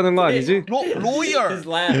제안하려는 거 아니지? 로이얼 His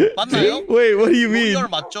laugh. 맞나요? Wait, what do you mean? 로이얼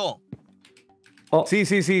맞죠? Sí,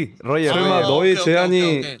 Roger. 설마 너의 오케이,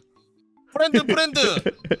 제안이 오케이. 프렌드.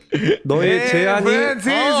 너의 제안이 Sí,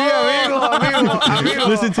 amigo.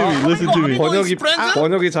 Listen to me.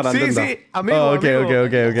 번역이 잘 안 된다. amigo. Oh, okay.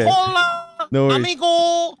 콜라. No worries.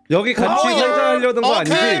 아미고. 여기 같이 살자 하려던 거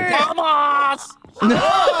아니지? 바마스.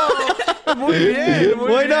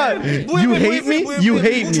 Why not? You hate me? You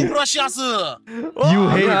hate me. 브라시아스. You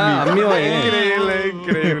hate me. 안 미워해.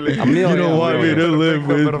 Increíble. 안 미워해. You don't want me to live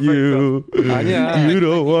with you. 아니야. You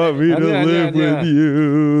don't want me to 아니야, live 아니야. with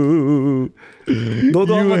you.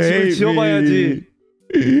 너도 You 한번 집을 hate 지어봐야지.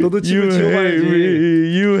 너도 You 집을 hate 지어봐야지. me.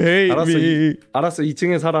 You hate 알았어, me. 알았어.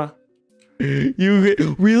 2층에 살아. You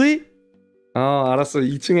hate. Really? 알았어.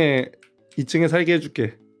 2층에 살게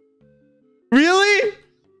해줄게. Really?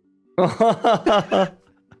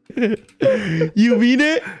 You mean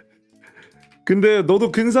it? 근데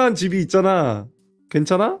너도 근사한 집이 있잖아.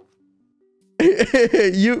 괜찮아?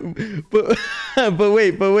 but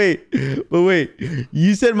wait.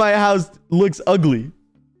 You said my house looks ugly.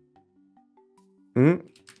 응?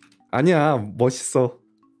 아니야. 멋있어.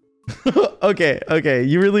 Okay.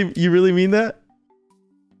 You really mean that?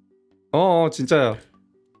 진짜야.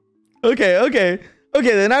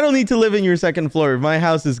 Okay, then I don't need to live in your second floor. My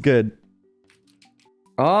house is good.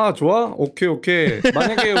 좋아? 오케이.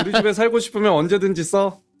 만약에 우리 집에 살고 싶으면 언제든지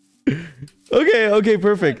써. Okay,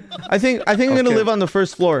 perfect. I think I'm gonna Okay. live on the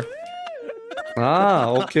first floor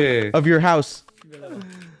오케이. of your house.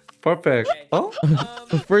 Perfect.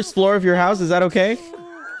 The first floor of your house, is that okay?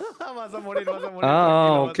 Vas a morir.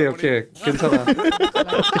 오케이. 괜찮아.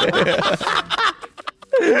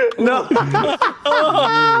 No.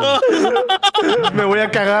 Me voy a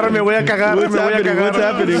cagar. What's happening?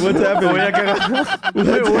 Me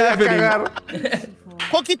voy a cagar.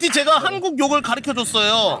 쿼키티 제가 한국 욕을 가르쳐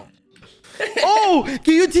줬어요. Oh,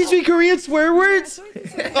 can you teach me Korean swear words?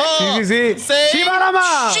 Sí.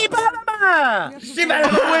 시바라마.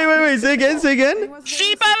 Wait. Say again.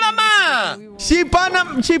 시바라마.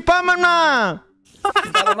 Shipamana.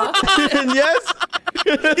 Yes.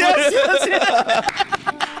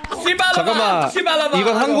 잠깐만.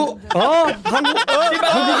 이건 한국에서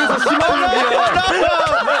시바라마야.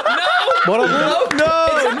 뭐라고? No.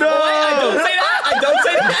 I don't say that.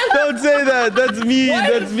 Don't say that. That's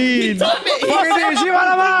mean.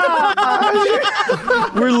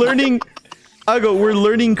 We're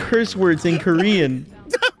learning curse words in Korean.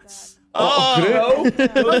 그래?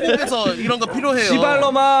 한국에서 이런 거 필요해요.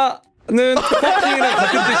 시발로마는 fucking이랑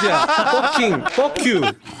같은 뜻이야. fuck you.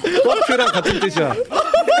 fuck랑 같은 뜻이야.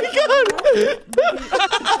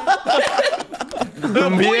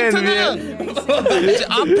 포인트는 이제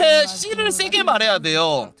앞에 C를 세게 말해야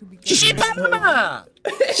돼요. 시바라마.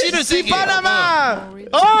 C를 세게. 시바라마.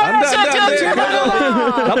 안돼.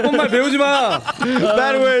 나쁜 말 배우지 마.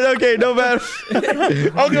 Bad word. Okay, no bad.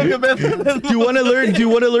 Okay. Do you want to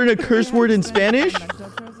learn a curse word in Spanish?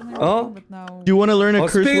 어? Do you want to learn a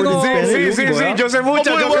curse word in Spanish? yo sé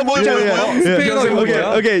mucho, yo sé mucho.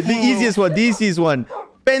 Okay, the easiest one.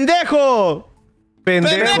 Pendejo!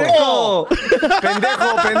 Pendejo.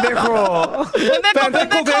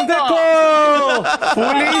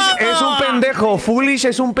 Foolish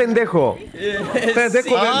es un pendejo.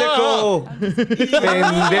 pendejo.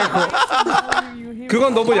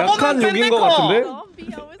 그건 너무 약한 욕인 것 같은데?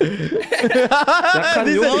 약한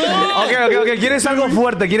욕? Okay. ¿Quieres algo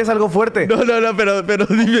fuerte? No, pero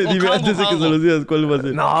dime antes de que se los digas cuál va a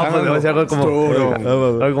ser. No, pues va a ser algo como...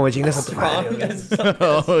 Algo como chingas a tu madre.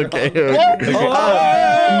 Okay.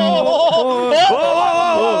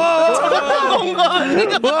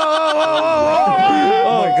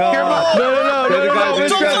 Oh my god.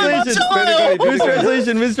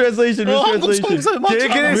 Mistranslation.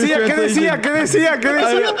 ¿Qué decía? No.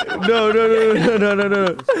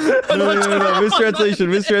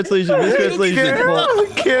 Mistranslation.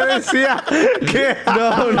 ¿Qué decía? ¿Qué?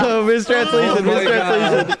 No,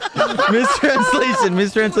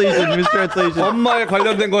 mistranslation. 엄마에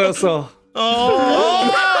관련된 거였어.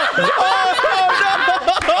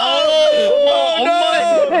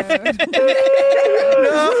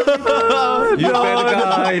 You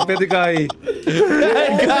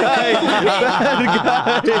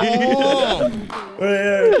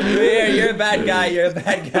bad guy. Yeah, you're a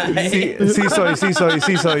bad guy. Sí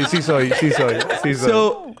soy.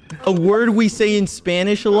 So, a word we say in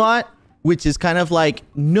Spanish a lot, which is kind of like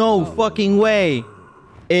no fucking way,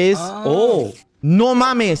 is no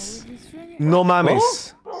mames. No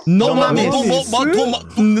mames. No mames.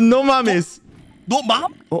 No mames. No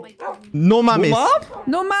mames.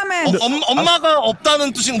 No mames. 엄마가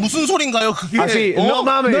없다는 뜻이 무슨 소린가요? 그게. Así, no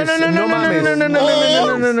mames.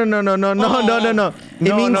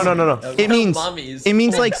 No. It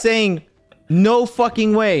means like saying no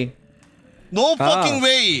fucking way. No fucking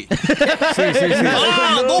way. Sí.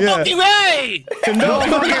 No fucking way.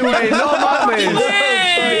 No mames.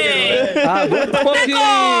 아, no fucking.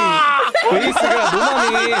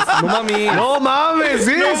 베이스가 노마미스. No mames,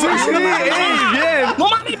 sí. Bien. No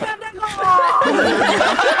mames, pendejo.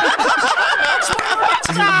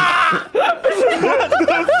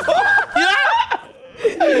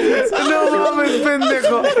 No mames,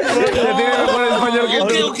 pendejo. Ya tiene mejor español que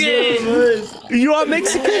tú. Okay. You are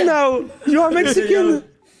Mexican now. Yes.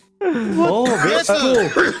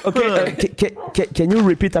 Okay, can you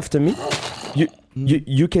repeat after me?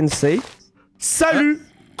 You can say Salut,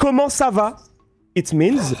 comment ça va? It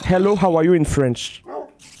means hello, how are you in French?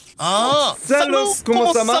 Salut,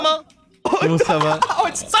 comment ça va? ¿Cómo se llama?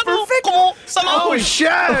 Salut, comment ça va? Oh shit!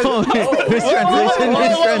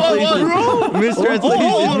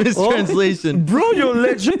 Mistranslation. Bro, you're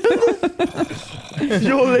legend.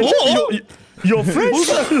 You're French.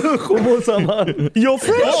 ¿Cómo se llama? You're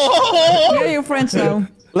French. Yeah, you're French now.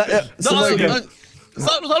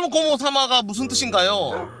 살로 como 사마가 무슨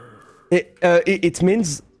뜻인가요? It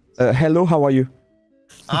means hello, how are you?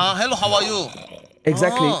 Hello, how are you?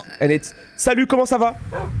 Exactly. And it's salut, comment ça va?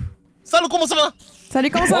 Salut, comment ça va? Salut,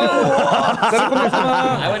 comment ça va?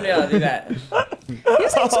 I wouldn't be able to do that. You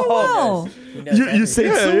say it so well. You say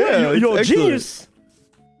it so well. You're a genius.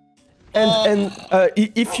 And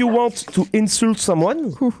if you want to insult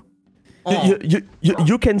someone,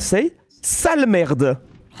 you can say sale merde.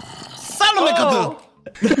 Sale merde.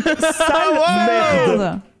 Sale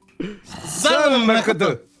merde. Sale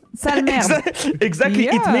merde. Exactly.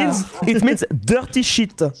 Yeah. It means dirty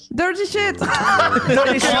shit. Dirty shit.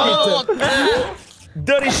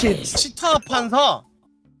 Dirty shit. 치타 판사.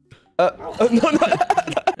 No.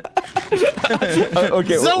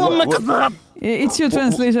 Okay. It's your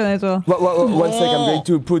translation, Edouard. One sec, I'm going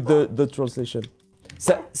to put the translation.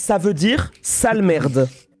 Ça veut dire sale merde.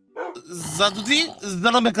 자두디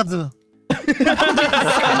자라메카드.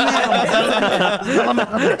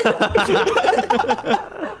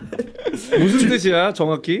 무슨 뜻이야,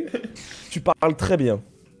 정확히? Tu parles très bien.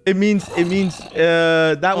 It means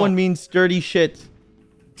that one means dirty shit.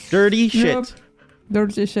 Dirty shit. Yep.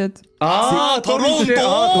 Dirty shit. 더러운 똥.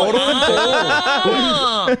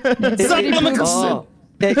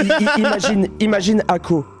 Imagine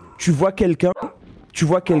Ako, tu vois quelqu'un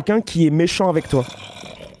qui est méchant avec toi.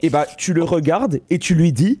 Et bah tu le regardes et tu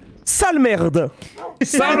lui dis sale merde.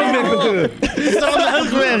 Sale merde.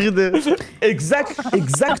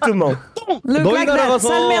 Exactement. Look like that.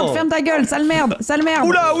 Sale merde, ferme ta gueule. Sale merde.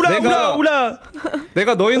 Oula.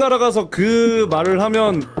 내가 너희 나라 가서 그 말을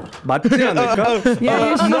하면 맞지 않을까?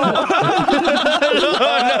 Yeah,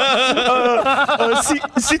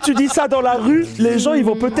 si tu dis ça dans la rue, les gens ils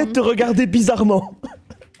vont peut-être te regarder bizarrement.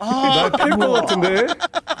 나 팰 것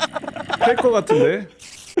같은데?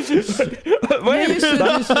 Yeah,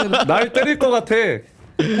 you should. 날 때릴 것 같아.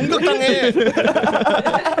 공격당해.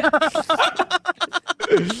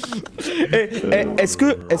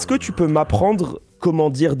 Est-ce que tu peux m'apprendre comment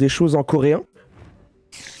dire des choses en coréen?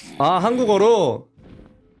 아 한국어로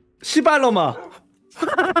시발로마.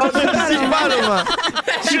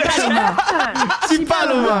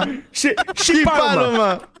 시팔로마.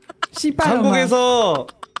 한국에서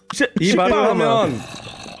이 말을 하면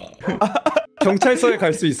경찰서에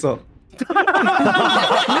갈 수 있어.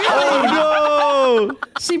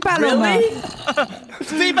 시팔로마.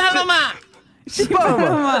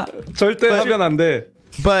 시팔로마. 절대 하면 안 돼.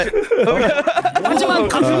 But 하지만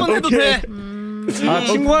가끔은 해도 돼. 아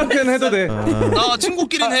친구한테는 해도 돼.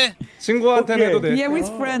 친구끼리는 해. 친구한테는 해도 돼. Yeah, with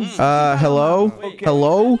friends. hello?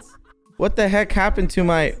 Hello? What the heck happened to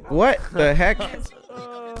my... What the heck?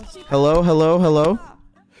 Hello? Hello? Hello?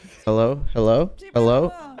 Hello? Hello?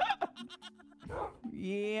 Hello?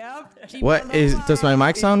 Yep. What is... Does my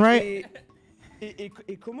mic sound right? Et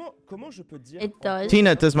comment je peux dire? It does.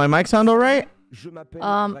 Tina, does my mic sound alright? Je m'appelle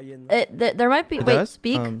Ryan. There might be. It Wait, does?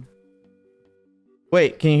 speak.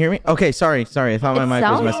 Wait, can you hear me? Okay, sorry. I thought my It mic was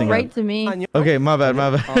sounds messing right up. to me. Okay, my bad.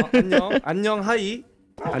 안녕 안녕 하이.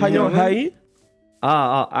 안녕 하이.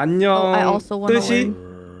 안녕. Oh, I also wanna 뜻이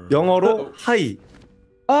영어로 하이.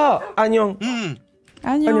 안녕.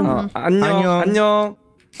 안녕. 안녕. 안녕.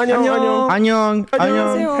 안녕. 안녕.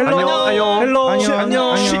 헬로.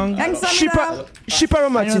 안녕. 감사합니다.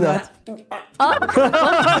 시팔로마 티나.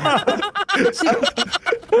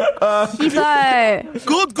 시발.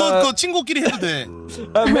 굿. 친구끼리 해도 돼.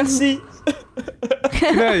 Merci.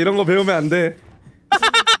 그래 이런 거 배우면 안 돼.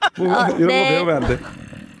 이런 거 네. 배우면 안 돼.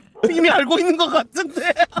 이미 알고 있는 것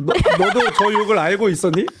같은데. 너도 저 욕을 알고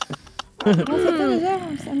있었니?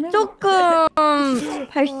 조금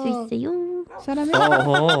할 수 있어요. 사람이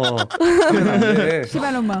그러면 안 돼.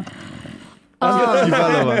 시팔로마.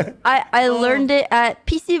 I learned it at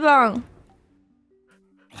PC방.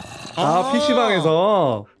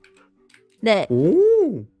 PC방에서. 네.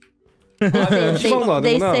 오. PC방도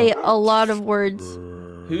They 하는구나. say a lot of words.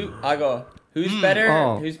 Who's better?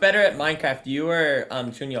 Who's better at Minecraft? You or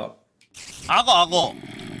Jungryeok? 악어.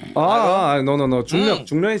 no.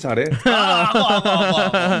 중련이 잘해.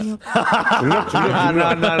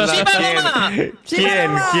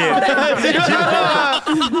 중련.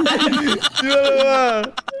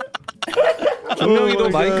 중력이도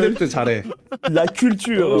마인크래프트 잘해. La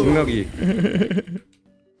culture. 중력이.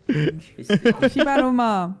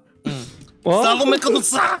 시팔로마. 싸고 맥혀도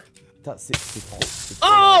싸. C'est trop.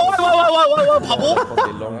 와 바보.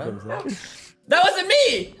 That wasn't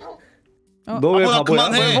me. 너 왜 바보야?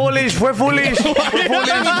 그만해. Fue foolish.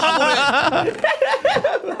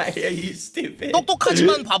 Are you stupid?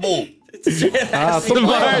 똑똑하지만 바보.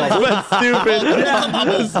 똑똑한 바보?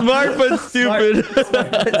 Smart but stupid.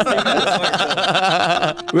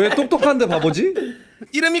 왜 똑똑한데 바보지?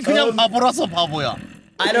 이름이 그냥 바보라서 바보야.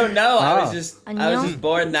 I don't know. I was just 안녕?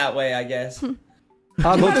 born that way, I guess.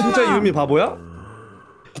 너 진짜 이름이 바보야?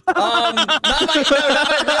 Not my real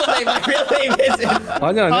name. My real name isn't.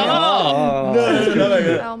 아니야.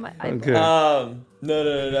 Oh my! 오케이.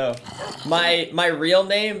 No. My real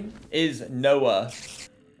name is Noah.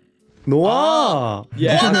 노아.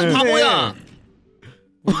 Yeah. 노아는 바보야.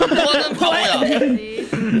 노아는 바보야.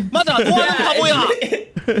 맞아. 노아는 바보야.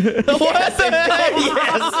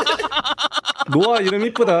 노아 이름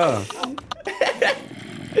이쁘다.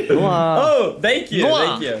 노아. Oh, thank you.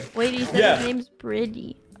 Noah. Thank you. Wait, you said Yeah. his name's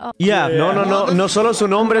Pretty. Oh. Yeah, no solo su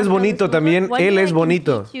nombre es bonito, también Why él don't I es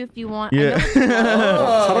bonito. teach you if you want? Yeah.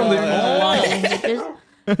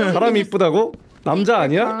 사람이 이쁘다고? 남자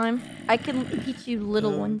아니야? I can teach you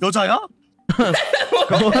little ones. 여자야?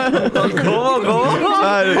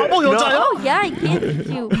 바보 여자야? Oh yeah, I can teach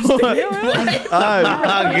you.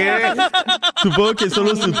 ¿Qué? Supongo que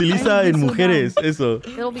solo se utiliza en mujeres, eso.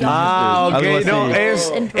 It'll be Ah, Algo ok, no, así. es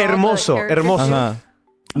And draw the hermoso, characters. hermoso. Ajá.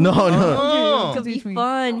 No. It'll be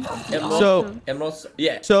fun.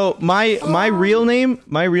 Yeah. So my real name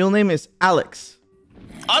is Alex.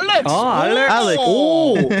 알렉스. Alex.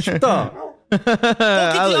 오, 쉽다.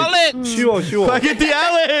 알렉스. 쉬워. Quackity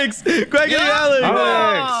Alex.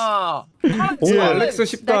 오, 알렉스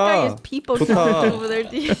That guy is 쉽다. people 좋다. over there.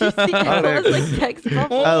 Did you see it? It was like text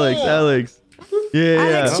bubble. Alex. Yeah.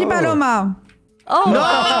 알렉스 시팔로마. Oh.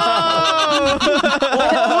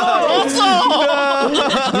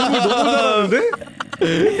 이름이 너무 잘하는데?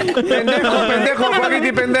 Pendejo,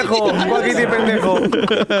 Quackity pendejo. Quackity pendejo.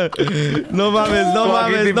 No mames, no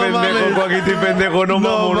mames, no mames. Quackity pendejo, no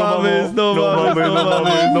mames, no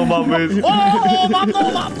mames. no mames. 오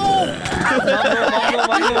맘노.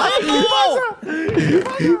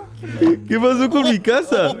 ¿Qué pasó con mi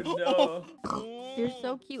casa? You're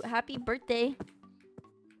so cute. Happy birthday.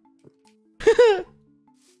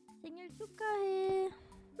 Señor Sukahe.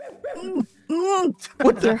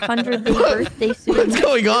 What's your 100th birthday soon? What's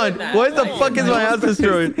going on? Why the fuck is my house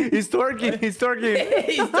destroyed? He's twerking. He's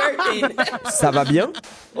twerking. Ça va bien?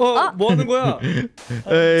 뭐 하는 거야?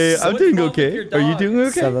 Hey, I'm doing okay. Are you doing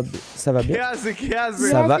okay? Ça va bien? Yes.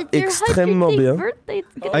 Ça va extrêmement bien.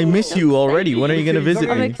 I miss you already. When are you gonna visit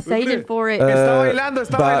I'm me? excited for it.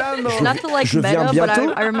 Está bailando. Not to like je viens meta, but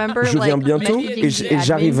bientôt. I remember Je viens like bientôt messaging et the admin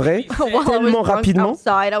j'arriverai while I was tellement drunk rapidement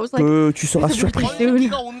outside. I was like, que tu seras surpris.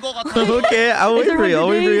 Okay, I'll wait for you. I'll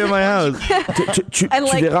wait for you at my house. Tu and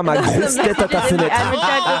like verras ma grosse tête à ta fenêtre.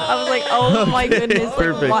 I was like, oh my goodness,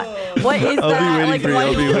 Perfect. like, what is I'll be that? waiting Like, for you. why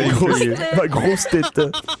I'll be is waiting for you. Ma grosse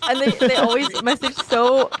tête. And they always message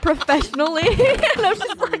so professionally, and I'm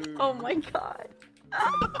just like, oh my god.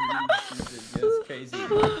 That's crazy.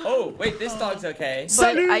 Oh, wait, this dog's okay.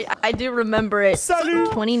 But I do remember it.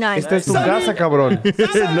 Salut. 29. Esta es tu casa, cabrón.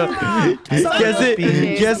 No.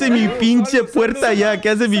 ¿Qué hace mi pinche puerta allá? ¿Qué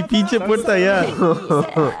hace mi pinche puerta allá?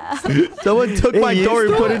 Someone took my door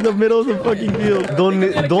and put it in the middle of the fucking field.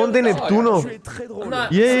 ¿Dónde Neptuno?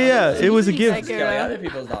 Yeah. It was a Like, gift. other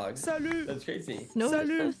people's dogs. That's crazy. No,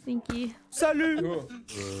 so stinky. Salut.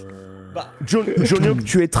 Jungryeok,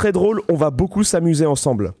 tu es très drôle. On va beaucoup s'amuser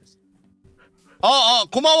ensemble.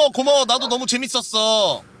 고마워. 나도 너무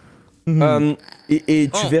재밌었어. Et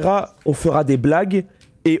tu verras, on fera des blagues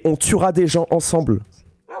et on tuera des gens ensemble.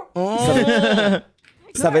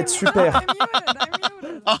 Ça va être super.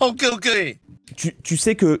 오케이. Tu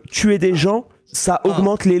sais que tuer des gens, ça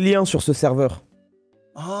augmente les liens sur ce serveur.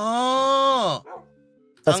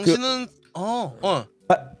 Parce que,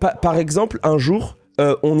 par exemple, un jour,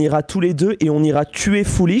 on ira tous les deux et on ira tuer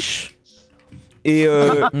Foolish. Et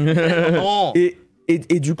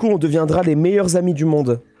du coup, on deviendra les meilleurs amis du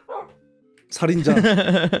monde. 살인자.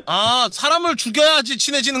 사람을 죽여야지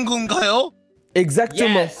친해지는 건가요?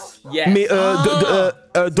 Exactement. Yes. Mais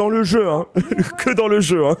dans le jeu, hein. Que dans le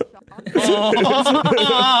jeu, hein.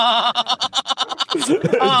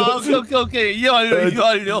 오케이.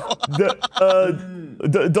 이해하려.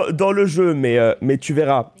 Dans le jeu, mais tu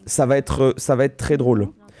verras, ça va être très drôle.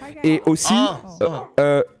 Et aussi,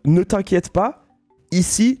 ne t'inquiète pas,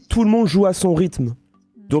 ici, tout le monde joue à son rythme.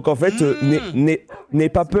 Donc en fait, n'aie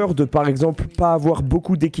pas peur de, par exemple, pas avoir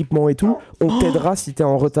beaucoup d'équipement et tout. On t'aidera si t'es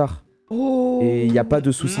en retard. Et il n'y a pas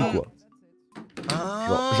de souci, quoi.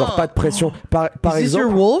 Genre pas de pression. Par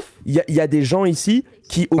exemple, il y a des gens ici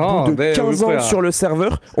qui, au bout de 15 ans sur le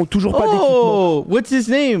serveur, ont toujours pas d'équipement. Oh, what's his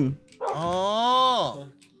name?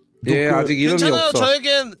 예, 아직 이름이 괜찮아요. 없어.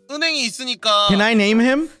 저에겐 은행이 있으니까. Can I name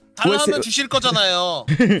him? 달라면 주실 거잖아요.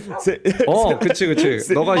 그치.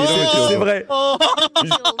 너가 이름을 지어줘. C'est vrai.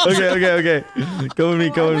 Okay. Come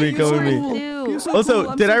with me.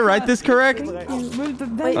 Also, did I write this correct?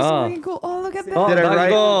 Wait, oh, look at that. Did I 나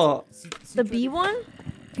write? 이거 The B one?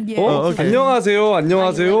 Yeah. Okay. 안녕하세요.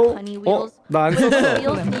 Honey wheels. 나 안 Wheels 썼어.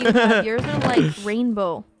 do you have? Yours are like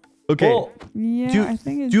rainbow. Okay. Yeah, I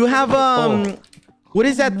think it's Do you have what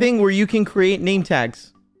is that thing where you can create name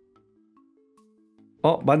tags?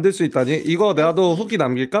 만들 수 있다니? 이거 나도 후기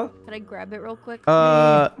남길까? Could I grab it real quick?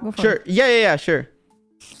 Go for Sure. it. Yeah, sure.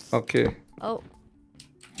 오케이. Oh.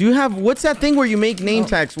 Do you have what's that thing where you make name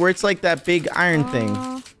tags where it's like that big iron thing?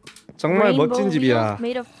 정말 Rainbow 멋진 집이야. wheels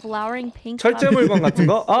made of flowering pink. 철제 물건 같은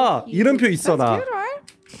거? 이름표 있어 나. Good, right?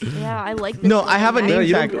 Yeah, I like this. No, I have a name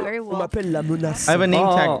tag. Very On well. m'appelle la menace. I have a name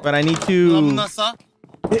tag, but I need to. 남났어?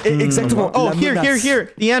 Exactement. Oh, la menace. here.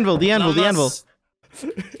 The anvil. 남났어.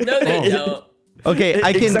 No, they don't. Okay,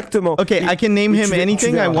 I can. Exactement. Okay, I can name Et him tu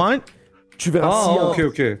anything I verras. want. Tu verras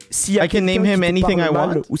오케이. s'il y a I can name quelqu'un him qui te anything parle I mal,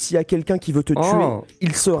 want. ou s'il y a quelqu'un qui veut te tuer,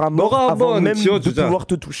 il sera mort 너가 avant 한번 même de 지어주자. pouvoir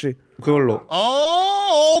te toucher. 그걸로.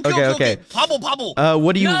 Okay. 바보.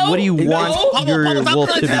 What do you want your wolf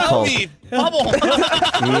to be called? 바보.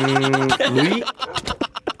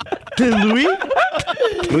 Louis?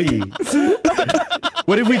 루이.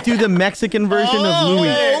 What if we do the Mexican version of Louis?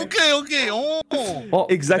 오케이.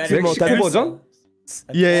 Exactement. T'as 멕시코 vu? 버전?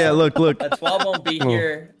 Yeah, look. A 12 won't be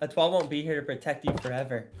here. A 12 won't be here to protect you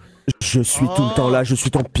forever. Je suis tout le temps là, je suis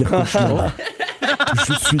ton pire cauchemar.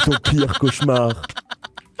 Je suis ton pire cauchemar.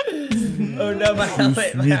 Oh no, my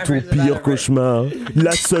helmet. Je suis ton pire cauchemar.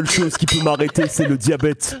 La seule chose qui peut m'arrêter, c'est le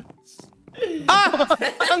diabète.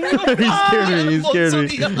 He scared me.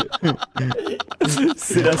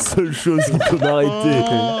 C'est la seule chose qui peut m'arrêter.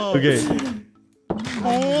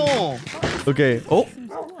 Okay. Oh.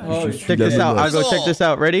 Check this out. I'll go check this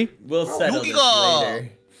out. Ready? We'll settle this 여기가 later.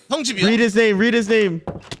 형 집이야? Read his name. Read his name.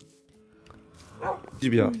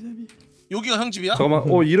 집이야. 여기가 형 집이야? 잠깐만.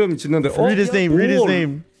 이름 짓는데. Read his name. Read his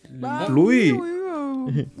name. 로이.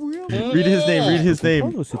 Read his name. Read his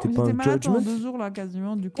name. C'était pas J'étais un malade pendant judgment. 2 jours là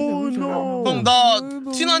quasiment. Du coup, Oh non. 형, 나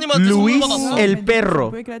티나님한테 Luis 선물 받았어. el perro.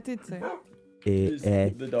 Un peu éclaté, tu sais.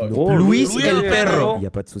 The dog. Luis el perro. Il y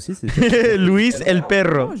a pas de souci, c'est Luis el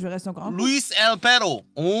perro. Oh, je vais rester encore un peu. 루이스 엘 페로.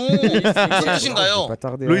 오, 무슨 뜻인가요? pas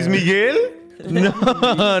tarder. Luis Miguel? No,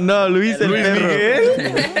 Luis el Luis perro. Miguel?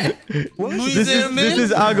 루이스 엘 This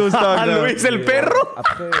is Ago's dog. Ah, now. Luis el perro?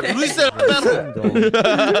 루이스 엘 페로.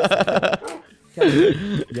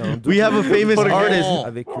 We have a famous artist.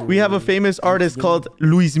 We have a famous artist called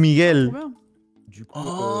Luis Miguel.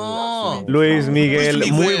 아. Luis Miguel.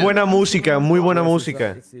 Luis Miguel. Muy buena música, muy buena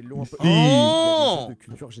música. 오.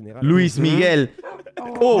 Luis Miguel.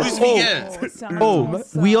 Oh, 루이스 미겔. oh.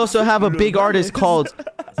 We also have a big artist called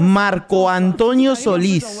Marco Antonio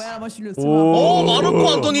Solís. Ouais, moi je suis le 오, 마르코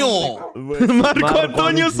안토니오. Marco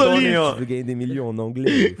Antonio Solís. Je veux gagner des millions en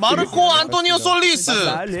anglais. 마르코 안토니오 솔리스.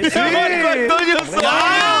 Marco Antonio Solís.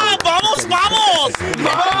 야, vamos, vamos.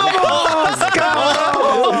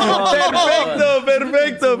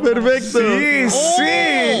 Perfecto, perfecto. Sí,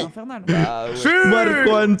 sí. infernal.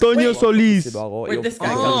 Marco Antonio Solís. C'est marrant. Where'd Et this guy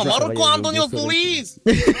en- come 아, from? 마르코 안토니오 솔리스.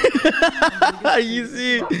 You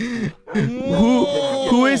see,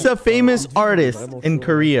 who is a famous artist in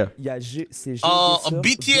Korea? Il y a c'est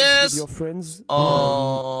BTS. Your Friends.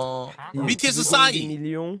 BTS Des 싸이.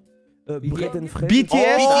 millions. Bread and Friends.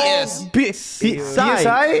 BTS. BTS.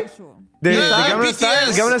 Psy. De Yeah, Gangnam Style?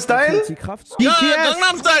 BTS. Gangnam Style? Petit Craft. 야,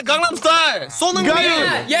 강남스타일, 강남스타일. 손흥민.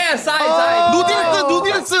 Yeah, yeah, side.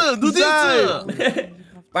 누딘스.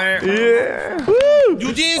 Yeah.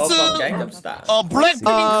 뉴진스. Gangnam Style.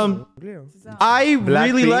 블랙핑크. I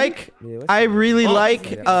really Blackpink. I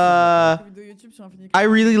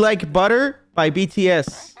really like Butter by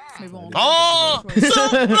BTS. Mais bon. 아,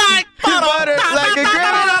 Soup like butter. Like a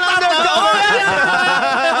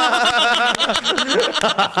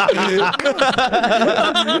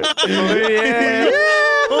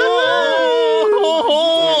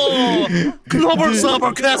글로벌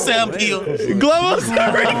서버 QSMP. Global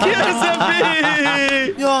Summer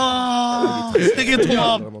QSMP. 야, 세계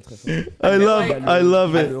통합. Vraiment très fort. I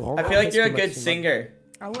love it. I feel like you're a good singer.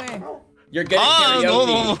 Ah ouais. You're good at Ah, karaoke.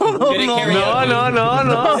 no. Good at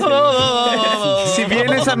karaoke. No. Si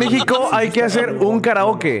vienes a México, hay que hacer un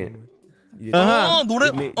karaoke. 아,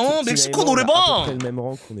 노래. Mais 멕시코 finalement, on a à peu 노래방. près le même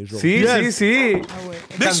rang qu'on est genre. Sí, Yes. sí. Ah ouais.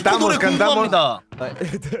 멕시코 노래 cantamos. 궁금합니다.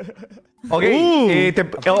 Ok,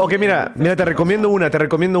 ok, mira, te recomiendo una.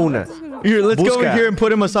 Here, let's go over Busca. here and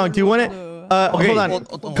put him a song. Do you want it? Hold on.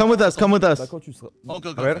 Come with us. Bah, quand tu seras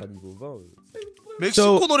오케이, A ver. 오케이. à niveau 20,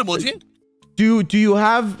 멕시코 노래 뭐지? Do you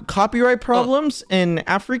have copyright problems in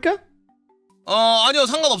Africa? 아니요,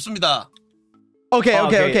 상관없습니다. Okay.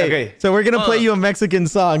 Okay. So we're gonna play you a Mexican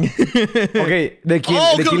song. Ok, ¿de quién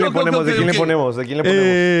le ponemos?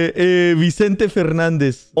 Vicente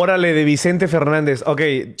Fernández. Órale, de Vicente Fernández. Ok,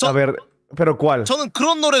 a ver, ¿pero cuál? 저는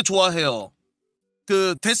그런 노래 좋아해요.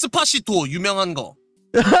 그 데스파시토 유명한 거.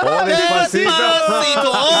 Despacito.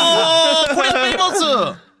 코리안 페이머스.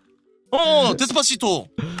 데스파시토.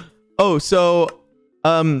 Oh, so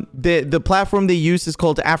the platform they use is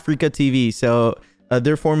called Africa TV. So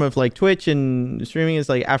their form of like Twitch and streaming is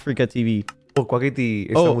like Africa TV. Oh, Quackity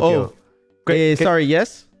está muteado. Sorry,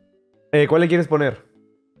 yes. ¿Cuál le quieres poner?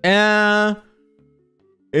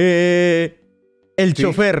 El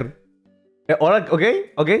chofer. Ahora, ok.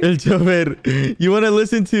 El chofer. You want to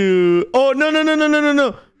listen to? Oh no.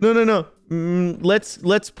 Let's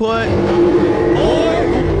put.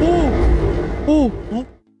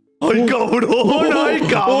 ¡Ay, cabrón!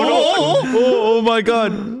 Oh my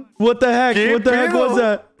god. What the heck? ¿Qué What the heck pedo? was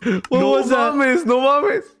that? What was that? No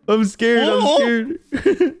mames. I'm scared.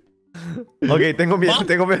 Ok, tengo miedo.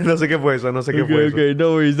 No sé qué fue eso. Okay,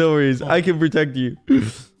 no worries. I can protect you.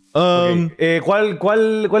 Okay.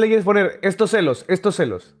 ¿Cuál le quieres poner? Estos celos.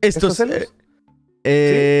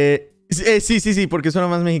 Sí, porque suena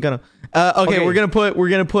más mexicano. Okay, Okay. we're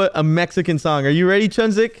gonna put a Mexican song. Are you ready,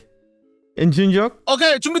 Chunzik? And Jungryeok?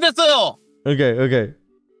 오케이, 준비됐어요. Okay.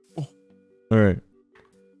 All right.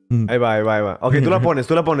 Ahí va. Ok, tú la pones,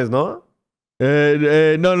 ¿no?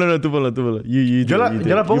 No, tú ponla. Yo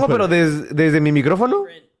la pongo, pero desde mi micrófono.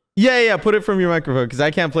 Yeah, put it from your microphone, because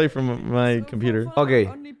I can't play from my computer. Ok,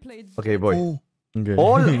 voy. Okay.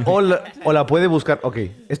 O la puede buscar. Ok,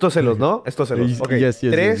 estos celos, ¿no? Estos celos. Ok, Yes,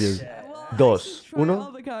 yes, 3, yes, yes. 2,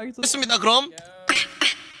 1. 됐습니다. 그럼.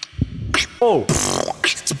 Oh!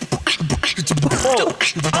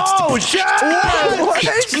 Oh, shit!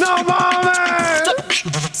 No mames!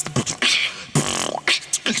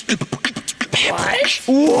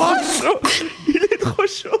 What? Il est trop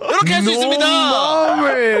chaud. 이렇게 할 수 있습니다.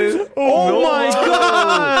 Mames! Oh my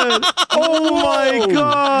god! Oh my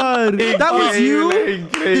god! That was you?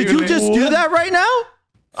 Did you just do that right now?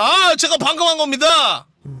 아, 제가 방금 한 겁니다.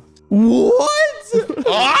 What?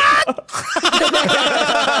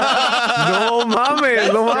 No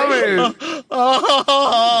mames, no mames.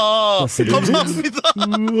 감사합니다.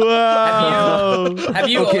 Wow. Have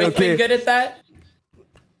you always been good at that?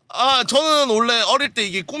 아, 저는 원래 어릴 때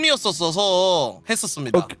이게 꿈이었었어서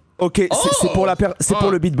했었습니다. Ok, c'est pour c'est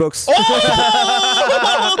pour le beatbox. 오!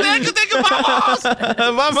 땡큐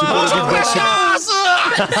vamos!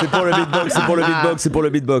 C'est pour le beatbox, c'est pour le beatbox, c'est pour le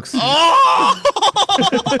beatbox.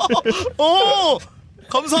 오!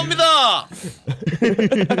 감사합니다.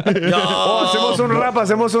 야.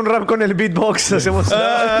 Hacemos un rap con el beatbox. Hacemos.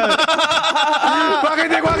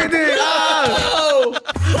 ¡Guáquete, guáquete!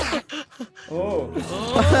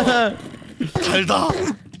 달다.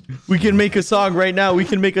 We can make a song right now. We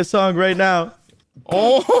can make a song right now.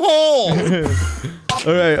 오!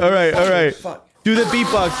 All right. Do the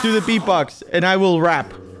beatbox, and I will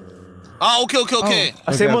rap. 아, 오케이.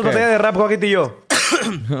 Hacemos batalla de rap, Quackity y yo.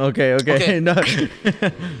 Okay. No.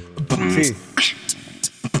 Sí.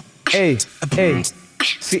 Ey.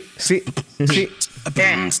 Sí.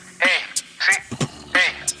 3,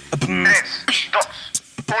 2,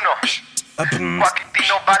 1. Quackity,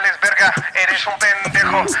 no vales verga, eres un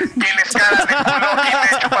pendejo. Tienes cara de culo y me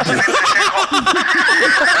chupas el entrecejo.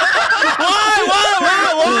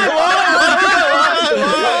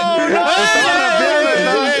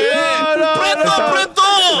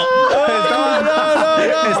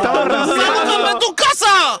 Estaba rapeando en tu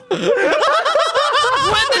casa.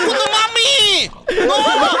 Vete con tu mami. No.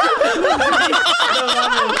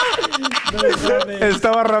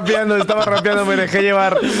 Estaba rapeando, me dejé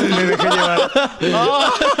llevar.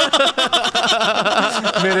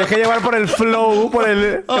 Me dejé llevar por el flow, por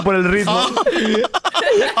el ritmo.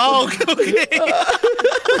 Ah, ok.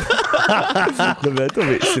 Non mais attends,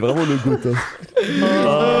 mais c'est vraiment le goût.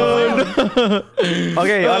 Ok,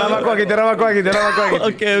 ahora va Quackity.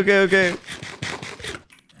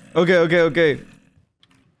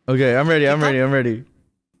 Okay, I'm ready.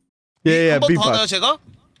 Yeah, 한번 더 beatbox. 하나요, 제가?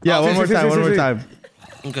 Yeah, one more time.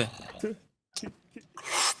 오케이.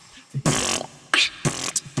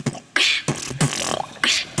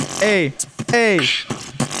 Hey.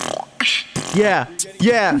 Yeah.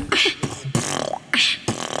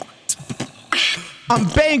 I'm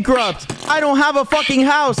bankrupt. I don't have a fucking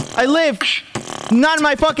house. I live not in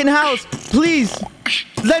my fucking house. Please,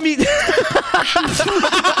 let me. I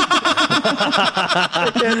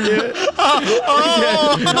can't do it.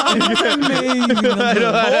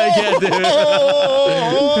 I can't do it.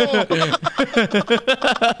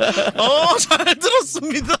 잘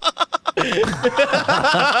들었습니다.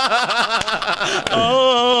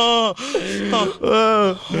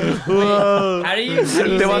 How do you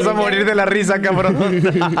Te vas a morir de la risa, cabrón.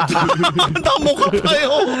 나 목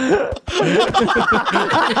아파요.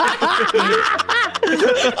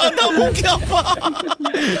 나 목이 아파.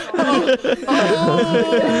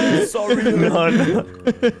 Sorry. No.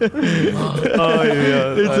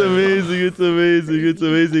 It's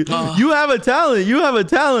amazing. You have a talent.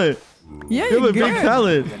 Yeah, You have a big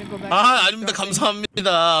talent. 아, 아닙니다.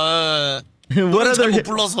 감사합니다. What 노래 잘 other? 못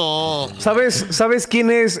불러서. ¿Sabes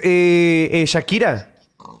quién es Shakira?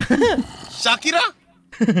 샤키라?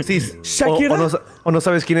 Sí. Shakira? ¿O no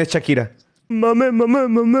sabes quién es Shakira? Mamé.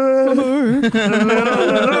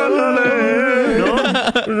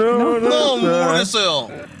 너 모르겠어요.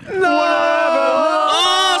 아,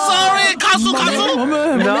 sorry. 가수.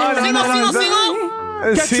 싱어.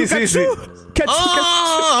 Sí.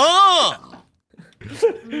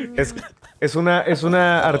 Es una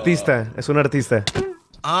artista.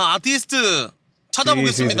 아, 아티스트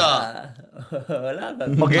찾아보겠습니다.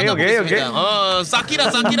 Ok.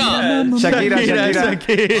 사키라. Shakira.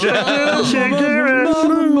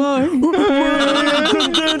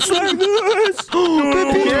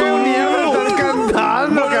 Estás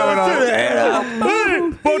cantando, cabrón.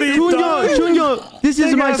 Junior, this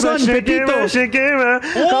is my son, Pepito.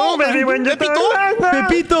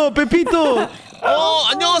 Pepito.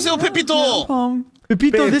 안녕하세요, 페피토.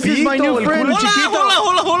 Pepito, this is my new friend.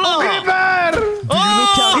 홀라.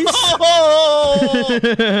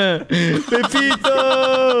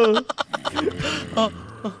 Pepito.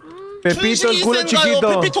 Pepito el culo 센가요?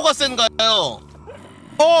 chiquito. 페피토가 센가요?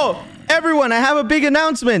 Oh, everyone, I have a big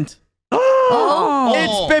announcement. Oh.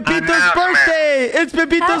 It's Pepito's birthday. It's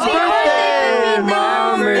Pepito's birthday.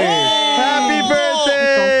 Mami. Happy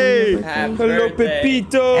birthday. Hello,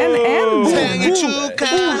 Pepito. M. 생일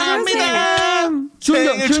축하합니다.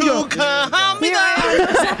 생일 축하합니다.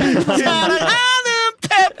 사랑하는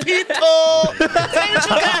페피토 생일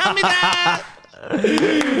축하합니다.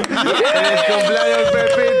 ¡Feliz cumpleaños,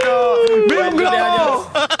 Pepito! ¡Mira un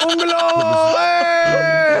globo! ¡Un globo!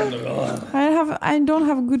 I don't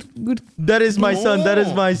have good. That is my son. That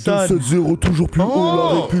is my son. 2-0 toujours plus haut,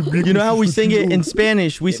 la République. You know how we sing it in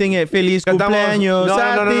Spanish? We sing it Feliz cumpleaños. No,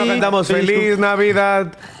 cantamos Feliz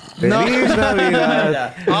Navidad. Feliz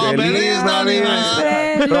Navidad. Feliz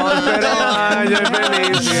Navidad. Próspero año y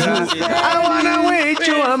felicidad. I wanna wish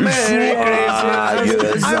you a Merry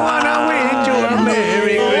Christmas. I wanna wish you a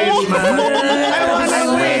Merry Christmas. I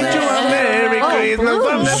wanna wish you a Merry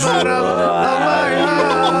Christmas from the bottom of my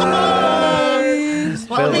heart.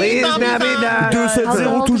 Feliz Navidad.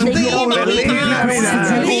 2-0 toujours plus haut, la Feliz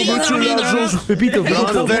Navidad. Pepito,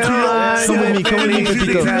 Pepito. Come with me,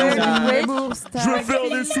 Pepito. Je veux faire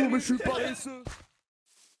des sous, mais je suis paresseux.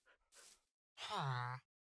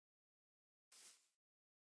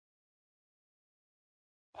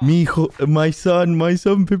 Mijo, my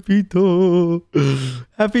son Pepito.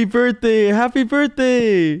 Happy birthday, happy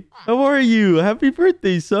birthday. How are you? Happy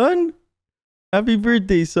birthday, son. Happy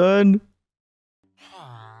birthday, son.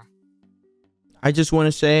 I just want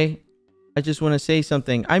to say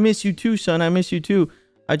something. I miss you too, son. I miss you too.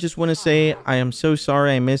 I just want to say I am so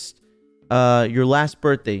sorry I missed your last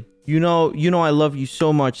birthday. You know I love you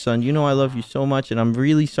so much, son. You know I love you so much, and I'm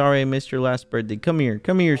really sorry I missed your last birthday. Come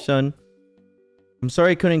here, son. I'm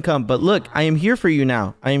sorry I couldn't come, but look, I am here for you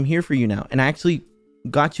now. I am here for you now, and I actually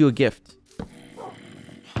got you a gift.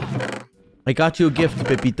 I got you a gift,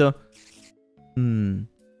 Pepito.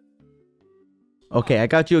 Okay, I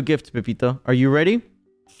got you a gift, Pepito. Are you ready?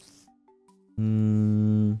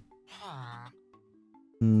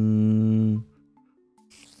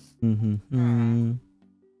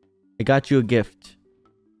 I got you a gift.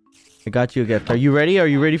 Are you ready? Are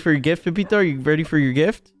you ready for your gift, Pepito? Are you ready for your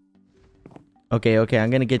gift? Okay, I'm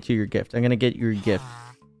gonna get you your gift.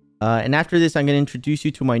 And after this, I'm gonna introduce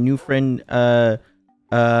you to my new friend,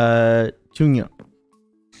 Jungryeok.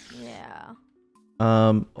 Yeah.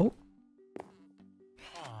 Oh.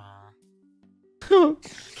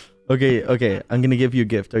 Okay. I'm gonna give you a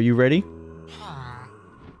gift. Are you ready?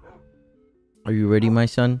 Are you ready, my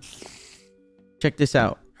son? Check this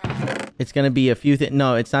out. It's gonna be a few things.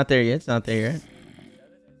 No, it's not there yet.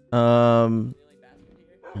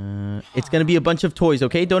 It's gonna be a bunch of toys,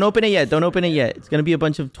 okay? Don't open it yet. It's gonna be a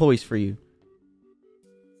bunch of toys for you.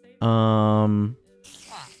 And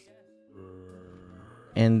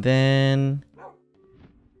then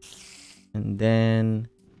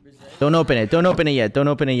don't open it yet,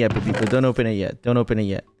 Pepito. Don't open it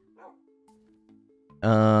yet.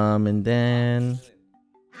 And then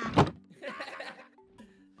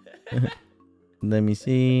let me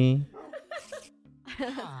see.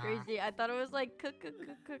 That's crazy. I thought it was like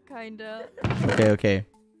kinda. Okay.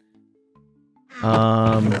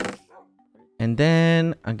 And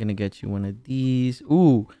then I'm gonna get you one of these.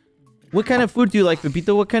 Ooh, what kind of food do you like,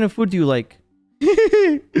 Pepito? What kind of food do you like?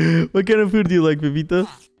 Pepito?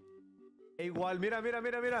 Igual,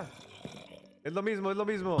 mira. Es lo mismo.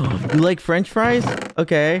 You like French fries?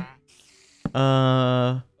 Okay.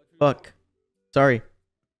 Fuck. Sorry.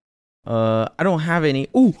 I don't have any.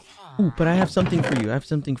 Ooh, but I have something for you.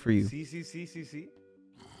 Sí.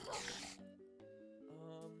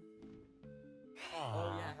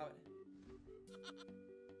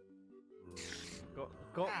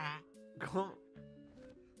 ¿Cómo?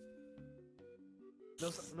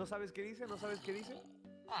 ¿No sabes qué dice?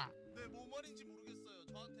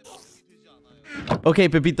 Okay,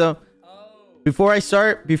 Pepito. Before I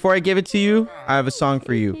give it to you, I have a song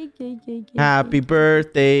for you. Happy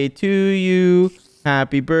birthday to you.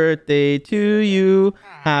 Happy birthday to you.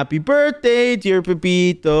 Happy birthday, dear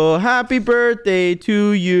Pepito. Happy birthday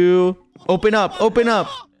to you. Open up.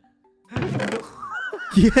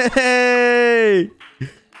 Yay!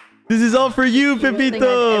 This is all for you,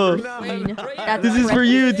 Pepito. This is for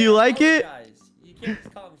you. Do you like it? You can't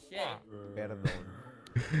just call him shit.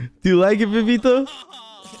 Do you like it, Pepito?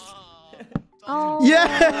 Oh. Yay!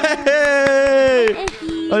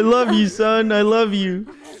 I love you, son. I love you.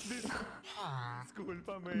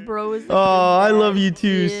 Bro is. Oh, I love you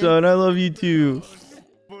too, son. I love you too.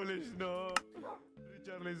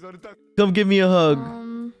 Come give me a hug.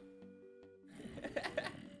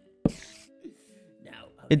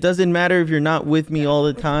 It doesn't matter if you're not with me all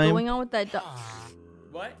the What's time. going on with that dog?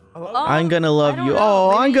 What? I'm gonna love you.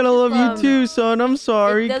 Oh, I'm gonna love you too, son. I'm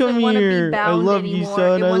sorry. Come here. I love you,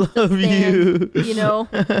 son. I love you. You know.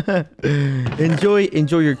 enjoy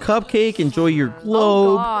your cupcake. Enjoy your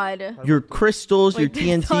globe. Oh God. Your crystals. Wait,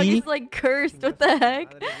 your this dog TNT. is like cursed. What the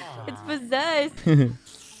heck? It's possessed.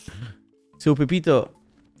 So Pepito,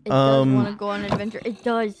 It does want to go on an adventure. It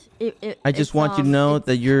does. I just want you to know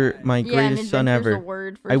that you're my yeah, greatest son adventure's ever. a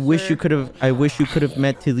word for I wish you sure. could have. I wish you could have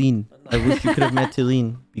met Tilene. I wish you could have met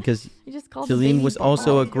Tilene because You just called the Tilene baby was ball.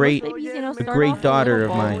 also a Most great, babies, you know, a start great off a daughter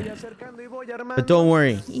little of ball. mine. But don't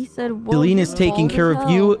worry, He said, "Whoa, Tilene you're is taking bald care as of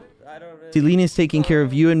hell." you. Tilene is taking care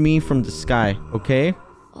of you and me from the sky. Okay?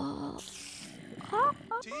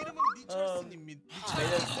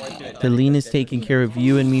 Tilene is taking care of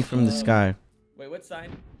you and me from the sky. Wait, what sign?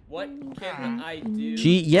 What can I do?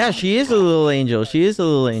 She is a little angel. She is a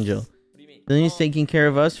little angel. Tilene is taking care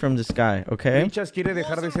of us from the sky. Okay? Richas quiere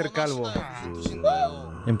dejar de ser calvo.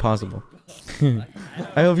 Impossible.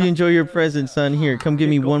 I hope you enjoy your present, son. Here, come give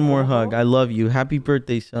me one more hug. I love you. Happy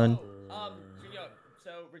birthday, son. Jungryeok,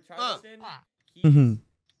 so Richardson,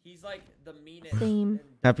 he's like the meanest. Same.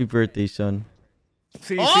 Happy birthday, son.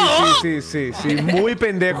 Sí. Muy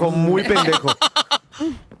pendejo, muy pendejo.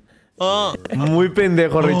 Muy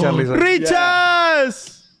pendejo, Richarlison.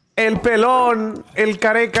 ¡Richas! El pelón, el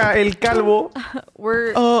careca, el calvo.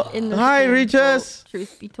 We're in the hi, same Richas. boat,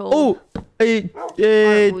 truth be told. Oh,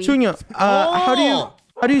 Chunya, how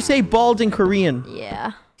do you say bald in Korean?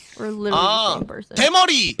 Yeah. We're literally the same person.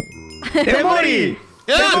 대머리. 대머리.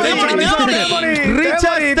 대머리.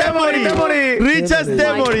 Richas 대머리. Richas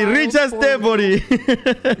대머리. Richas 대머리.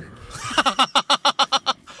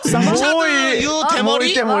 Muy, you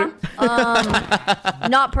대머리.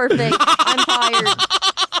 Not perfect. I'm tired.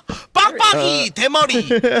 빡빡이 대머리.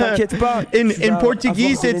 T'inquiète pas. In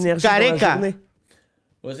Portuguese, it's careca.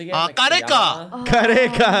 What's it again? 아, Like 까레까.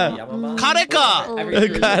 Careca. Yamama? 카레까.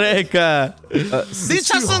 Careca.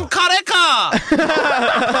 리차슨 카레까.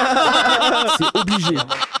 C'est obligé.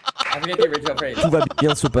 I forget the original phrase. Tout va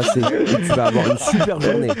bien se passer. Et tu vas avoir une super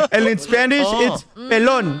journée. And in Spanish, it's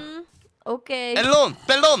pelón. Okay. 펠론.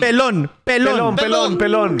 펠론. Pelón. Pelón.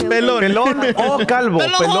 Pelón. Pelón o calvo.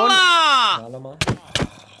 펠론 Pelón. 호라. Malama?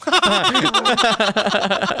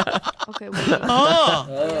 Okay. Wait. 어.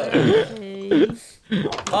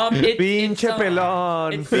 Okay. Pinche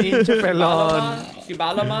pelón. It's Pinche pelón.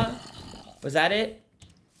 Shibalama? Was that it?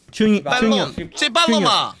 Chunya. 펠론.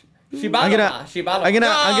 찌발로마. Shibalama. Shibalama.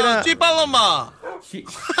 야, 찌발로마.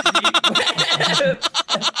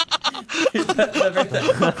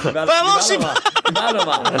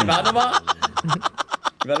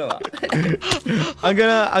 I'm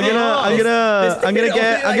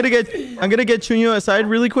gonna get Chunyo aside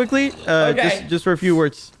really quickly. Okay. Just for a few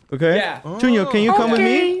words. Okay? Yeah. Chunyo, can you come with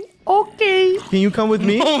me? Okay. Can you come with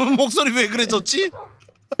me? 목소리 왜 그래졌지?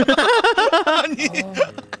 아니.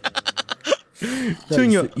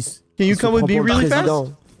 Chunyo, can you come with me really fast?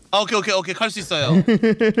 아, 오케이. 갈 수 있어요.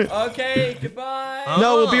 Okay, goodbye.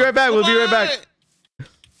 No, we'll be right back. We'll be right back.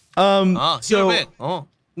 So,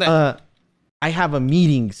 네. I have a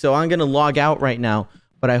meeting, so I'm gonna log out right now.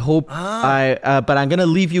 But I hope but I'm gonna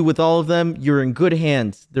leave you with all of them. You're in good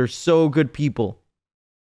hands. They're so good people.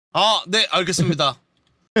 아, 네, 알겠습니다.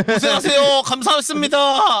 고생하세요.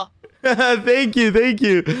 감사했습니다. Thank you.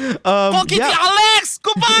 Quackity, Alex,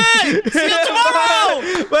 goodbye. See you tomorrow.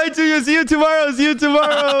 Bye, Chunyo. See you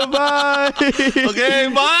tomorrow. Bye. Okay,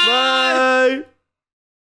 bye.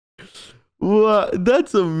 Wow,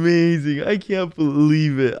 that's amazing. I can't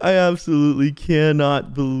believe it. I absolutely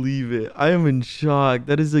cannot believe it. I am in shock.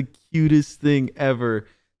 That is the cutest thing ever.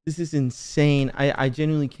 This is insane. I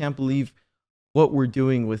genuinely can't believe what we're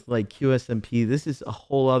doing with like QSMP. This is a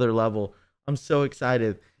whole other level. I'm so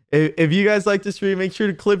excited. If you guys like the stream, make sure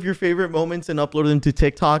to clip your favorite moments and upload them to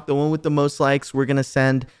TikTok. The one with the most likes, we're going to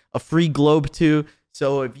send a free globe to.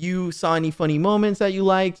 So if you saw any funny moments that you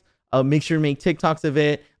liked, make sure to make TikToks of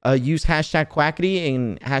it. Use hashtag Quackity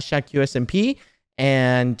and hashtag QSMP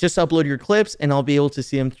and just upload your clips and I'll be able to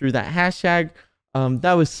see them through that hashtag.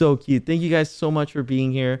 That was so cute. Thank you guys so much for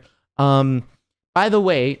being here. By the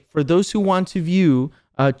way, for those who want to view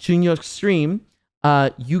Jungryeok's stream,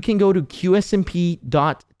 you can go to QSMP.tv.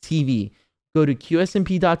 Go to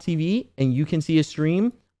QSMP.tv and you can see a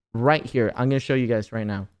stream right here. I'm going to show you guys right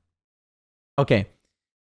now. Okay.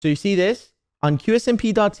 So you see this on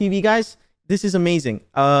QSMP.tv, guys. This is amazing.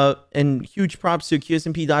 And huge props to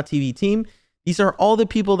QSMP.tv team. These are all the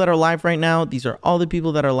people that are live right now. For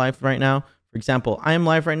example, I am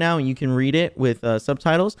live right now and you can read it with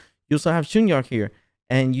subtitles. You also have Jungryeok here.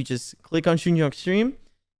 And you just click on Jungryeok stream.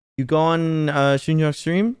 You go on Jungryeok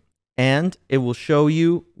stream, and it will show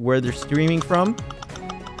you where they're streaming from.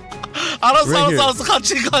 알았어.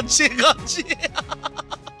 같이.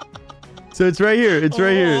 So it's right here. It's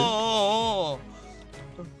right here.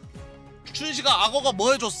 춘식아, 악어가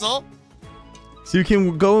뭐 해줬어? So you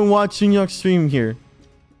can go and watch Jungryeok stream here.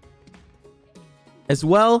 As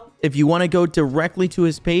well, if you want to go directly to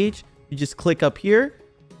his page, you just click up here,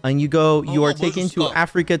 and you are taken to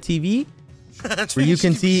Africa TV, where you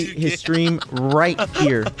can see his stream right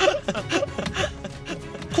here.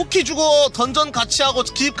 쿠키 주고 던전 같이 하고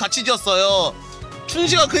집 같이 지었어요.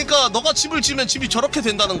 춘식아, 그러니까 너가 집을 지면 집이 저렇게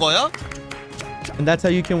된다는 거야? And that's how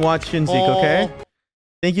you can watch Shinzik, okay?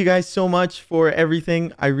 Thank you guys so much for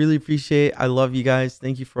everything. I really appreciate it. I love you guys.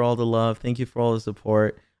 Thank you for all the love. Thank you for all the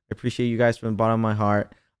support. I appreciate you guys from the bottom of my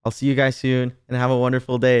heart. I'll see you guys soon and have a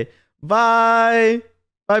wonderful day. Bye.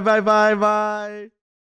 Bye.